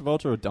John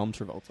Travolta or Dumb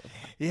Travolta?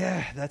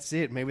 Yeah, that's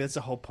it. Maybe that's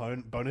a whole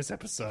bonus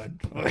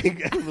episode. A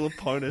little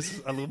bonus.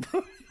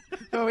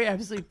 Oh, we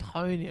absolutely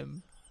pwn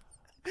him.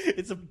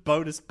 It's a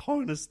bonus,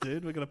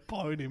 dude. We're going to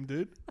pwn him,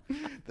 dude.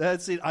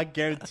 That's it. I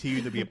guarantee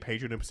you there'll be a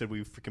Patreon episode where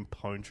we freaking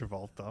pwn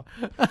Travolta.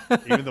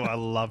 Even though I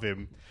love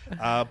him.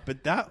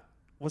 But that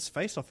was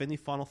Face Off. Any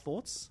final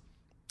thoughts?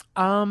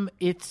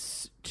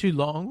 It's too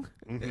long.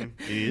 Mm-hmm.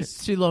 It is.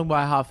 It's too long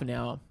by half an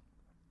hour.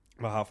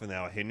 About half an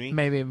hour, Henry.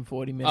 Maybe even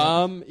 40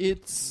 minutes.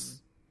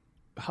 It's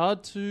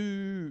hard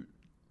to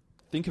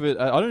think of it.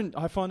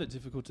 I find it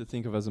difficult to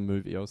think of as a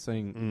movie. I was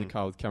saying in the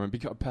car with Cameron,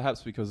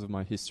 perhaps because of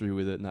my history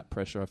with it and that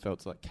pressure I felt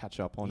to like catch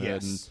up on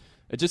it. And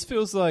it just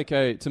feels like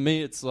to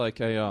me, it's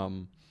like a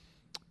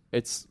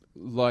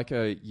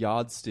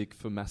yardstick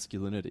for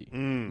masculinity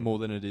more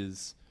than it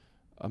is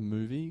a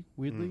movie.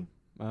 Weirdly,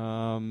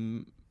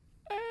 and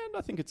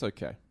I think it's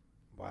okay.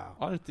 Wow.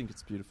 I don't think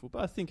it's beautiful,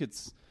 but I think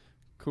it's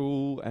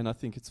cool, and I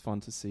think it's fun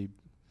to see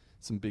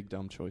some big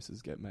dumb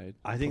choices get made.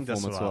 I think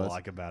that's what I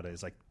like about it,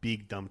 is like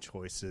big dumb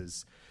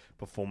choices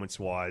performance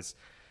wise,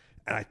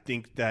 and I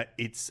think that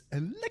it's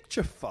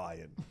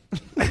electrifying.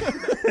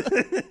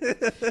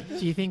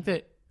 Do you think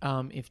that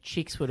if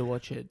chicks were to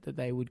watch it, that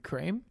they would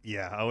cream?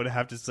 Yeah, I would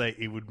have to say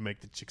it would make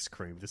the chicks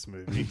cream, this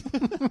movie.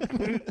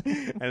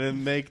 And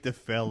then make the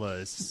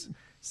fellas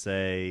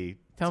say,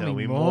 tell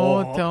me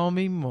more. Tell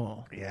me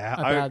more. Yeah,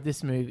 about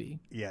this movie.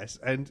 Yes,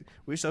 and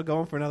we shall go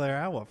on for another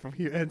hour from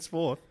here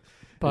henceforth.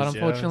 But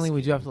unfortunately,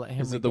 we do have to let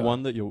him. Is it the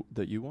one that you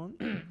want?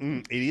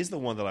 It is the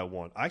one that I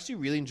want. I actually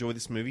really enjoy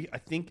this movie. I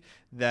think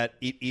that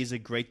it is a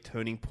great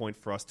turning point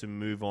for us to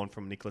move on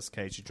from Nicolas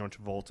Cage to John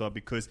Travolta,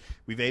 because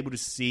we've able to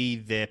see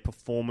their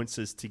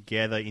performances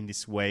together in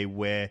this way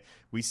where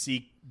we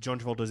see John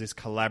Travolta as this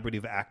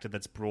collaborative actor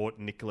that's brought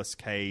Nicolas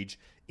Cage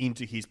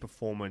into his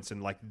performance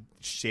and like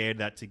shared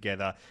that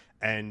together.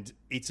 And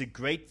it's a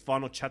great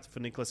final chapter for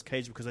Nicolas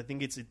Cage, because I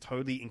think it's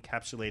totally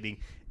encapsulating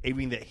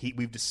everything that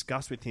we've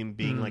discussed with him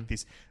being like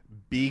this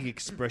big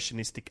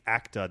expressionistic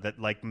actor that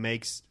like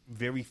makes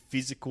very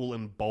physical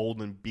and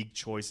bold and big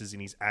choices in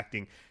his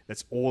acting.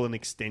 That's all an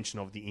extension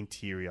of the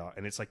interior,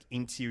 and it's like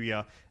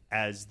interior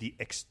as the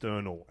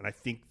external. And I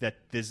think that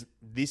this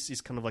is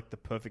kind of like the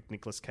perfect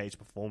Nicolas Cage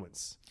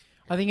performance.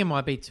 I think it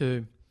might be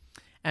too.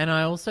 And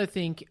I also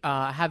think,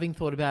 having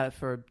thought about it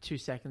for 2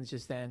 seconds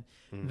just then,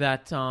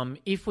 that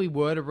if we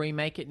were to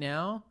remake it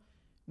now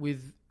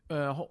with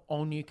a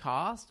all new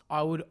cast,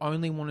 I would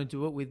only want to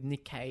do it with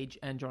Nick Cage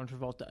and John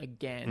Travolta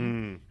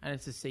again. And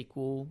it's a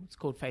sequel. It's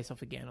called Face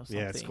Off Again or something.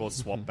 Yeah, it's called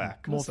Swap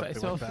Back. More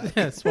Face Off.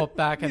 Swap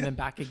Back and then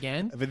back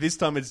again. But this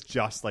time it's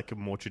just like a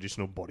more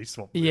traditional body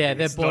swap movie. Yeah,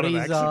 their It's not an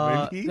bodies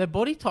action movie. their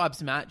body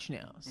types match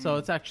now. So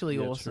it's actually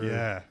awesome. true.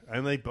 Yeah,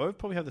 and they both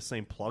probably have the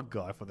same plug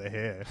guy for their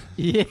hair.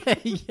 Yeah,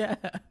 yeah.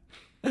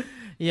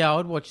 Yeah, I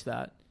would watch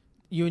that.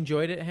 You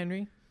enjoyed it,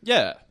 Henry?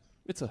 Yeah,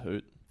 it's a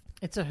hoot.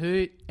 It's a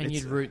hoot, and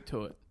It's you'd root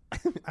to it.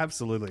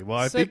 Absolutely. Well,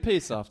 I Set think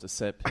piece after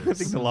set piece. I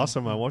think the last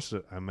time I watched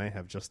it, I may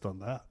have just done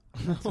that.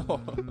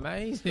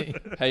 Amazing.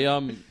 Hey,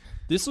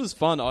 this was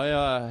fun.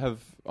 I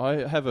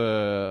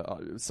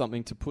have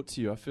something to put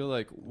to you. I feel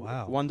like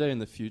Wow. one day in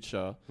the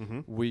future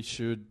we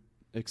should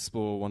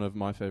explore one of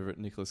my favorite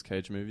Nicolas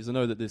Cage movies. I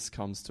know that this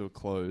comes to a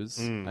close,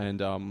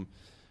 and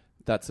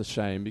that's a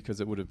shame,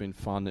 because it would have been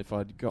fun if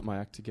I'd got my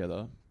act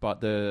together. But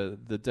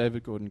the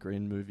David Gordon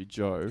Green movie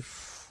Joe,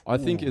 I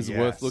think is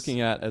worth looking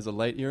at as a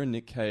late era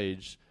Nick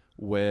Cage,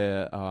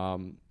 where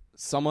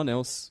someone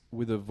else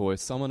with a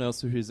voice, someone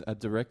else who is a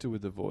director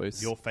with a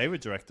voice. Your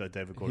favorite director,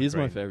 David Gordon He's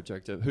Green. my favorite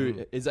director,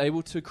 who is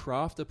able to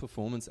craft a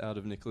performance out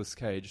of Nicolas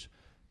Cage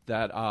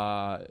that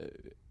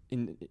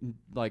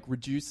like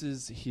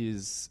reduces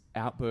his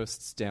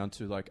outbursts down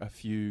to like a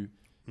few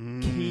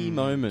key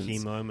moments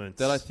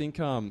that I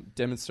think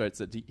demonstrates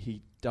that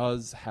he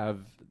does have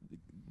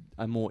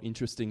a more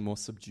interesting, more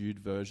subdued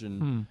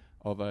version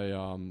of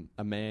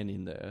a man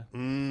in there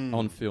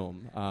on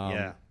film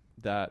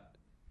that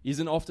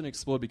isn't often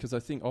explored, because I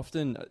think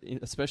often,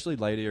 especially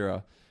late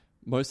era,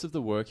 most of the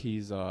work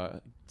he's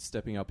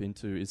stepping up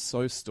into is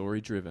so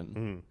story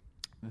driven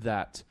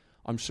that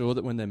I'm sure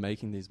that when they're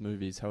making these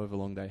movies, however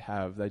long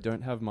they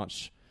don't have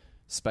much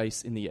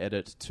space in the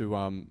edit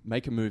to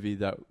make a movie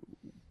that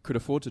could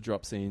afford to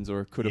drop scenes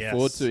or could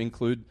afford to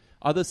include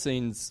other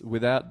scenes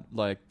without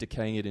like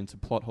decaying it into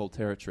plot hole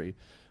territory.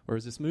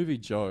 Whereas this movie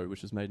Joe,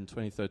 which was made in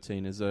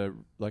 2013, is a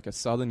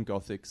Southern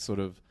Gothic sort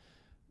of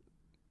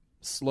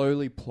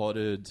slowly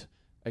plotted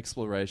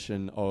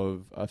exploration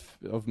of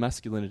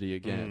masculinity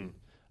again,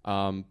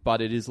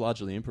 but it is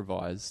largely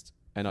improvised.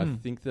 And I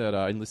think that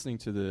in listening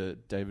to the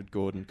David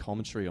Gordon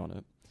commentary on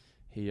it,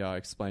 he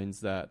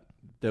explains that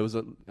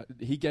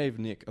he gave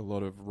Nick a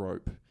lot of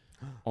rope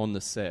on the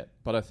set,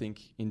 but I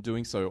think in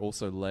doing so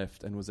also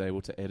left and was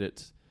able to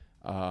edit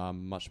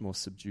much more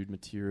subdued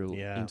material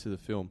into the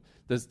film.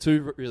 There's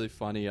two really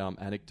funny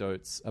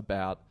anecdotes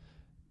about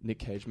Nick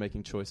Cage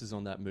making choices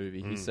on that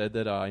movie. He said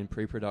that in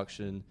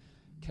pre-production,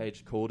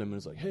 Cage called him and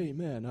was like, "Hey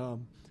man,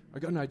 I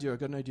got an idea.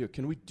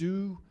 Can we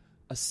do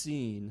a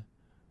scene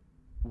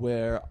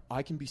where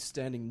I can be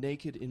standing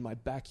naked in my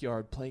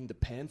backyard playing the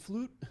pan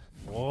flute?"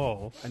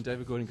 Whoa. And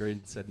David Gordon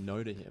Green said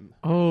no to him.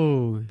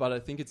 Oh. But I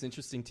think it's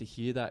interesting to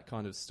hear that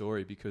kind of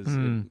story because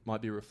it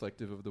might be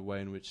reflective of the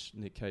way in which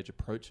Nick Cage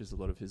approaches a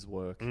lot of his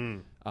work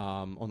on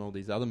all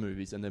these other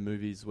movies. And they're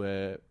movies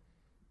where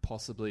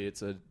possibly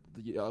it's a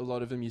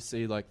lot of them you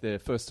see like they're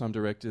first-time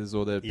directors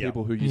or they're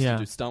people who used to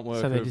do stunt work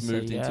So who they have just say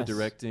moved into yes.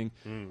 directing.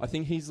 I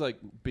think he's like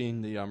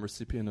being the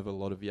recipient of a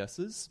lot of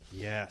yeses.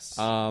 Yes.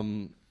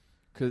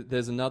 'Cause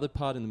there's another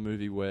part in the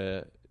movie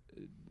where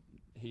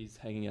he's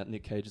hanging out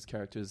Nick Cage's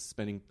character is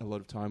spending a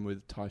lot of time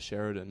with Ty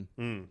Sheridan,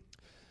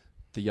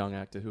 the young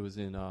actor who was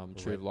in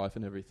Tree of Life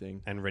and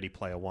everything. And Ready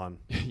Player One.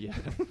 Yeah.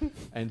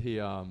 And he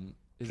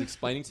is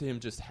explaining to him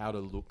just how to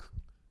look,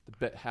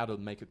 how to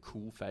make a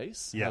cool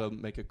face, how to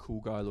make a cool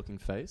guy looking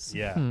face.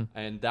 Yeah.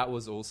 And that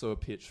was also a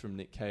pitch from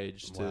Nick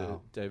Cage to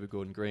Wow. David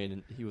Gordon Green.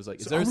 And he was like,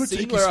 is So there I'm a gonna scene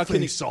take where his I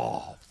can... face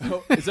off?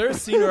 Is there a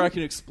scene where I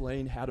can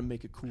explain how to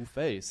make a cool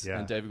face? Yeah.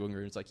 And David Gordon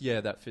Green was like,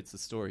 yeah, that fits the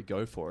story.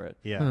 Go for it.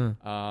 Yeah.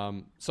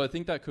 So I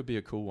think that could be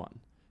a cool one.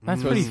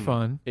 That's pretty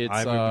fun. It's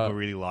I remember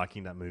really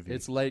liking that movie.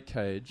 it's late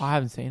Cage. I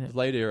haven't seen it. It's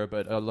late era,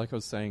 but like I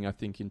was saying, I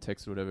think in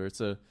text or whatever,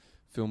 it's a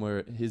film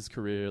where his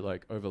career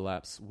like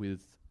overlaps with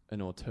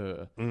an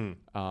auteur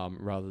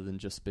rather than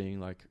just being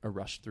like a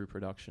rush through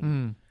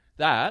production.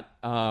 That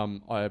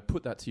I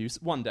put that to use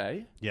one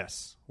day.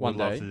 Yes. One Would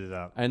love day. to do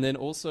that. And then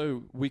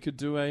also we could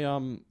do a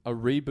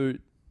reboot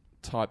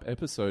type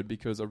episode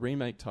because a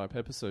remake type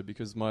episode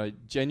because my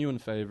genuine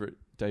favorite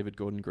David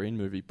Gordon Green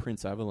movie,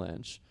 Prince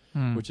Avalanche,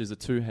 which is a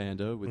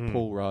two-hander with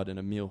Paul Rudd and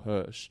Emil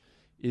Hirsch,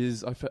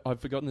 is I've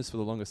forgotten this for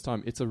the longest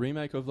time. It's a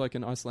remake of like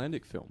an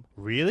Icelandic film,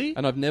 Really?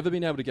 and I've never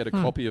been able to get a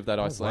copy of that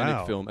Icelandic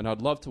wow. film, and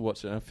I'd love to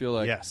watch it. And I feel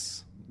like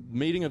Yes.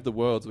 Meeting of the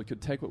Worlds, we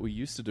could take what we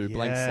used to do,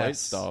 blank slate Yes.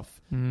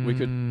 stuff. We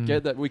could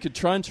get that. We could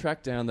try and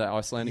track down that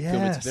Icelandic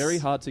film. It's Yes. very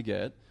hard to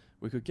get.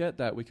 We could get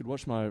that. We could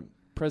watch my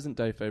present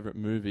day favorite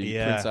movie,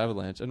 Yeah. Prince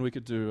Avalanche, and we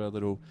could do a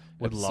little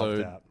Would love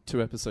episode, that.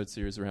 2-episode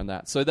series around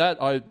that. So that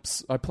I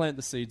plant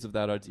the seeds of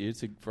that idea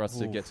for us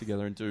to get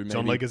together and do maybe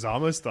John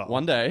Leguizamo style.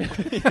 one day.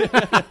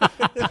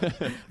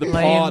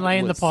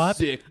 Laying the was pipe.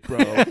 sick, bro.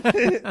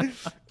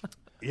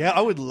 Yeah,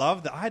 I would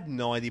love that. I had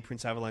no idea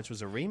Prince Avalanche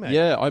was a remake.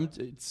 Yeah,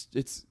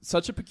 it's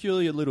such a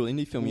peculiar little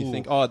indie film. You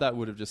think, oh, that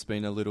would have just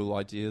been a little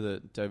idea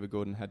that David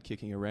Gordon had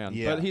kicking around.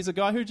 Yeah. But he's a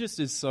guy who just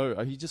is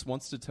he just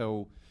wants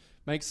to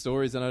make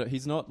stories, and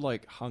he's not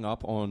like hung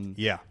up on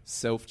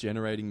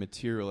self-generating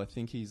material. I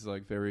think he's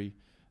like very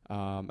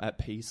at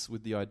peace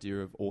with the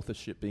idea of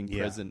authorship being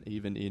present,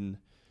 even in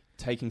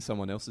taking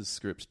someone else's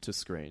script to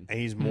screen. And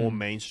he's more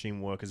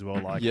mainstream work as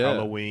well, like Yeah.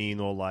 Halloween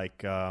or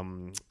like Your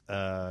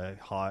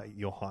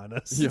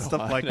Highness Your and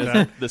stuff like Highness,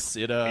 that. The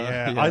Sitter.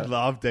 Yeah, I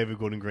love David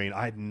Gordon Green.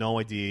 I had no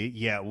idea.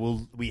 Yeah,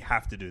 we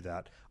have to do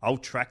that. I'll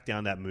track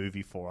down that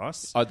movie for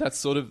us. That's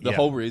sort of the Yeah.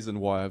 whole reason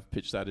why I've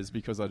pitched that is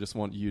because I just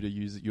want you to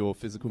use your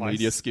physical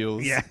media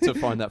skills Yeah. to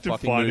find that to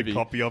fucking find movie. a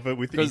copy of it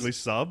with 'Cause English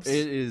subs.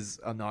 It is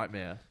a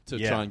nightmare to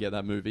Yeah. try and get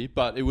that movie,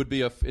 but it would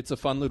be it's a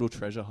fun little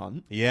treasure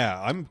hunt.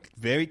 Yeah, I'm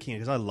very keen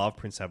because I love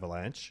Prince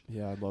Avalanche.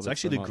 Yeah, I love It's it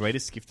actually so the much.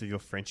 greatest gift of your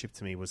friendship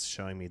to me was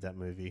showing me that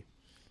movie.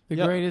 The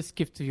Yep. greatest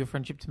gift of your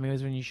friendship to me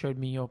was when you showed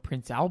me your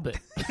Prince Albert.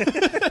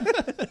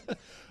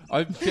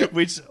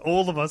 Which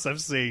all of us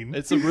have seen.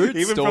 It's a rude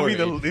Even story.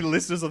 probably the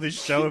listeners of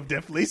this show have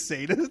definitely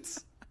seen it.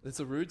 It's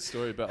a rude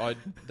story, but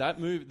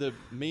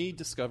me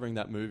discovering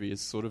that movie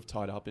is sort of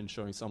tied up in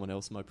showing someone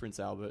else my Prince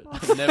Albert.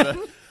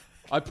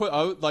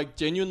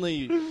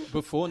 Genuinely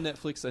before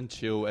Netflix and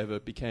Chill ever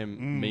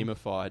became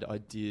memeified, I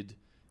did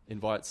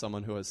invite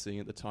someone who I was seeing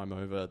at the time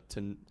over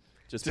to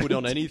just put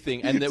on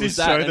anything, and there To was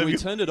show that, and them we your-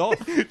 turned it off.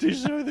 To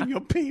show them your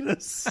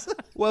penis.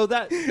 Well,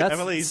 that's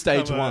Emily's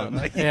stage come one.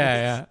 over.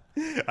 yeah.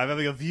 I'm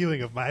having a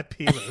viewing of my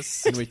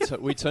penis. And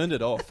we turned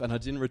it off, and I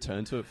didn't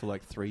return to it for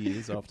like 3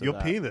 years after Your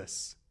that.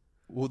 penis.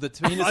 Well, the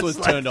penis Much was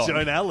like turned off.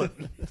 Joan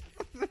Allen.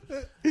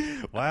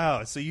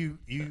 Wow. So you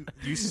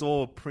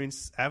saw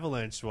Prince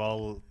Avalanche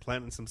while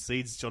planting some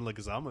seeds, John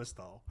Leguizamo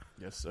style.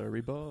 Yes, sir,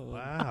 Bob.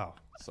 Wow.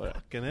 So,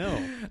 Fucking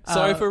hell.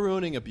 sorry for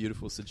ruining a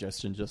beautiful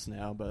suggestion just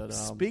now, but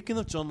Speaking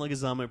of John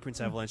Leguizamo, Prince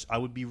Avalanche, I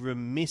would be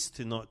remiss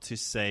not to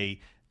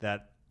say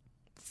that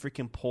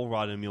freaking Paul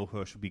Rudd and Emil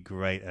Hirsch would be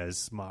great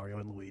as Mario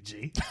and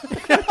Luigi.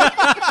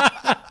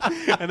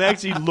 And they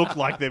actually look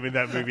like them in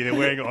that movie. They're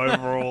wearing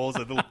overalls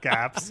and little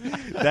caps.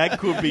 That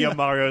could be a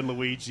Mario and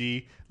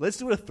Luigi. Let's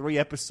do a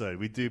 3-episode.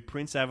 We do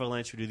Prince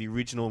Avalanche, we do the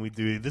original, and we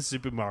do the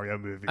Super Mario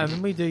movie. And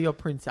then we do your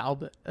Prince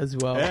Albert as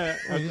well. Yeah,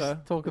 We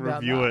just talk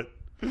about Review that.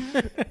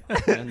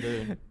 it.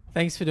 and,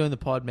 Thanks for doing the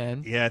pod,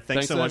 man. Yeah,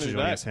 thanks so for much for having me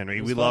joining back. us, Henry.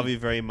 It was We fun. love you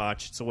very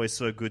much. It's always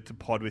so good to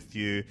pod with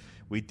you.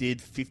 We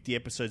did 50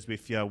 episodes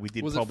with you. We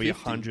did Was it probably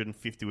 50?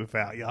 150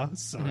 without you.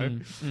 So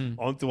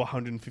on to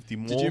 150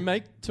 more. did you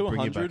make to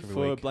Bring you back 100 every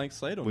for week. Blank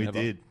Slate or We never?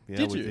 did. Yeah,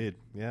 Did we you? did.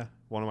 Yeah,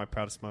 one of my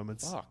proudest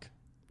moments. Fuck.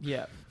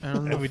 Yeah. And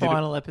on And the we did it-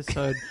 final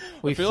episode,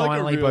 we feel like a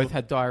finally real- both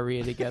had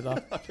diarrhea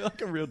together. I feel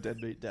like a real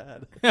deadbeat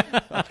dad.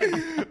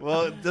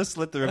 Well, just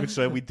let the record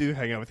show we do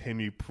hang out with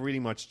Henry pretty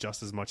much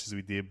just as much as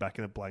we did back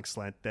in the Blank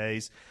Slant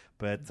days,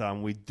 but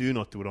we do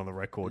not do it on the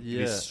record. It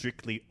Yeah. is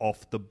strictly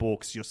off the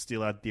books. You're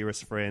still our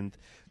dearest friend.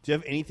 Do you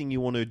have anything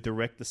you want to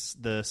direct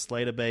the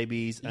Slater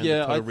babies and Yeah,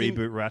 the I Total think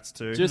Reboot Rats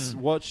to? Just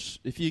watch,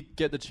 if you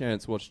get the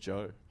chance, watch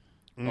Joe.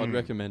 I'd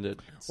recommend it.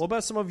 What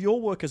about some of your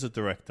work as a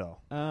director?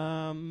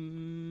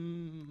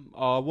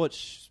 I'll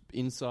watch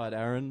Inside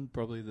Aaron,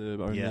 probably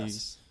the only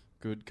Yes.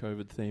 good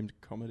COVID-themed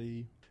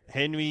comedy.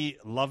 Henry,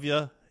 love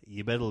you.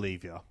 You better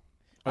leave you.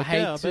 I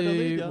Okay, I hate better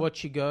leave to ya.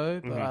 watch you go,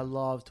 but Mhm. I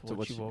love to To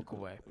watch you watch you- walk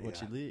away. What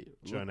Yeah. you leave?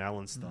 Joan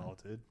Allen style,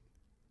 dude.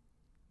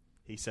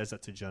 He says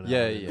that to Joan Yeah,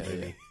 Allen. in yeah, the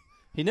movie. yeah.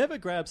 He never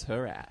grabs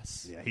her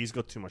ass. Yeah, he's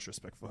got too much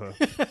respect for her.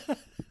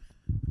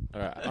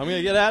 All right, I'm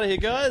gonna get out of here,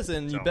 guys,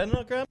 and you Don't. better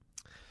not grab.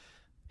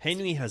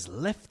 Henry has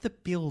left the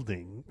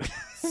building.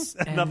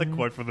 Another And-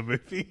 quote from the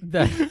movie.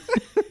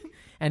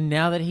 And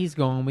now that he's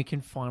gone, we can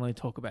finally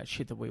talk about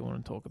shit that we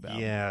want to talk about.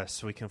 Yeah,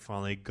 so we can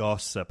finally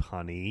gossip,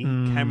 honey.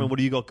 Mm. Cameron, what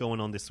do you got going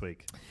on this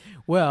week?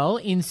 Well,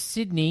 in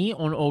Sydney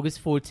on August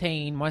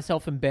 14,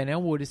 myself and Ben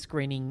Elwood are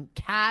screening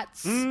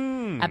Cats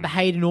at the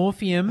Hayden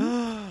Orpheum.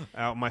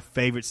 My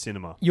favorite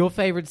cinema. Your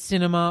favourite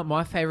cinema,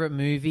 my favourite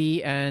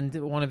movie, and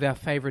one of our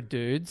favourite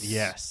dudes.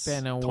 Yes.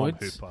 Ben Tom Elwood.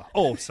 Hooper.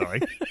 Oh,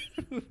 sorry.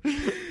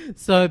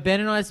 So Ben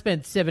and I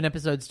spent 7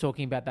 episodes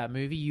talking about that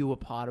movie. You were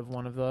part of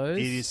one of those.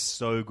 It is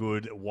so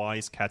good.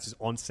 Wise Cats is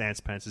on Sans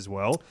Pants as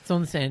well. It's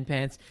on the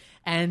Sandpants.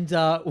 And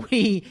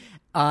we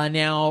are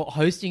now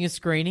hosting a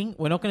screening.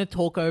 We're not going to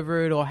talk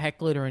over it or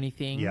heckle it or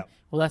anything. Yep.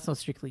 Well, that's not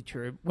strictly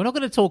true. We're not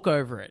going to talk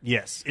over it.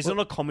 Yes. It's not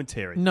a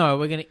commentary. No,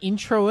 we're going to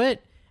intro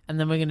it, and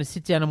then we're going to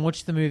sit down and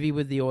watch the movie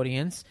with the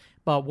audience.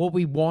 But what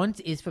we want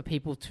is for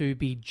people to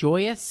be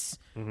joyous,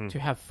 to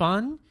have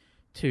fun,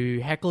 to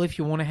heckle if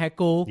you want to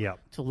heckle, Yep.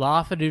 to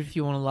laugh at it if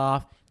you want to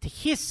laugh, to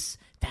hiss,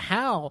 to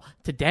howl,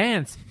 to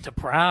dance, to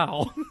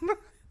prowl.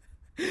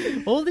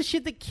 All the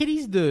shit that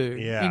kiddies do.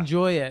 Yeah.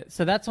 Enjoy it.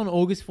 So that's on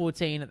August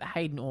 14 at the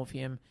Hayden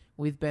Orpheum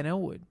with Ben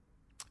Elwood.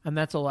 And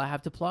that's all I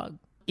have to plug.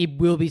 It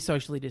will be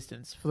socially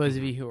distanced, for those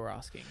of you who are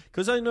asking.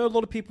 Because I know a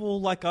lot of people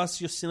like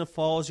us, you're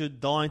cinephiles, you're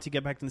dying to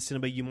get back to the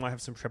cinema, you might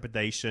have some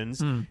trepidations.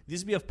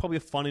 This would be probably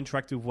a fun,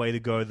 interactive way to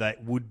go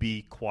that would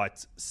be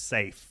quite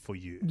safe for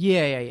you.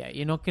 Yeah.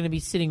 You're not going to be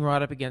sitting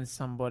right up against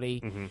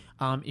somebody.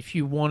 If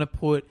you want to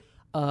put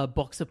a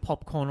box of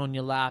popcorn on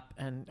your lap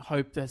and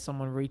hope that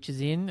someone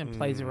reaches in and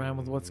plays around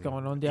with what's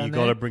going on down You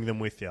there. got to bring them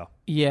with you.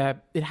 Yeah,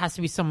 it has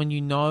to be someone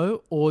you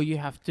know, or you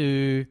have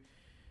to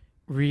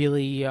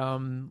really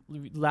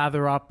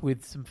lather up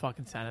with some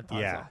fucking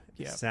sanitizer.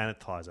 Yeah.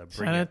 Sanitizer.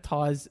 Bring it.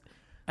 Sanitize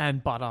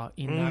and butter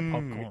in that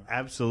popcorn.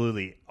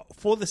 Absolutely.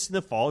 For the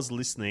cinephiles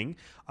listening,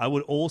 I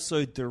would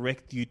also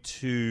direct you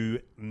to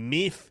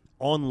MIF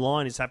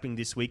Online. It's happening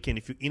this weekend.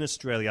 If you're in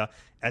Australia,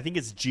 I think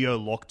it's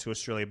geo-locked to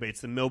Australia, but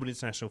it's the Melbourne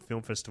International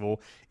Film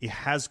Festival. It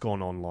has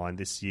gone online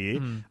this year.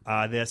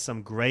 There's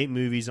some great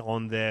movies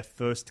on there.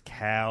 First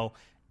Cow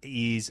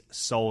is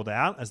sold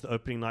out as the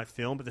opening night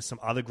film, but there's some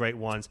other great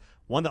ones.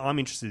 One that I'm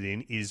interested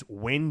in is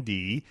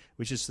Wendy,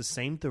 which is the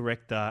same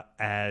director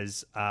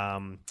as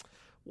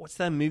what's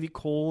that movie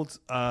called?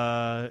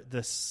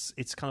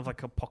 It's kind of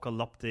like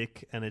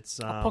apocalyptic, and it's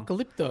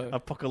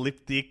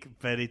apocalyptic,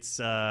 but it's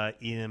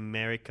in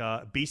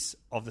America. Beasts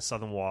of the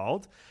Southern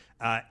Wild.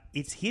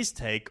 It's his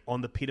take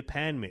on the Peter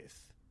Pan myth.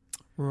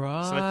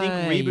 Right. So I think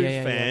reboot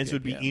Yeah, fans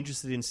would be yeah.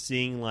 interested in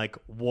seeing like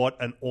what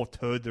an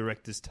auteur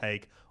director's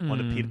take on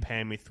the Peter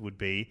Pan myth would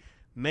be.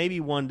 Maybe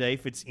one day,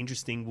 if it's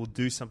interesting, we'll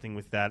do something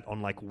with that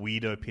on like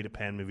weirdo Peter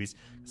Pan movies.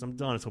 Because I'm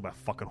dying to talk about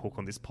fucking Hook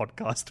on this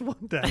podcast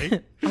one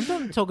day. I'm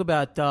going to talk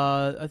about,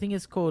 I think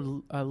it's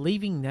called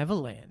Leaving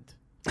Neverland.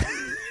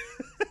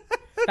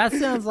 That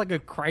sounds like a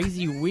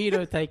crazy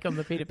weirdo take on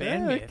the Peter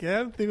Pan myth. okay.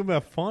 I'm thinking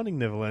about Finding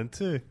Neverland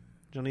too.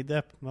 Johnny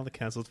Depp, another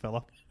cancelled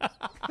fella.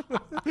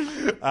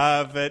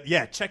 But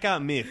yeah, check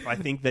out Myth. I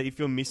think that if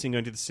you're missing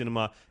going to the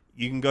cinema,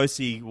 you can go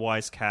see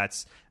Wise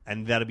Cats,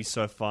 and that'll be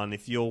so fun.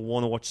 If you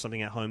want to watch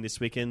something at home this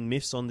weekend,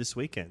 Myth's on this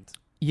weekend.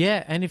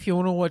 Yeah, and if you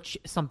want to watch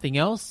something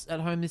else at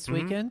home this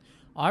weekend,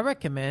 I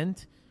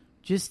recommend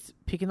just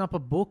picking up a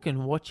book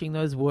and watching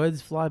those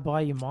words fly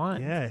by your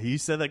mind. Yeah, you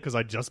said that because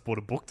I just bought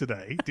a book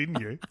today, didn't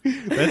you?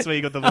 That's where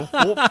you got the little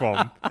thought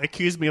from.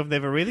 Accused me of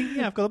never reading?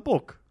 Yeah, I've got a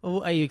book.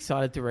 Oh, are you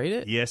excited to read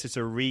it? Yes, it's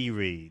a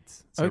reread.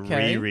 It's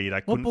Okay. a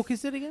reread. What book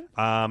is it again?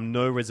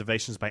 No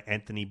Reservations by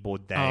Anthony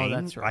Bourdain. Oh,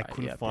 that's right. I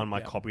couldn't Yep, find yep, my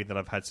yep. copy that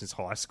I've had since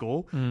high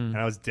school, and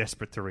I was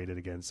desperate to read it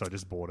again, so I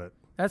just bought it.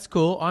 That's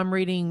cool. I'm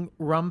reading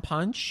Rum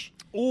Punch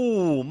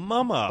Ooh,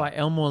 mama! by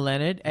Elmore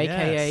Leonard,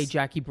 a.k.a. Yes.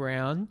 Jackie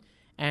Brown.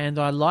 And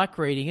I like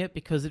reading it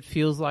because it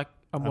feels like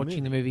I'm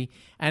watching the movie.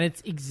 And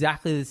it's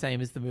exactly the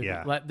same as the movie.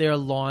 Yeah. Like, there are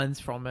lines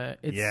from it.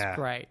 It's yeah,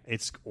 great.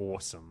 It's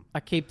awesome. I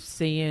keep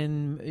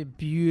seeing a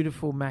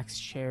beautiful Max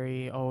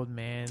Cherry, old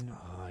man.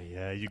 Oh,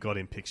 yeah, you got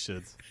him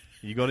pictured.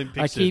 You got him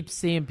I pictured. keep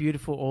seeing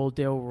beautiful old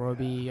Del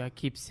Robbie. I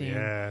keep seeing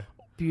Yeah.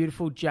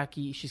 beautiful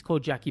Jackie. She's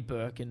called Jackie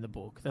Burke in the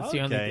book. That's the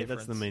only difference.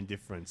 That's the main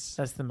difference.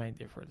 That's the main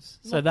difference.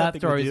 Not So that that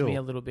big a throws deal. me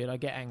a little bit. I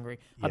get angry.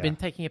 Yeah. I've been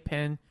taking a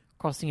pen,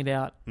 crossing it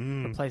out,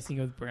 replacing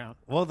it with brown.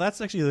 Well, that's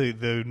actually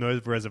the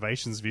no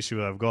reservations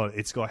visual I've got.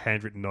 It's got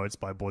handwritten notes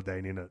by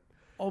Bourdain in it.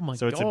 Oh my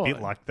So god! it's a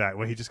bit like that,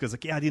 where he just goes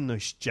like, "Yeah, I didn't know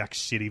jack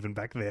shit even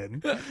back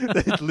then."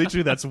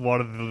 Literally, that's one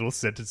of the little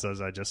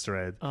sentences I just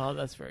read. Oh,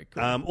 that's very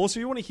cool. Also,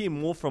 if you want to hear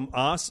more from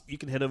us, you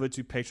can head over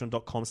to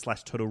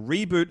patreon.com/Total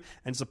Reboot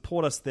and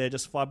support us there.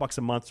 Just $5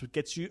 a month, which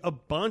gets you a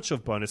bunch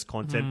of bonus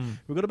content.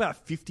 We've got about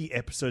 50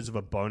 episodes of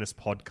a bonus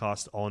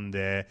podcast on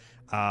there,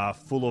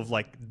 full of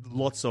like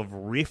lots of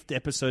Rift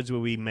episodes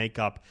where we make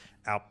up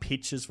our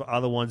pitches for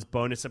other ones,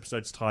 bonus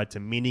episodes tied to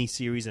mini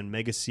series and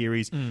mega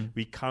series.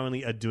 We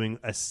currently are doing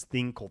a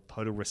thing called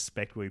Total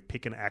Respect, where we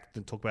pick an actor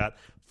and talk about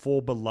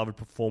 4 beloved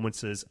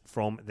performances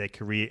from their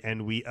career.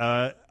 And we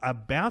are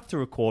about to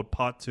record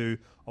part 2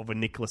 of a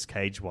Nicolas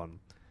Cage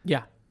one.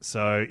 yeah.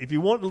 So if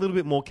you want a little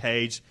bit more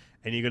Cage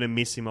and you're going to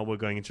miss him while we're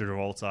going into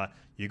Travolta,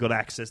 you got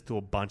access to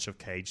a bunch of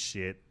Cage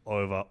shit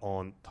over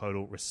on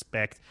Total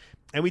Respect.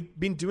 And we've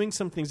been doing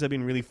some things that have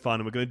been really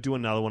fun, and we're going to do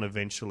another one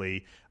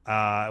eventually,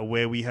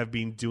 where we have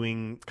been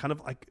doing kind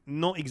of like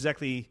not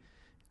exactly...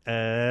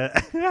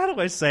 how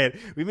do I say it?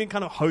 We've been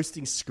kind of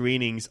hosting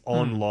screenings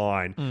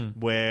online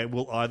where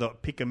we'll either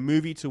pick a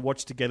movie to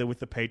watch together with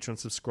the Patreon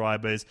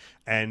subscribers,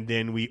 and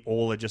then we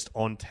all are just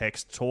on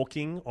text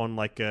talking on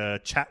like a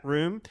chat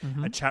room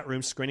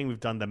screening. We've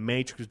done The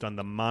Matrix, we've done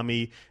The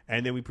Mummy,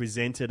 and then we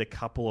presented a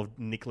couple of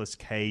Nicolas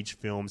Cage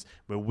films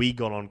where we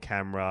got on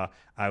camera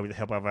with the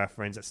help of our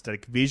friends at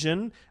Static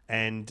Vision,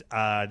 and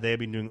they've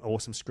been doing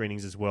awesome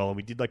screenings as well. And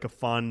we did like a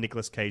fun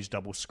Nicolas Cage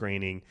double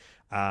screening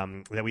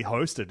that we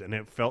hosted, and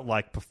it felt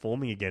like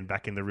performing again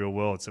back in the real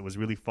world. So it was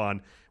really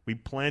fun. We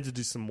plan to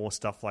do some more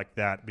stuff like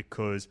that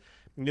because,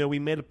 you know, we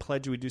made a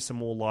pledge we do some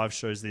more live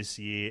shows this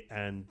year,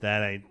 and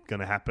that ain't going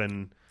to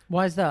happen.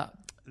 Why is that?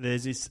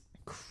 There's this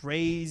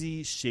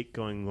crazy shit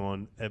going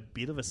on, a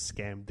bit of a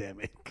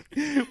scamdemic,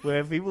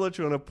 where people are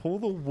trying to pull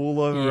the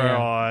wool over our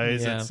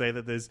eyes and say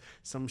that there's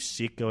some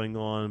shit going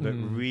on, but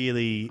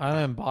really, I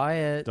don't buy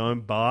it.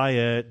 don't buy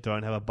it.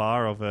 Don't have a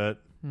bar of it.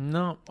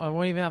 No, I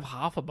won't even have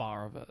half a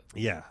bar of it.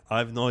 Yeah,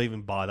 I've not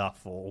even bought up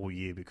for all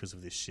year because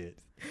of this shit.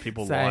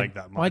 People Same. like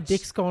that much. My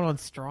dick's going on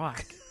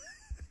strike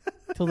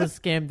till the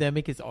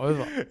scamdemic is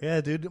over.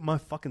 Yeah, dude, my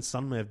fucking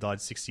son may have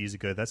died 6 years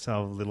ago. That's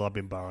how little I've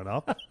been barring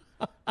up.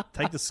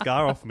 Take the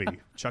scar off me.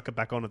 Chuck it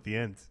back on at the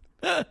end.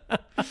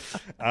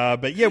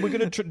 But yeah, we're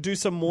going to do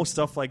some more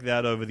stuff like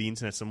that over the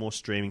internet, some more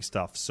streaming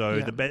stuff.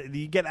 So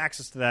you get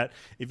access to that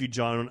if you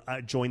join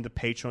the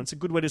Patreon. It's a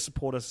good way to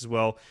support us as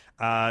well.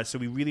 So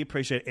we really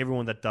appreciate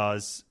everyone that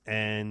does.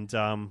 And,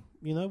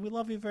 you know, we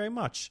love you very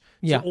much.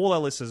 Yeah. To all our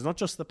listeners, not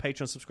just the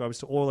Patreon subscribers,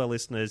 to all our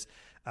listeners,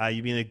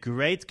 you've been a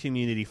great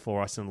community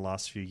for us in the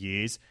last few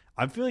years.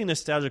 I'm feeling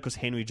nostalgic because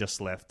Henry just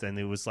left, and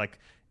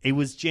it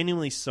was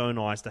genuinely so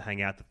nice to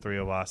hang out, the three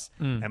of us,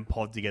 and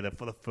pod together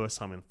for the first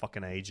time in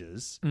fucking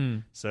ages.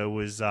 So it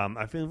was, I'm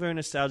feeling very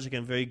nostalgic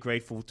and very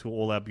grateful to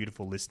all our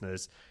beautiful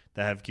listeners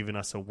that have given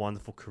us a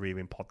wonderful career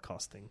in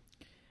podcasting.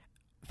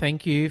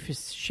 Thank you for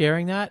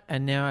sharing that.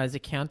 And now, as a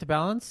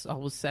counterbalance, I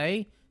will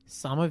say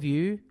some of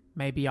you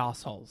may be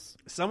assholes.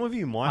 Some of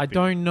you might I be.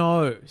 don't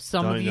know.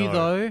 Some Don't of you, know.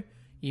 though,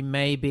 you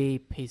may be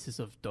pieces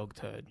of dog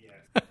turd. Yeah.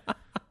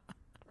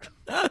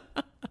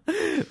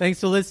 Thanks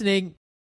for listening.